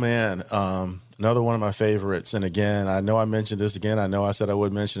My Old Man, another one of my favorites. And again, I know I mentioned this again. I know I said I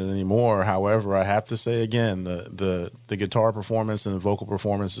wouldn't mention it anymore. However, I have to say again, the guitar performance and the vocal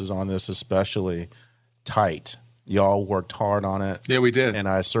performances on this especially tight. Y'all worked hard on it. Yeah, we did. And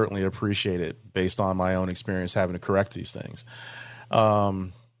I certainly appreciate it based on my own experience having to correct these things.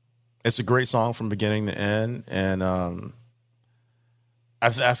 It's a great song from beginning to end. And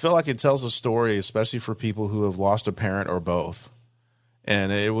I feel like it tells a story, especially for people who have lost a parent or both.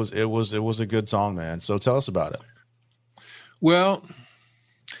 And it was a good song, man. So tell us about it. Well,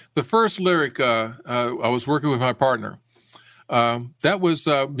 the first lyric, I was working with my partner. That was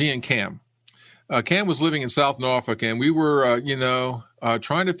me and Cam. Cam was living in South Norfolk, and we were,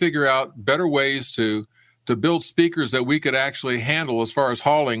 trying to figure out better ways to build speakers that we could actually handle as far as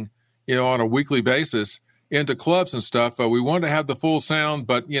hauling, on a weekly basis into clubs and stuff. We wanted to have the full sound,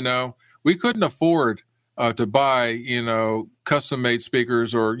 but, we couldn't afford to buy, custom-made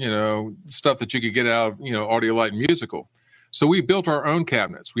speakers or, stuff that you could get out of, Audio Light and Musical. So we built our own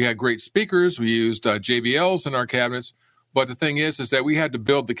cabinets. We had great speakers. We used JBLs in our cabinets. But the thing is that we had to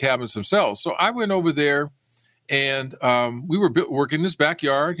build the cabinets themselves. So I went over there and we were working in this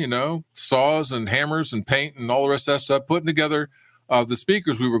backyard, saws and hammers and paint and all the rest of that stuff, putting together the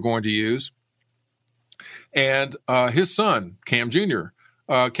speakers we were going to use. And his son, Cam Jr.,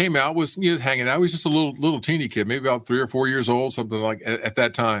 came out, was hanging out. He was just a little teeny kid, maybe about 3 or 4 years old, something like at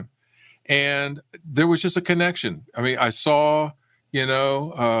that time. And there was just a connection. I mean, I saw,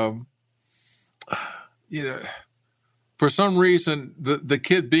 for some reason, the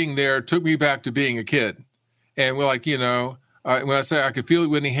kid being there took me back to being a kid. And we're like, when I say I could feel it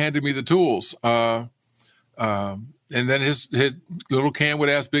when he handed me the tools. And then his little Cam would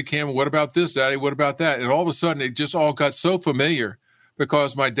ask Big Cam, what about this, Daddy? What about that? And all of a sudden, it just all got so familiar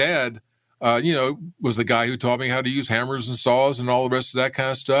because my dad, was the guy who taught me how to use hammers and saws and all the rest of that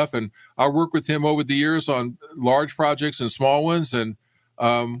kind of stuff. And I worked with him over the years on large projects and small ones. And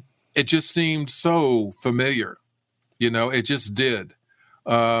it just seemed so familiar. It just did.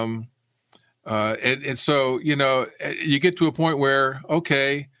 And so, you get to a point where,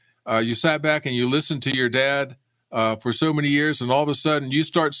 okay, you sat back and you listened to your dad for so many years, and all of a sudden you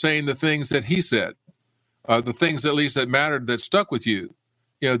start saying the things that he said, the things at least that mattered, that stuck with you,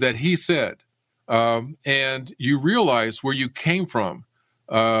 that he said. And you realize where you came from.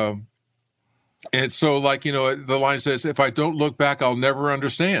 And so the line says, if I don't look back, I'll never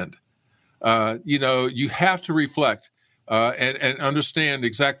understand. You have to reflect and understand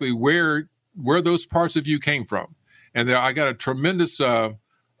exactly where those parts of you came from. And there, I got a tremendous, I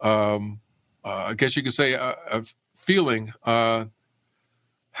guess you could say, a feeling,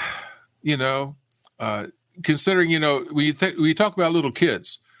 considering, when you talk about little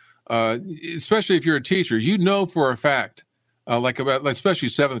kids, especially if you're a teacher, for a fact, especially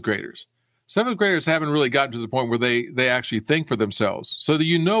seventh graders. Seventh graders haven't really gotten to the point where they actually think for themselves. So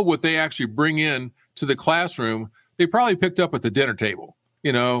that what they actually bring in to the classroom, they probably picked up at the dinner table.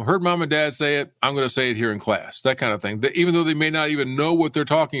 Heard mom and dad say it, I'm going to say it here in class, that kind of thing. Even though they may not even know what they're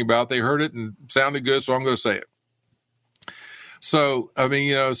talking about, they heard it and it sounded good, so I'm going to say it. So, I mean,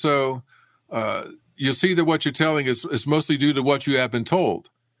 you'll see that what you're telling is mostly due to what you have been told.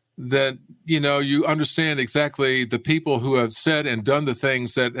 That, you understand exactly the people who have said and done the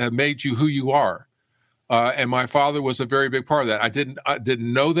things that have made you who you are. And my father was a very big part of that. I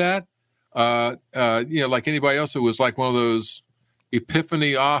didn't know that. Like anybody else, it was like one of those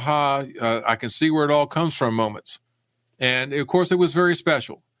epiphany, aha, I can see where it all comes from moments. And of course, it was very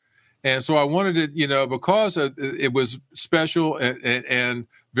special. And so I wanted it, because it was special and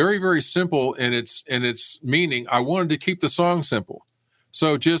very, very simple in its meaning, I wanted to keep the song simple.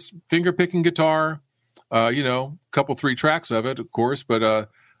 So just finger picking guitar, couple 3 tracks of it, of course, but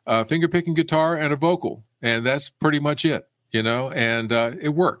finger picking guitar and a vocal. And that's pretty much it, and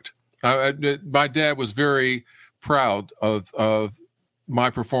it worked. My dad was very proud of my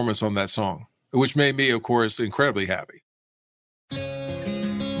performance on that song, which made me, of course, incredibly happy.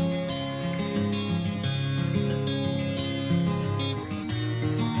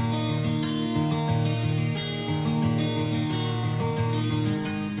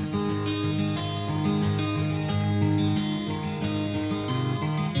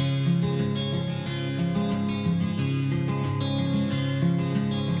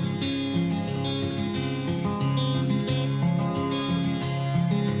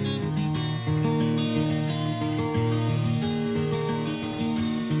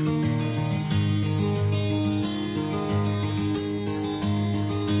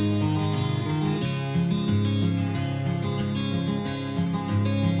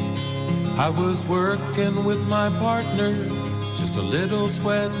 I was working with my partner, just a little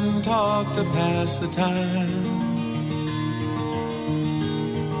sweat and talk to pass the time.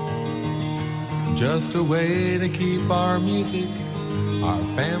 Just a way to keep our music, our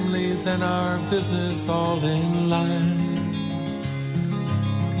families and our business all in line.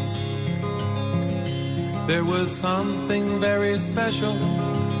 There was something very special,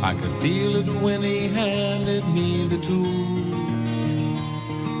 I could feel it when he handed me the tools.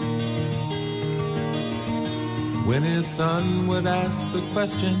 When his son would ask the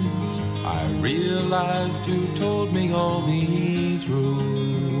questions, I realized who told me all these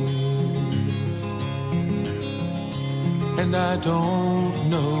rules. And I don't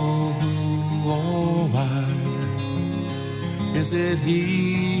know who or why. Is it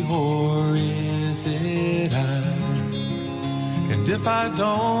he or is it I? And if I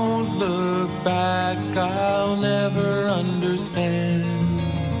don't look back, I'll never understand.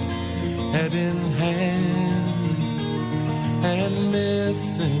 Head in hand and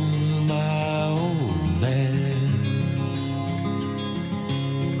missing my old man.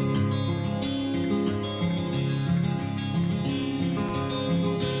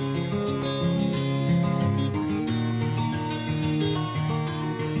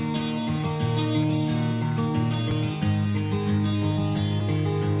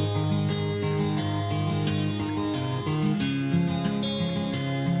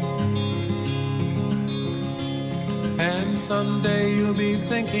 And someday you'll be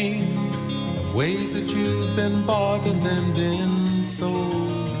thinking of ways that you've been bought and then been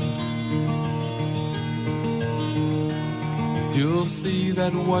sold. You'll see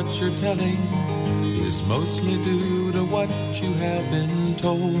that what you're telling is mostly due to what you have been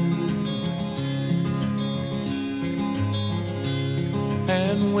told.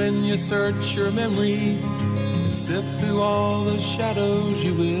 And when you search your memory and sift through all the shadows,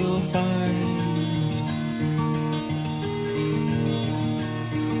 you will find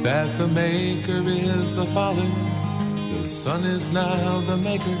that the maker is the Father, the Son is now the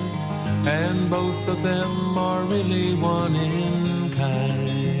maker, and both of them are really one in kind.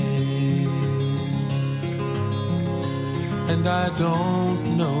 And I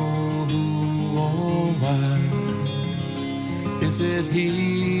don't know who or why. Is it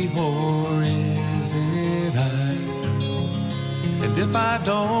he or is it I? And if I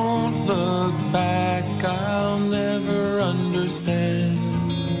don't look back, I'll never understand.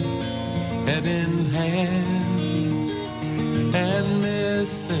 Head in hand and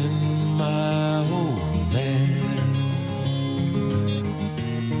missing my old man.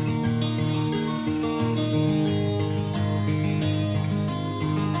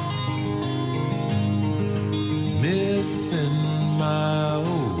 Missing my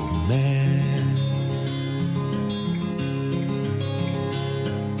old man.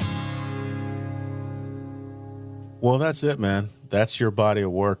 Well, that's it, man. That's your body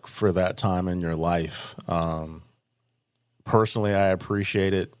of work for that time in your life. Personally, I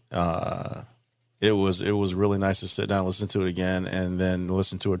appreciate it. It was really nice to sit down, listen to it again, and then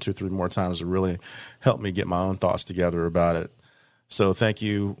listen to it 2-3 more times to really help me get my own thoughts together about it. So thank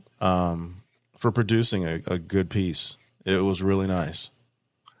you for producing a good piece. It was really nice.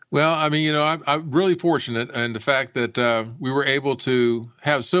 Well, I mean, I'm really fortunate in the fact that we were able to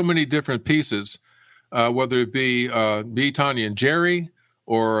have so many different pieces. Whether it be me, Tanya, and Jerry,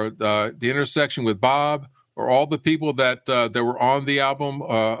 or the intersection with Bob, or all the people that were on the album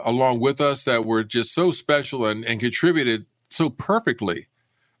along with us that were just so special and contributed so perfectly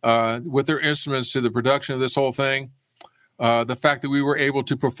with their instruments to the production of this whole thing. The fact that we were able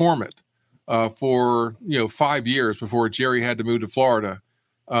to perform it for 5 years before Jerry had to move to Florida.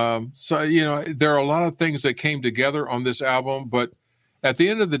 So there are a lot of things that came together on this album, but at the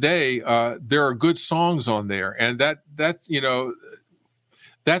end of the day, there are good songs on there, and that's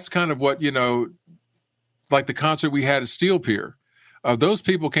kind of what like the concert we had at Steel Pier. Those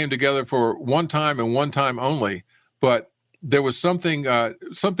people came together for one time and one time only, but there was something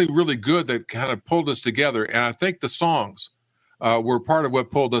really good that kind of pulled us together, and I think the songs were part of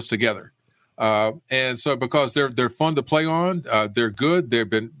what pulled us together. And so, because they're fun to play on, they're good. They've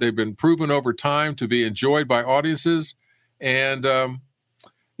been proven over time to be enjoyed by audiences, and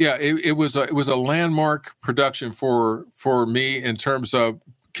yeah, it was a landmark production for me in terms of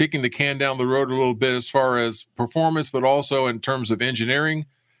kicking the can down the road a little bit as far as performance, but also in terms of engineering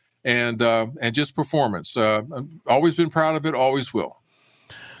and just performance. I've always been proud of it, always will.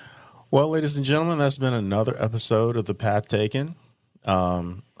 Well, ladies and gentlemen, that's been another episode of The Path Taken.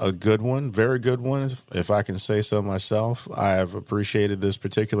 A good one, very good one, if I can say so myself. I have appreciated this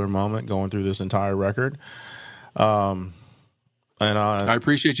particular moment going through this entire record. And I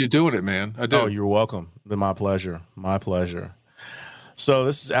appreciate you doing it, man. I do. Oh, you're welcome. Been my pleasure. My pleasure. So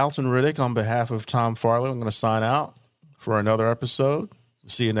this is Alton Riddick on behalf of Tom Farley. I'm going to sign out for another episode.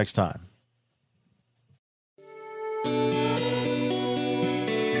 See you next time.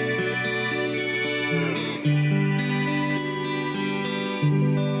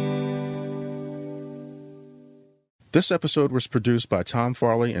 This episode was produced by Tom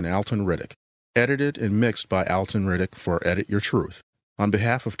Farley and Alton Riddick, edited and mixed by Alton Riddick for Edit Your Truth. On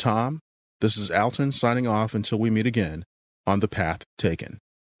behalf of Tom, this is Alton signing off until we meet again on The Path Taken.